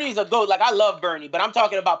ahead. Bernie's a goat. Like, I love Bernie, but I'm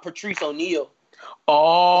talking about Patrice O'Neal.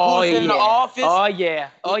 Oh, who's in the office. Oh, yeah.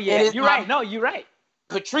 You're right. No, you're right.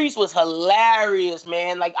 Patrice was hilarious,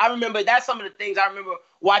 man. Like, I remember, that's some of the things I remember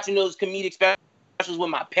watching those comedic specials with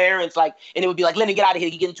my parents, like, and it would be like, Lenny, get out of here,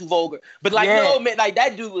 you're getting too vulgar. But like, no, man, like,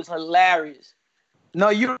 that dude was hilarious. No,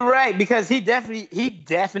 you're right, because he definitely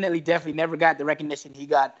never got the recognition he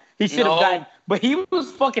should have gotten. But he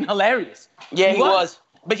was fucking hilarious. Yeah, he was.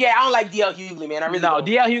 But yeah, I don't like D.L. Hughley, man. I really don't.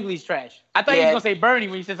 D.L. Hughley's trash. I thought you was gonna say Bernie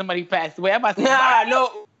when you said somebody passed away. I'm about to say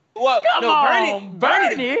no. Well, Come on,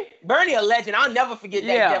 Bernie, a legend. I'll never forget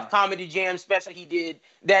that Def Comedy Jam special he did.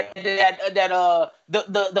 The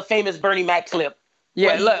famous Bernie Mac clip.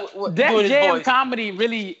 Yeah, look, Def Jam comedy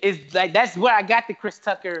really is like, that's where I got the Chris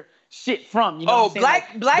Tucker shit from. You know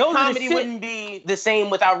black comedy wouldn't be the same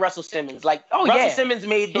without Russell Simmons. Like, Russell Simmons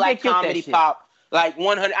made black comedy pop like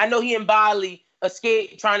 100. I know he and Bali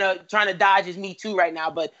escape trying to dodge his Me Too right now,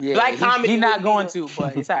 but black comedy he's not going to.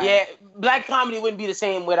 But it's all right. Yeah, black comedy wouldn't be the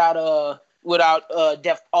same without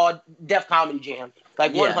Def Comedy Jam.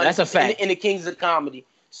 Like 100. That's a fact. In the Kings of Comedy.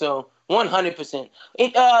 So 100%.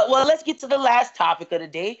 Well, let's get to the last topic of the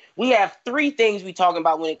day. We have 3 things we talking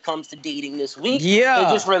about when it comes to dating this week. Yeah.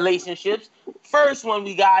 So just relationships. First one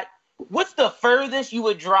we got, what's the furthest you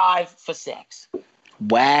would drive for sex?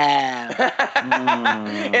 Wow.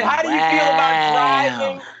 And how do you feel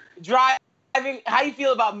about driving? How do you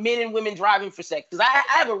feel about men and women driving for sex? Because I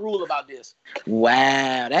have a rule about this.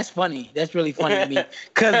 Wow, that's funny. That's really funny to me.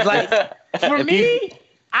 Because like, for me,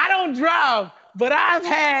 I don't drive. But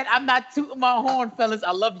I'm not tooting my horn, fellas.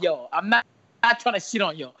 I love y'all. I'm not trying to shit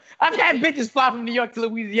on y'all. I've had bitches fly from New York to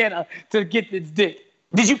Louisiana to get this dick.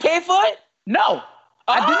 Did you pay for it? No.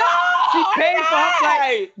 I did not. She paid for her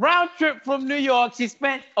flight. Round trip from New York. She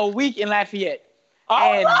spent a week in Lafayette.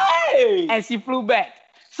 And she flew back.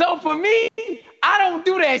 So for me, I don't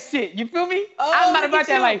do that shit. You feel me? I'm not about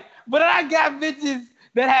that life. But I got bitches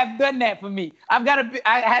that have done that for me. I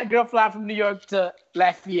had a girl fly from New York to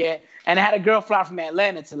Lafayette, and I had a girl fly from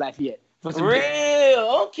Atlanta to Lafayette. For some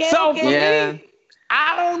Okay. So for me,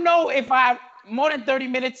 I don't know if more than 30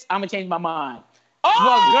 minutes, I'm gonna change my mind. Look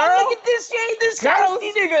at this shade, this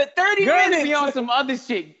nigga, 30 girls minutes. Be on some other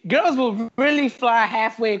shit. Girls will really fly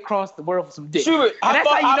halfway across the world for some dick. Sure. And that's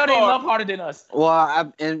how you know they love harder than us.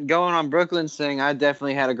 Well, and going on Brooklyn's thing, I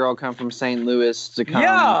definitely had a girl come from St. Louis to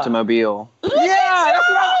come to Mobile. That's what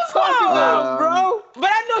I'm talking about, bro.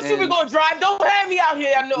 But I know she was gonna drive. Don't have me out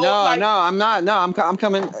here. No, I'm not. No, I'm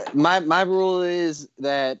coming. My rule is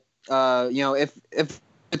that if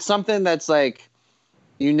it's something that's like,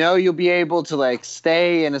 you'll be able to like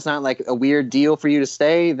stay, and it's not like a weird deal for you to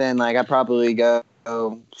stay, then like I'd probably go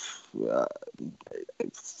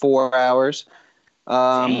 4 hours.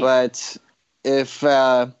 But if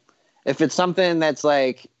it's something that's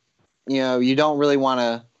like, you don't really want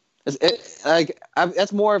to,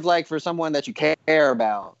 that's more of like for someone that you care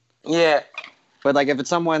about. Yeah. But like if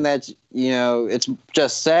it's someone that's, it's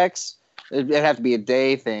just sex, it'd have to be a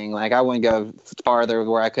day thing. Like I wouldn't go farther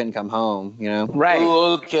where I couldn't come home, Right.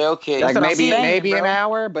 Ooh, okay. Like maybe an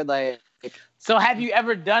hour, but like. So have you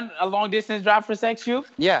ever done a long distance drive for sex, Shoop?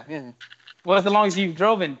 Yeah. What's the longest you've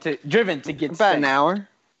driven to get about sex? An hour.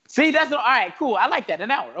 See, all right, cool. I like that.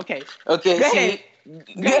 An hour. Okay. Okay.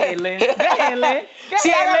 Go ahead, Lynn.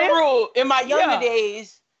 See, I got a rule. In my younger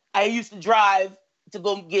days, I used to drive to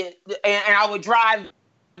go get, and I would drive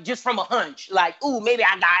just from a hunch, like, ooh, maybe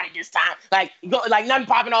I got it this time. Like nothing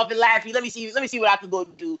popping off and laughing. Let me see what I could go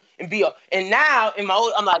do and be up. And now in my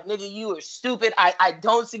old, I'm like, nigga, you are stupid. I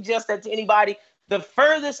don't suggest that to anybody. The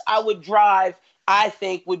furthest I would drive, I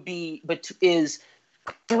think, is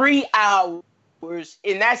 3 hours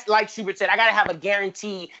and that's like Schubert said, I gotta have a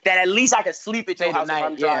guarantee that at least I can sleep at your house if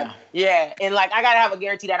I'm driving. Yeah, and like I gotta have a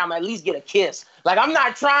guarantee that I'm at least get a kiss. Like I'm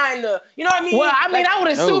not trying to, you know what I mean? Well, I mean, like, I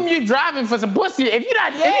would assume you're driving for some pussy. If you're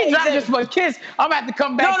not, if you're driving just for a kiss, I'm gonna have to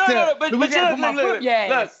come back but look,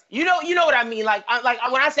 you know what I mean? Like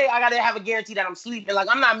when I say I gotta have a guarantee that I'm sleeping, like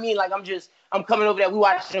I'm not mean like I'm coming over there, we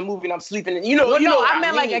watching a movie and I'm sleeping. And I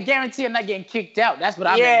meant like a guarantee of not getting kicked out. That's what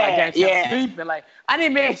I meant by guarantee of sleeping. Like I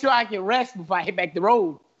didn't make sure I can rest before I hit back the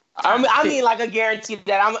road. I mean like a guarantee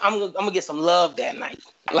that I'm gonna get some love that night.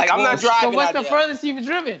 Like I'm not driving. So what's the furthest you've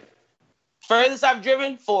driven? Furthest I've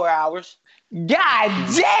driven, 4 hours.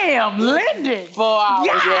 God damn, Lyndon. 4 hours.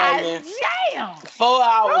 God damn. 4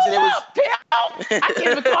 hours. And it was pimp. I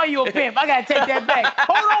can't even call you a pimp. I gotta take that back.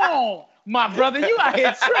 Hold on. My brother, you out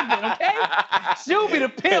here tripping, okay? She'll be the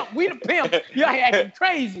pimp. We the pimp. You out here acting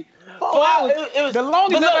crazy. 4 hours. It was the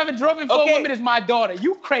longest I've ever driven for a woman is my daughter.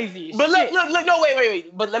 You crazy as but shit. Look, no,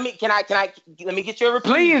 wait. But let me get your repeat.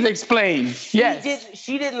 Please explain. Yes.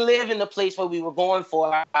 She didn't live in the place where we were going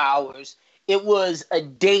 4 hours. It was a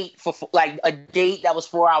date that was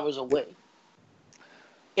 4 hours away.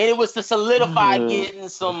 And it was to solidify getting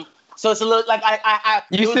some. So it's a little like I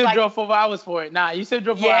you still drove 4 hours for it. Nah, you still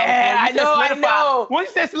drove 4 hours. Yeah, I know. Once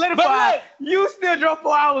you said solidify, you still drove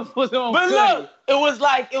 4 hours for some. But look, it was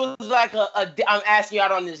like I'm asking you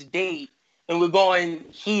out on this date, and we're going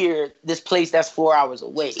here, this place that's 4 hours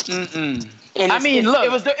away. And I mean, look,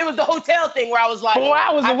 it was the hotel thing where I was like 4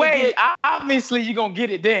 hours away. Obviously, you're gonna get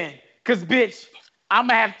it then, cause bitch, I'm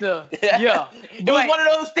gonna have to. Yeah, it was one of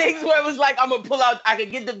those things where it was like I'm gonna pull out. I could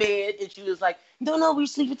get the bed, and she was like, "No, we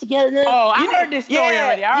sleeping together." Oh, I heard this story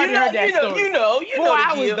already. I already heard that story. You know. 4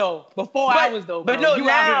 hours though. But 4 hours though. But no,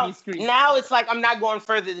 now it's like I'm not going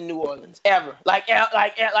further than New Orleans ever. Like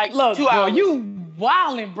look, 2 hours. Bro, you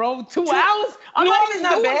wilding, bro. 2 hours? I'm New not Orleans even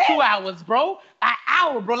not doing bad. 2 hours, bro. An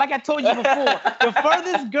hour, bro. Like I told you before, the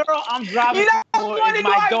furthest girl I'm driving for is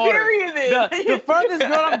my daughter. The furthest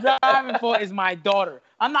girl I'm driving for is my daughter.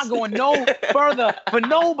 I'm not going no further for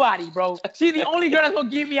nobody, bro. She's the only girl that's gonna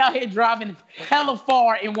get me out here driving hella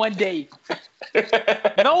far in one day.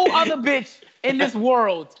 No other bitch in this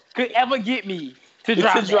world could ever get me to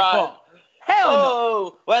drive that far. Hell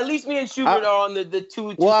no. Well, at least me and Schubert are on the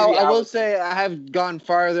 2 Well, 3 hours. I will say I have gone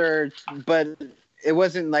farther, but it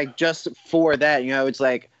wasn't like just for that. You know, it's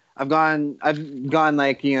like I've gone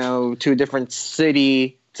like, you know, to a different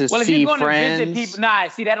city to see friends. Well, if you're going to visit people,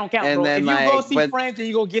 see, that don't count, bro. If you go see friends and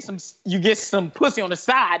you get some pussy on the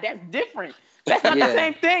side, that's different. That's not the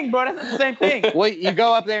same thing, bro. That's not the same thing. Well, you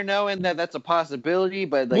go up there knowing that that's a possibility,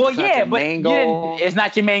 but like, it's not your main goal. It's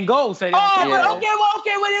not your main goal. So wait.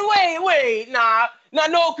 No,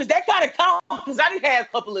 because that kind of counts. Because I didn't have a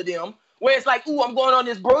couple of them where it's like, ooh, I'm going on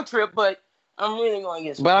this bro trip, but I'm really going to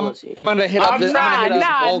get some pussy. I'm going to hit up this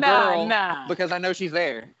old girl because I know she's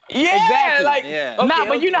there. Yeah, exactly. Okay,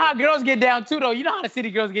 but you know how girls get down too, though. You know how the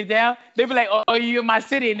city girls get down. They be like, "Oh, you in my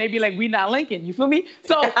city," and they be like, "We not linking." You feel me?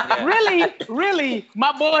 So really,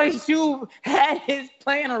 my boy Shu had his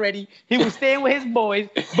plan already. He was staying with his boys,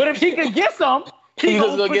 but if he could get some, he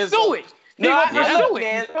gonna pursue it. Man.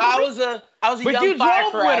 I was a but young you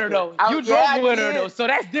drove with her though. You drove with her though, so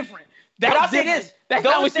that's different. But I'll say this: that's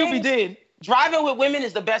not what Shuby did. Driving with women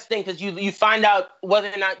is the best thing because you find out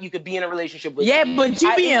whether or not you could be in a relationship with them. Yeah, but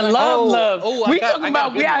you be in love. We talking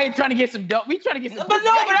about we out here trying to get some dope. We trying to get some. But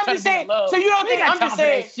I'm just saying. So you don't think I'm just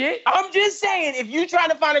saying? I'm just saying if you trying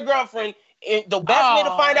to find a girlfriend, the best way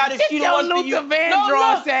to find out if she the one for you.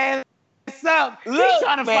 What's up? He's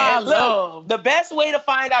trying to find love. The best way to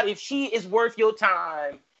find out if she is worth your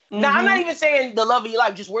time. Now, I'm not even saying the love of your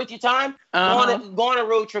life, just worth your time. Go on a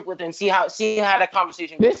road trip with her and see how that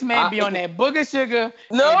conversation goes. This man be on that booger sugar.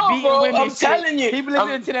 No, bro, I'm telling you. He be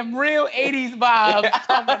listening to them real 80s vibes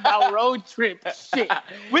talking about road trip shit.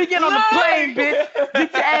 We get on the plane, bitch.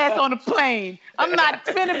 Get your ass on the plane. I'm not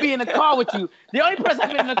finna be in the car with you. The only person I've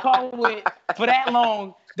been in the car with for that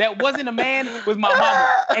long that wasn't a man was my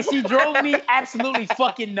mama. And she drove me absolutely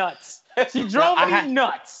fucking nuts. She drove me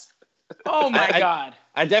nuts. Oh, my God.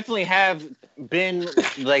 I definitely have been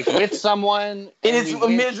like with someone and it's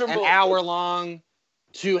miserable. An hour long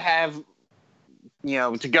to have, you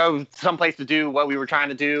know, to go someplace to do what we were trying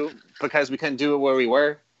to do because we couldn't do it where we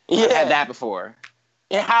were. Yeah. I've had that before.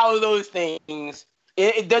 And how are those things?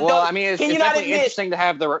 It's definitely interesting to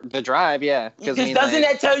have the drive, yeah. Because doesn't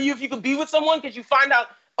that tell you if you could be with someone? Because you find out,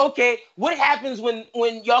 okay, what happens when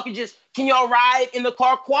y'all can y'all ride in the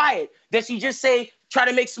car quiet? Does she just try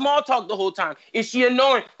to make small talk the whole time? Is she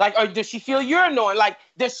annoying? Like, or does she feel you're annoying? Like,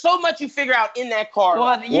 there's so much you figure out in that car.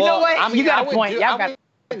 Well, you know what? I mean, you got a point. I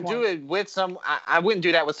wouldn't do it with I wouldn't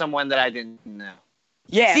do that with someone that I didn't know.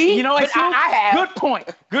 Yeah, See? you know what? But I have.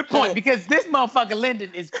 Good point. Because this motherfucker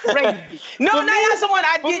Lyndon is crazy. No, not someone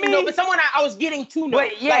I didn't know, but someone I was getting to know.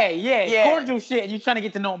 But cordial shit. You're trying to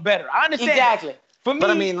get to know him better. I understand. Exactly. For me, But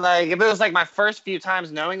I mean, like, if it was like my first few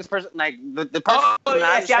times knowing this person, like the person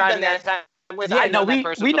I'm striving that time with, I know that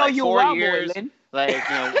person we for know like you 4 well, years. boy, Lynn. Like, you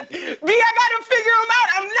know, I gotta figure him out.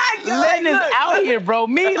 I'm not good. Lynn is out here, bro.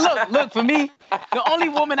 Me, look, for me, the only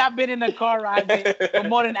woman I've been in a car ride with for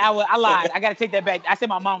more than an hour, I lied. I gotta take that back. I said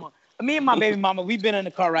my mama. Me and my baby mama, we've been in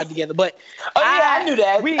a car ride together. But I knew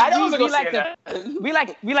that. We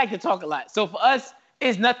like to talk a lot. So for us,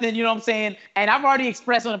 it's nothing, you know what I'm saying? And I've already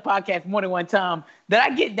expressed on the podcast more than one time that I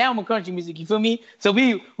get down with country music, you feel me? So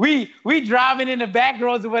we driving in the back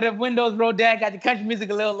roads or whatever, windows rolled down, got the country music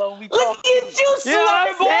a little low. We look at you,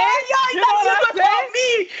 slurry boy. Y'all got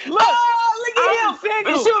me. Look, look at him.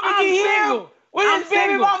 Single. I'm single. With his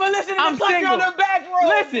baby mama listening to country on the back road.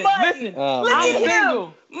 Listen. Oh, I'm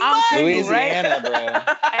single. I'm single, Louisiana,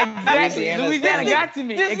 right? Exactly. Louisiana got to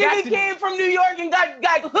me. This nigga came from New York and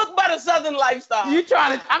got hooked by the Southern lifestyle.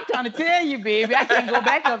 I'm trying to tell you, baby. I can't go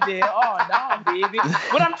back up there. Oh, no, baby.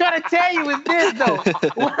 What I'm trying to tell you is this, though.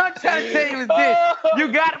 You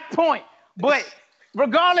got a point. But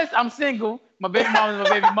regardless, I'm single. My baby mama's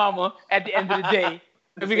my baby mama at the end of the day.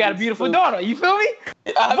 And we got a beautiful daughter. You feel me?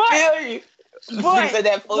 I feel you. But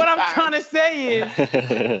what I'm trying to say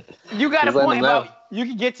is, you got a point about you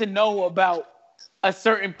can get to know about a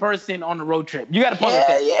certain person on the road trip. You got a point.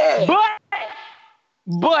 Yeah.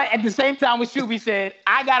 But at the same time, what Shuby said,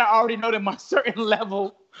 I gotta already know them on a certain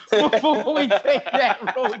level before we take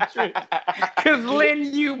that road trip. Cause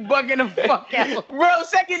Lynn, you bugging the fuck out. Bro,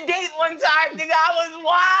 second date one time, nigga, I was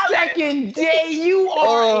wild. Second day, you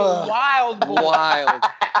are a wild boy. Wild.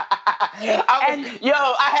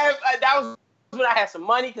 That was when I had some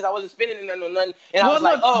money because I wasn't spending it on nothing. And I was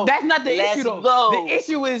look, like, that's not the issue though. Go. The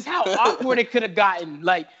issue is how awkward it could have gotten.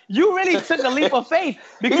 Like, you really took a leap of faith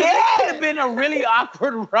because it could have been a really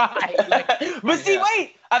awkward ride. But see,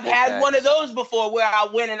 wait, I've had one of those before where I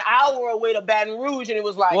went an hour away to Baton Rouge and it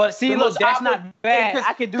was like, well, see, look, that's not bad.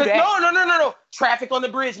 I could do that. No. Traffic on the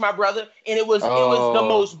bridge, my brother. And it was the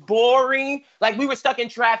most boring. Like, we were stuck in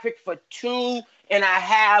traffic for 2.5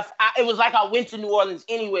 it was like I went to New Orleans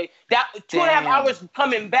anyway. That 2.5 hours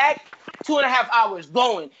coming back, 2.5 hours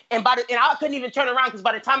going. And I couldn't even turn around because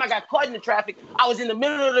by the time I got caught in the traffic, I was in the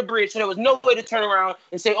middle of the bridge, so there was no way to turn around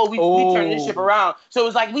and say, we turned this ship around. So it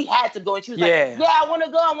was like we had to go. And she was like, I want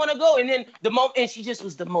to go. And then and she just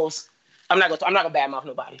was the most. I'm not gonna badmouth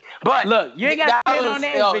nobody. But look, you ain't gotta say no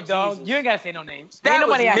names, big dog. Jesus. You ain't gotta say no names. That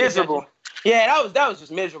was miserable. Yeah, that was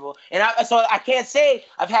just miserable. And so I can't say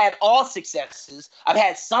I've had all successes. I've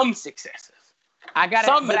had some successes. I got it.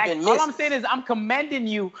 All I'm saying is I'm commending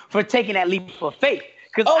you for taking that leap of faith.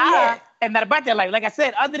 Because I am not about that life. Like I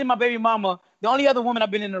said, other than my baby mama, the only other woman I've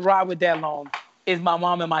been in a ride with that long is my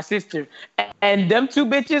mom and my sister. And them two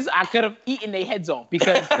bitches, I could have eaten their heads off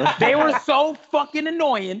because they were so fucking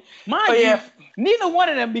annoying. Mind you, neither one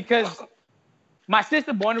of them, because my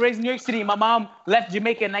sister, born and raised in New York City, my mom left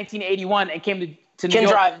Jamaica in 1981 and came to New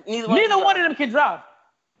York. Drive. Neither one of them can drive.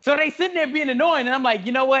 So they sitting there being annoying, and I'm like,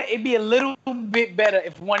 you know what? It'd be a little bit better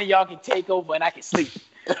if one of y'all could take over and I could sleep.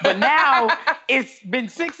 But now it's been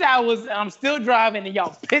 6 hours and I'm still driving and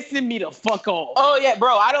y'all pissing me the fuck off. Oh yeah,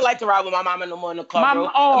 bro. I don't like to ride with my mama no more in the car, bro.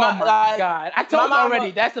 My God. I told you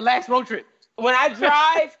already, that's the last road trip. When I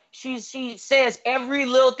drive, she says every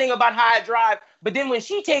little thing about how I drive. But then when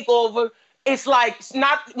she take over, it's like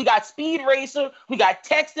we got Speed Racer, we got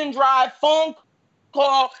text and drive, phone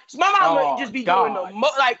call. So my mama just be doing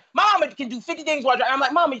my mama can do 50 things while driving. I'm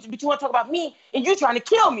like, Mama, but you want to talk about me and you trying to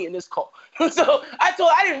kill me in this car. So I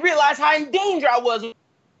didn't realize how in danger I was when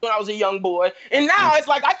I was a young boy. And now it's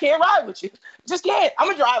like, I can't ride with you. Just can't. I'm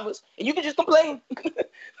a driver. And you can just complain.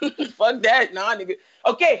 Fuck that. Nah, nigga.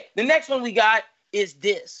 Okay, the next one we got is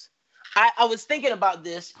this. I was thinking about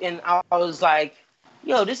this and I was like,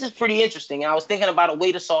 yo, this is pretty interesting. And I was thinking about a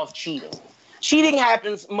way to solve cheating. Cheating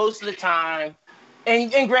happens most of the time.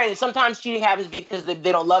 And granted, sometimes cheating happens because they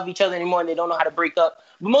don't love each other anymore and they don't know how to break up.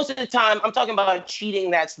 But most of the time, I'm talking about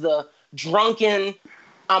cheating that's the drunken,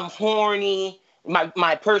 I'm horny,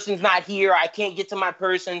 my person's not here, I can't get to my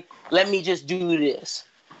person, let me just do this.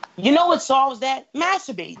 You know what solves that?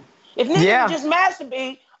 Masturbating. If niggas just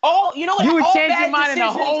masturbate, you would change your mind in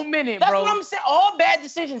a whole minute, bro. That's what I'm saying. All bad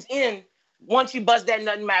decisions end once you bust that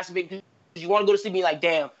nut and masturbate because you want to go to sleep and be like,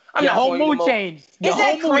 damn. Your whole mood changed. Is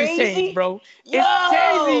that crazy, bro? It's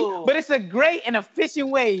crazy, but it's a great and efficient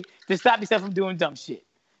way to stop yourself from doing dumb shit.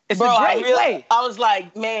 It's a great way. I was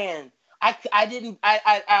like, man,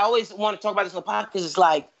 I always want to talk about this on the podcast because it's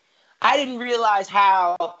like I didn't realize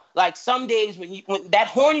how like some days when that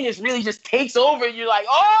horniness really just takes over and you're like,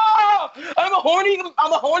 oh, I'm a horny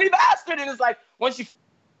bastard, and it's like once you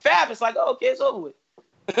fab, it's like, oh, okay, it's over with.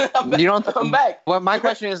 I'm back. Well, my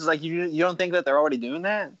question is like you don't think that they're already doing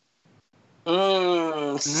that?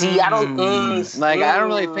 See, I don't I don't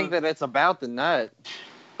really think that it's about the nut.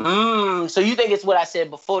 So you think it's what I said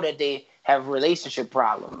before, that they have relationship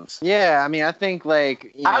problems? Yeah, I mean, I think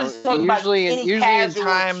like usually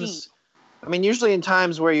in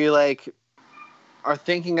times where you like are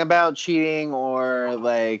thinking about cheating, or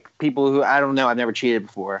like people who I don't know, I've never cheated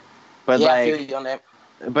before, but yeah, I feel you on that.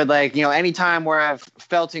 But like, you know, any time where I've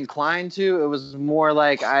felt inclined to, it was more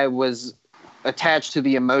like I was attached to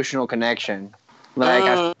the emotional connection. Like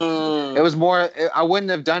it was more. I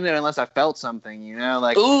wouldn't have done it unless I felt something, you know.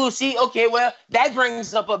 Like, ooh, see, okay, well, that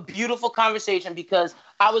brings up a beautiful conversation because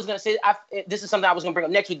I was gonna say this is something I was gonna bring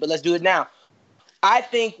up next week, but let's do it now. I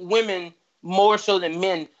think women more so than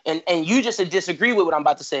men, and you just disagree with what I'm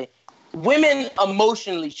about to say. Women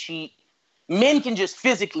emotionally cheat. Men can just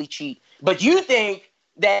physically cheat. But you think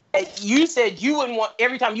that you said you wouldn't want,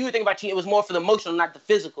 every time you would think about cheating, it was more for the emotional, not the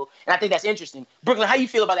physical. And I think that's interesting. Brooklyn, how you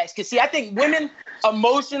feel about that? Because, see, I think women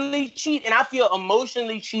emotionally cheat, and I feel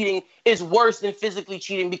emotionally cheating is worse than physically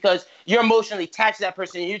cheating because you're emotionally attached to that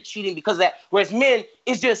person and you're cheating because of that. Whereas men,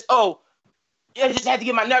 it's just, oh, I just had to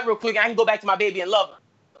get my nut real quick and I can go back to my baby and love her.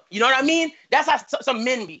 You know what I mean? That's how some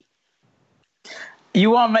men be.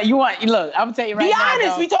 Look, I'm gonna tell you right now. Be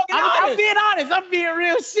honest, we talking honest. I'm being honest. I'm being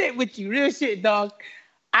real shit with you. Real shit, dog.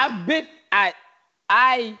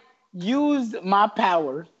 I used my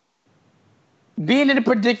power. Being in the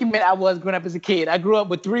predicament I was growing up as a kid, I grew up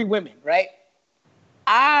with 3 women, right?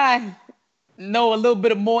 I know a little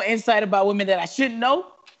bit of more insight about women that I shouldn't know.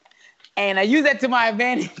 And I used that to my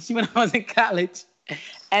advantage when I was in college.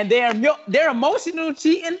 And their emotional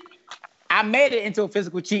cheating, I made it into a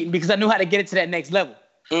physical cheating because I knew how to get it to that next level,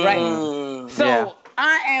 right? So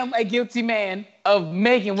I am a guilty man of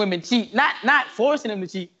making women cheat, not forcing them to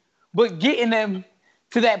cheat, but getting them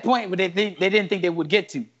to that point where they didn't think they would get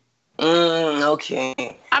to.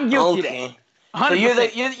 Okay. I'm guilty of that. 100%. So you're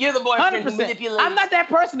the boyfriend who manipulates. I'm not that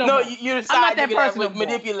person. No, you're the side that would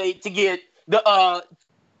manipulate to get the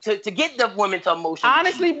to get the women to emotionally.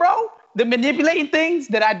 Honestly, bro, the manipulating things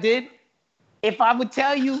that I did, if I would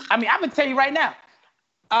tell you, I would tell you right now.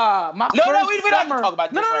 We don't have to talk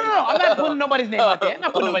about this. No. I'm not putting nobody's name out there.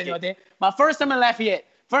 My first summer in Lafayette,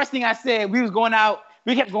 first thing I said, we kept going out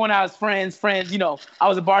as friends. You know, I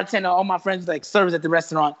was a bartender. All my friends like servers at the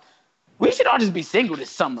restaurant. We should all just be single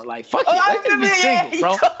this summer. Like, fuck it. Let's just be single,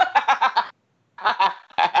 bro.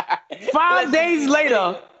 5 days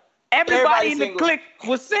later, everybody in the clique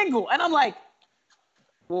was single. And I'm like,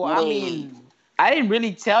 well, I mean, I didn't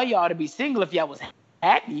really tell y'all to be single if y'all was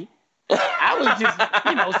happy. I was just,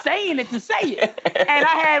 saying it to say it. And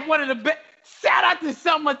I had one of the best. Shout out to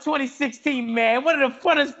summer 2016, man. One of the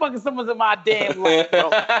funnest fucking summers of my damn life, bro.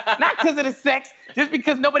 Not because of the sex, just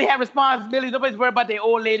because nobody had responsibilities. Nobody's worried about their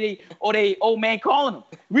old lady or their old man calling them.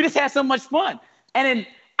 We just had so much fun. And then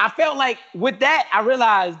I felt like with that, I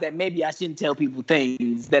realized that maybe I shouldn't tell people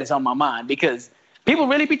things that is on my mind because people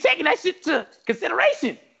really be taking that shit to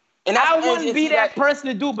consideration. And I wouldn't be that person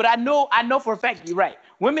to do, but I know for a fact you're right.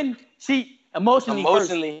 Women cheat emotionally.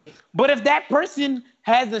 First. But if that person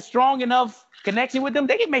has a strong enough connection with them,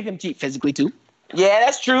 they can make them cheat physically too. Yeah,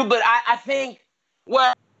 that's true. But I think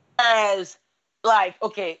whereas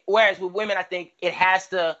with women, I think it has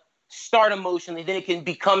to start emotionally, then it can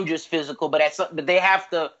become just physical. But they have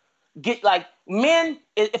to get like men.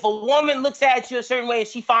 If a woman looks at you a certain way and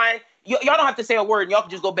she fine, y'all don't have to say a word. Y'all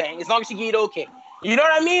can just go bang as long as she get it okay. You know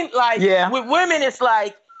what I mean? Like with women, it's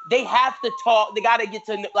like they have to talk. They gotta get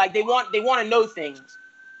to like they want to know things.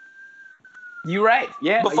 You right?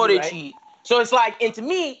 Yeah. Before they cheat. So it's like, and to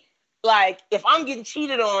me, like if I'm getting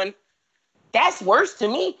cheated on, that's worse to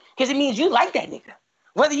me because it means you like that nigga,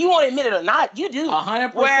 whether you want to admit it or not. You do.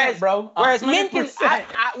 100%, bro. 100%. Whereas men can.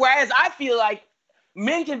 Whereas I feel like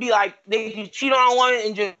men can be like they can cheat on one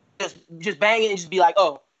and just bang it and just be like,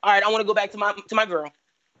 oh, all right, I want to go back to my girl.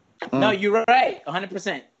 No, you're right.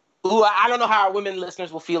 100%. Ooh, I don't know how our women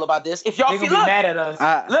listeners will feel about this. If y'all feel mad at us,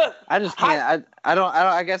 look, I just can't. I don't.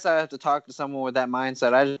 I guess I have to talk to someone with that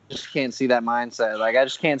mindset. I just can't see that mindset. Like I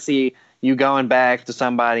just can't see you going back to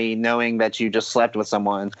somebody knowing that you just slept with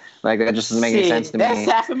someone. Like that just doesn't make any sense to me. That's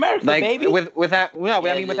South America, like, baby. Without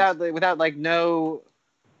like no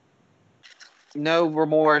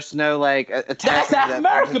remorse, no like attachment. That's South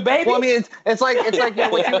America, baby. Well, I mean, it's like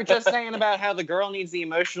what you were just saying about how the girl needs the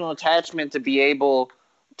emotional attachment to be able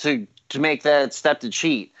to to make that step to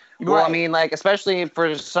cheat. Well, Right. I mean, like, especially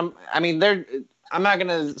for some, I mean, I'm not going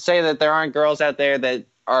to say that there aren't girls out there that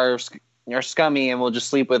are scummy and will just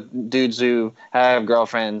sleep with dudes who have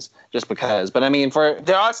girlfriends just because. But I mean,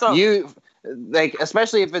 There are some. like,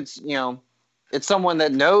 especially if it's, it's someone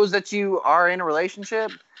that knows that you are in a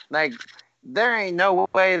relationship, like, there ain't no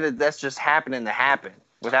way that that's just happening to happen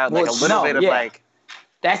without, like, a little bit of, like...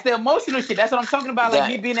 That's the emotional shit. That's what I'm talking about. Like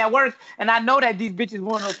me being at work, and I know that these bitches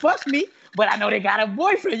want to fuck me, but I know they got a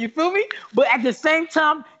boyfriend. You feel me? But at the same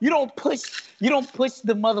time, you don't push the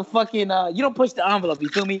motherfucking. You don't push the envelope. You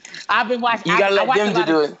feel me? I've been watching. You gotta let them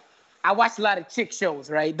do it. I watch a lot of chick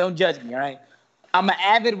shows, right? Don't judge me, all right? I'm an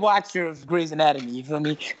avid watcher of Grey's Anatomy. You feel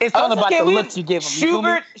me? It's all about the looks you give them.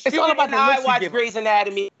 Schubert It's all about the looks you I watch give them. Grey's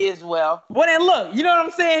Anatomy as well. Well, then look, you know what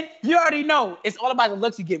I'm saying? You already know. It's all about the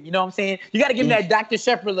looks you give. You know what I'm saying? You got to give them that Dr.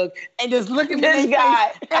 Shepard look and just look at This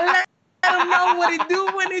guy. and let them know what it do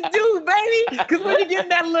when it do, baby. Because when you give them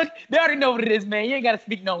that look, they already know what it is, man. You ain't got to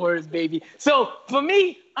speak no words, baby. So for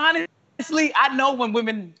me, honestly, I know when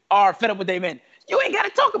women are fed up with their men. You ain't got to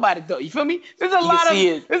talk about it, though. You feel me? There's a lot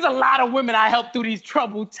of women I help through these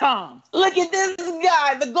troubled times. Look at this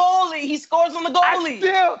guy, the goalie. He scores on the goalie.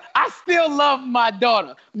 I still love my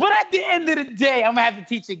daughter. But at the end of the day, I'm going to have to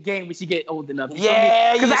teach her game when she get old enough.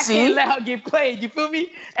 Yeah, because I can't let her get played. You feel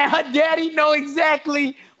me? And her daddy know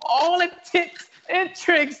exactly all the tips and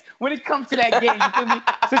tricks when it comes to that game. You feel me?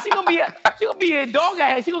 So she gonna be a dog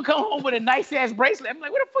ass. She gonna come home with a nice ass bracelet. I'm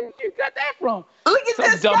like, where the fuck you got that from? Look at Some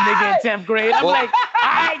this dumb guy. nigga in 10th grade. I'm like,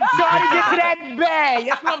 I ain't trying to get to that bag.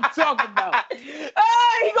 That's what I'm talking about.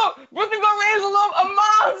 Brooklyn gonna raise a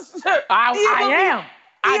monster. I am.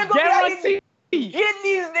 I guarantee. Get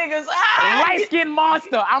these niggas. Light-skinned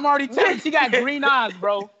monster. I'm already telling you, she got green eyes,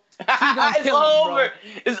 bro. It's over.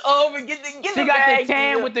 It's over. Get the She got the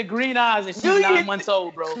tan with the green eyes, and she's 9 months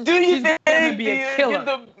old, bro. Do you She's think gonna be a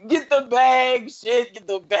killer. Get the bag, shit. Get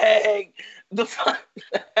the bag.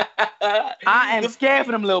 I am scared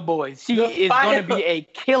for them little boys. She is gonna be a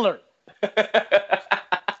killer. The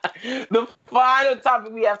final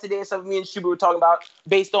topic we have today is something me and Schubert were talking about,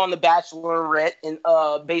 based on The Bachelorette and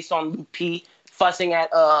based on Luke P fussing at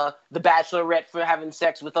the Bachelorette for having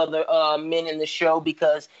sex with other men in the show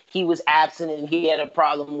because he was absent and he had a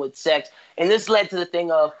problem with sex. And this led to the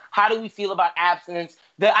thing of, how do we feel about abstinence?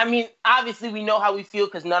 Obviously we know how we feel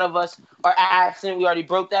because none of us are abstinent. We already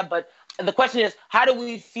broke that. But the question is, how do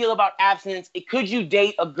we feel about abstinence? Could you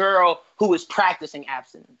date a girl who is practicing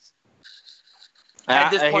abstinence at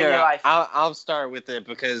this point in your life? I'll start with it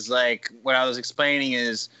because, like, what I was explaining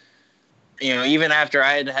is, even after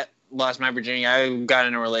I had lost my virginity, I got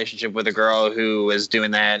in a relationship with a girl who was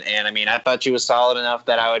doing that, and I mean, I thought she was solid enough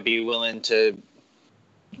that I would be willing to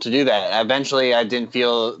do that. Eventually, I didn't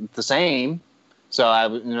feel the same, so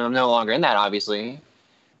I'm no longer in that, obviously.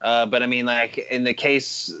 But I mean, like, in the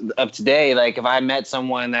case of today, like, if I met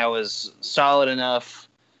someone that was solid enough,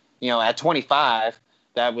 at 25,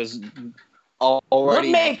 that was already what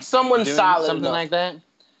makes someone doing solid something enough? like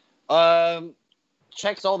that.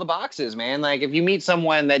 Checks all the boxes, man. Like, if you meet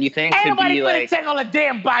someone that you think Ain't could nobody be gonna like, check all the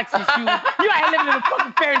damn boxes, you. You ain't living in a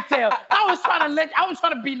fucking fairy tale. I was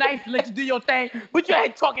trying to be nice and let you do your thing, but you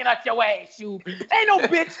ain't talking out your ass, you. Ain't no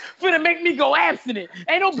bitch finna make me go abstinent.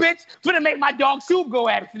 Ain't no bitch finna make my dog Soup go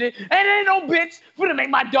abstinent. And ain't no bitch finna make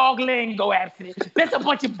my dog Ling go abstinent. That's a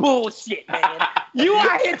bunch of bullshit, man. You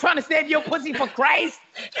out here trying to save your pussy for Christ?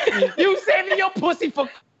 You saving your pussy for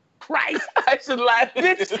Christ? I should laugh.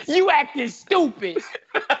 Bitch, you acting stupid.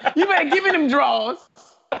 You better give me them draws.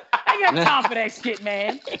 I ain't got time for that shit,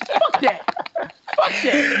 man. Fuck that.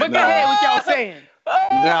 But go ahead with y'all saying.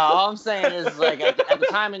 no, all I'm saying is, like, at the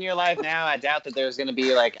time in your life now, I doubt that there's going to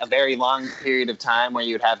be, like, a very long period of time where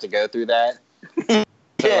you'd have to go through that. So,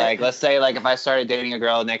 like, let's say, like, if I started dating a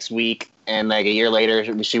girl next week and, like, a year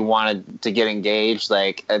later she wanted to get engaged,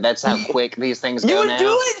 like, that's how quick these things go You would now.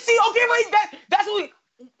 do it? See, okay, wait, that's what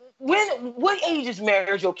what age is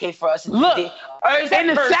marriage okay for us? Look, Or is that in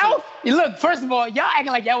the personal? South, look, first of all, y'all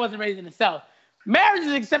acting like y'all wasn't raised in the South. Marriage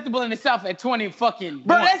is acceptable in the South at 20 fucking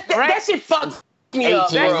Bro, one, that right? shit fucks me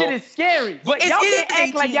up, That bro. shit is scary. But It's- y'all it can't is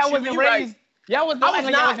act like 18, y'all wasn't you're right. raised. Y'all was I not was acting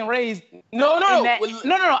like y'all not. wasn't raised. No. in that-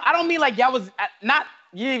 No. I don't mean like y'all was not.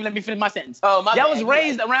 You didn't even let me finish my sentence. Oh, my Y'all bad. was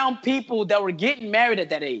raised around people that were getting married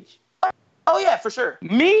at that age. Oh yeah, for sure.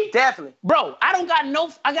 Me, Definitely. bro, I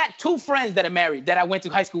got 2 friends that are married that I went to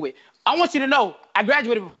high school with. I want you to know, I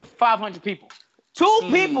graduated with 500 people. 2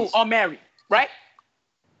 people are married, right?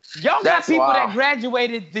 Y'all got That's people wild. that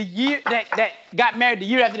graduated the year that got married the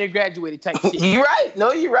year after they graduated type shit. You're right.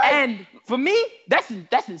 No, you're right. And for me, that's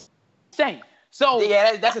insane. So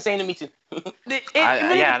Yeah, that's the same to me too. it really I don't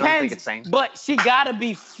think depends, it's same. but she gotta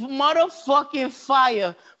be motherfucking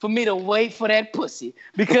fire for me to wait for that pussy.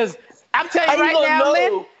 Because I'm telling How you you right gonna now, know?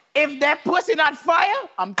 Lynn, if that pussy not fire,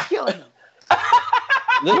 I'm killing her.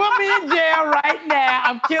 Put me in jail right now.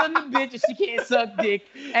 I'm killing the bitch and she can't suck dick,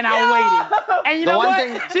 and I'm waiting. And you The know one what?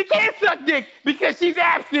 thing- She can't suck dick because she's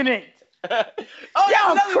abstinent. Oh, Y'all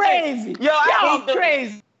that's another crazy. thing. Yo, I Y'all hate the-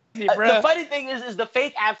 crazy, The bro. funny thing is the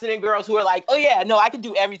fake abstinent girls who are like, oh yeah, no, I can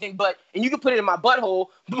do everything, and you can put it in my butthole.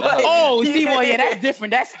 But Oh, see, well, yeah, that's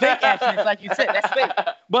different. That's fake abstinence, like you said. That's fake.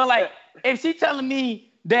 But like, if she telling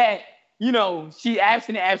me that, you know, she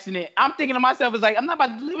abstinent, I'm thinking to myself, it's like, I'm not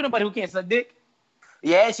about to live with nobody who can't suck dick.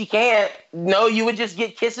 Yeah, she can't. No, you would just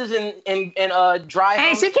get kisses and dry.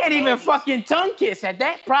 And she can't even hands. fucking tongue kiss at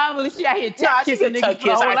that. Probably she out here Nah, tongue she kissing can tongue niggas for the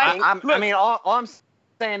kiss, whole I life. think. I mean, all I'm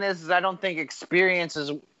saying is I don't think experience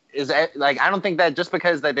is like I don't think that just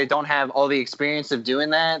because that they don't have all the experience of doing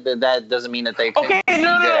that doesn't mean that they can Okay, be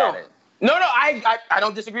no, good no, at no. it. No, I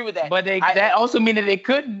don't disagree with that. But that also means that they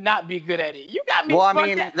could not be good at it. You got me Well, I fucked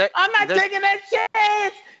mean, up. there- I'm not there's- taking that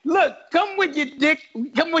chance. Look, come with your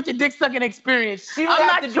dick sucking experience. She would I'm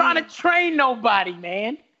have not to trying be- to train nobody,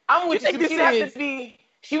 man. I'm with You you. think She this would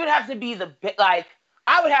is- have to be like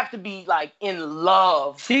I would have to be like in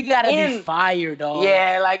love. She gotta be In- fired, dog.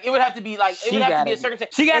 Yeah, like it would have to be like it would have to be a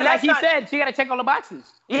circumstance. She got, And like that's he not- said, she gotta check all the boxes.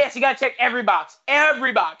 Yeah, she gotta check every box, and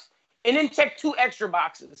then check 2 extra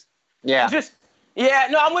boxes. Yeah. Just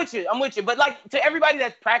no, I'm with you. But like to everybody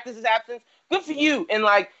that practices abstinence, good for you. And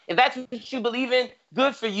like if that's what you believe in,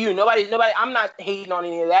 good for you. Nobody. I'm not hating on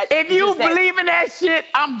any of that. If It's you just that- believe in that shit,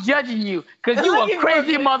 I'm judging you. Because you Look a at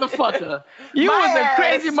crazy Brooklyn. motherfucker. You My was a ass.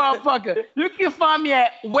 crazy motherfucker. You can find me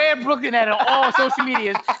at Where Brooklyn at on all social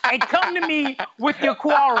medias and come to me with your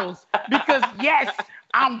quarrels. Because yes,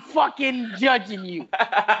 I'm fucking judging you.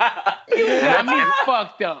 You got me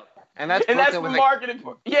fucked up. And that's and that's Brooklyn for with marketing.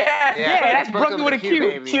 Yeah. Yeah, that's Brooklyn with a Q.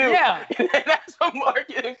 baby. Yeah. That's for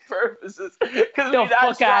marketing purposes. Because The we're not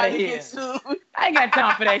fuck trying outta to here. get sued. I ain't got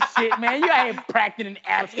time for that shit, man. You out here practicing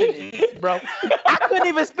abstinence, bro. I couldn't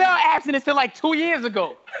even spell abstinence till like 2 years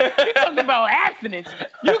ago. You talking about abstinence?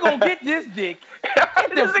 You gonna get this dick? Get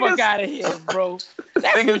the This fuck nigga's- out of here, bro.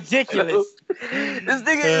 That's nigga's ridiculous. This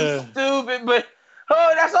nigga is stupid, but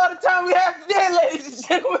that's all the time we have today, ladies and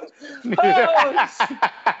gentlemen.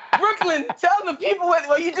 Brooklyn, tell the people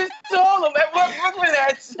what you just told them at what Brooklyn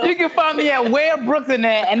at. You can find me at Where Brooklyn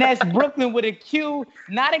at, and that's Brooklyn with a Q,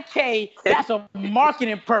 not a K. That's for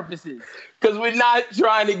marketing purposes. Because we're not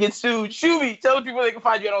trying to get sued. Shuby, tell the people where they can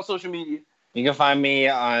find you on social media. You can find me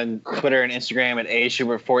on Twitter and Instagram at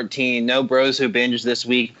aschubert14. No Bros Who Binge this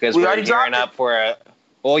week because We we're already gearing dropped up for a.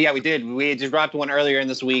 Oh yeah, we did. We just dropped one earlier in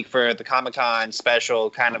this week for the Comic-Con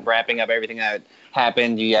special, kind of wrapping up everything that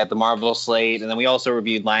happened. You had the Marvel slate, and then we also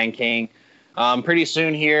reviewed Lion King. Pretty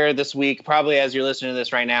soon here this week, probably as you're listening to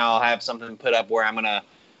this right now, I'll have something put up where I'm gonna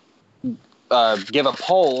give a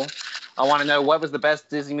poll. I want to know what was the best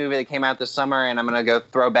Disney movie that came out this summer, and I'm gonna go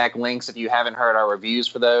throw back links if you haven't heard our reviews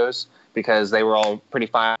for those because they were all pretty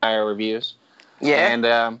fire reviews.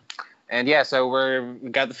 Yeah. And yeah, so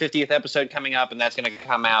we've got the 50th episode coming up, and that's going to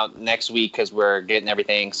come out next week because we're getting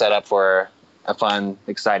everything set up for a fun,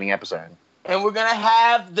 exciting episode. And we're going to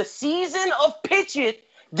have the season of Pitch It.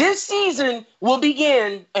 This season will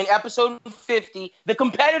begin in episode 50. The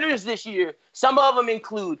competitors this year, some of them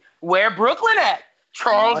include Where Brooklyn At?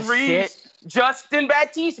 Charles Reeves. shit. Justin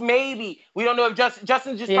Baptiste, maybe. We don't know if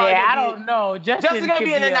Justin's just Yeah, I probably don't know. Justin's going to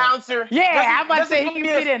be an announcer. Yeah, I'm about to Justin's say he gonna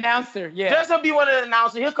can be be the announcer. Yeah. Justin will be one of the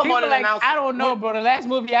announcers. He'll come on People and like, announce. I don't know, bro. The last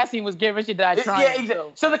movie I seen was Get Rich or Die Trying. Yeah,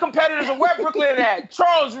 exactly. So the competitors are Where Brooklyn At?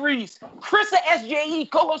 Charles Reeves, Krista SJE,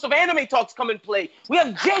 co-host of Anime Talks, come and play. We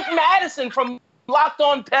have Jake Madison from Locked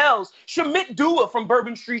On Pels, Shamit Dua from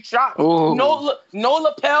Bourbon Street Shots, Ooh.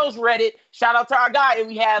 Nola Pels Reddit. Shout out to our guy, and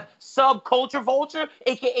we have Subculture Vulture,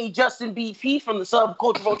 aka Justin BP from the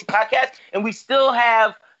Subculture Vulture podcast, and we still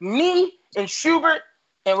have me and Schubert.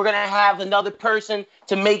 And we're gonna have another person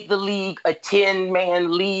to make the league a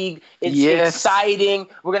 10-man league. It's exciting.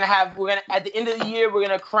 We're gonna at the end of the year we're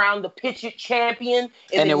gonna crown the Pitch It champion.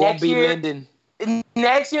 And it won't be Linden.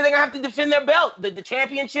 Next year they're gonna have to defend their belt. The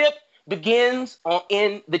championship begins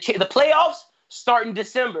in the playoffs start in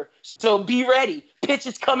December. So be ready. Pitch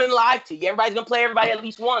is coming live to you. Everybody's gonna play everybody at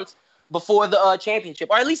least once before the championship,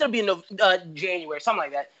 or at least it'll be in January, something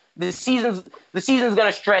like that. The season's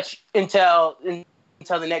gonna stretch until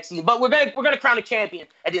the next season, but we're gonna crown a champion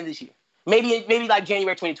at the end of this year. Maybe like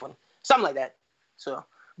January 2020, something like that. So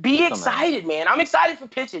be excited, man. I'm excited for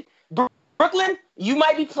Pitch It. Brooklyn, you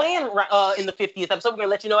might be playing in the 50th episode. We're gonna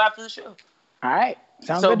let you know after the show. All right.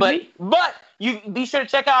 Sounds good to me. But you be sure to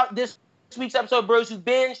check out this week's episode of Bros Who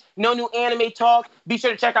Binge. No new anime talk. Be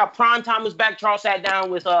sure to check out Prime Time was back. Charles sat down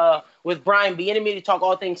with Brian Bieniemy to talk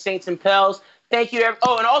all things Saints and Pels. Thank you.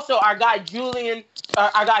 Oh, and also our guy Juju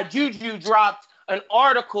dropped an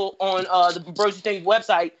article on the Bros Who Binge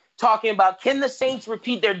website talking about, can the Saints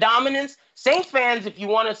repeat their dominance? Saints fans, if you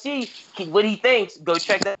want to see what he thinks, go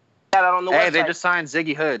check that out on the website. Hey, they just signed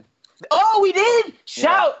Ziggy Hood. Oh, we did?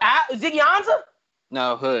 Shout out. Ziggy Ansah?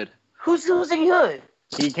 No, Hood. Who's Ziggy Hood?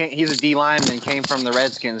 He's a D lineman, came from the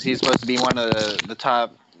Redskins. He's supposed to be one of the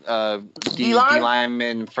top D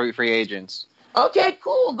linemen free agents. Okay,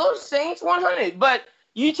 cool. Go Saints 100. But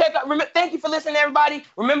you check out. Thank you for listening, everybody.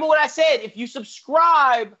 Remember what I said. If you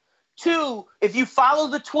follow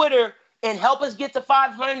the Twitter and help us get to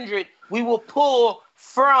 500, we will pull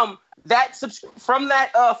from that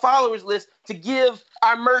followers list to give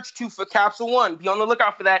our merch to for Capsule One. Be on the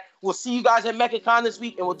lookout for that. We'll see you guys at MechaCon this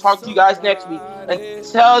week, and we'll talk to you guys next week.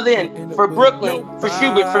 Until then, for Brooklyn, for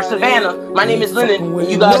Schubert, for Savannah, my name is Lennon.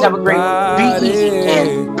 You guys have a great one. Be easy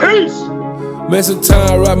and peace. Man,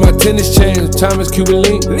 sometimes I rock my tennis chains, sometimes it's Cuban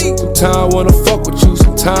link. Sometimes I wanna fuck with you,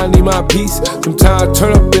 sometimes I need my peace. Sometimes I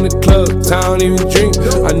turn up in the club, sometimes I don't even drink.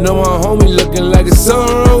 I know my homie looking like it's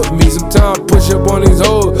something wrong with me. Sometimes I push up on these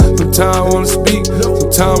hoes, sometimes I wanna speak.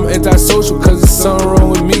 Sometimes I'm antisocial cause it's something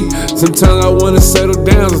wrong with me. Sometimes I wanna settle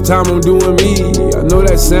down, sometimes I'm doing me. I know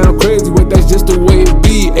that sound crazy, but that's just the way it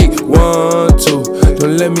be. 8, 1, 2,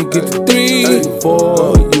 don't let me get to 3,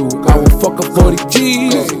 4, you. I will fuck up 40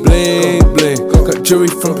 G's, bling, bling. Got jury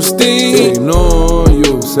from Pristine, on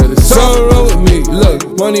you. Said it's something wrong with me.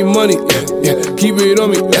 Look, money, yeah, keep it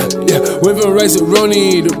on me, yeah. Went from rice to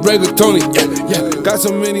Roni to Bregatoni, yeah. Got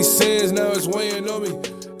so many sins, now it's weighing on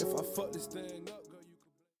me.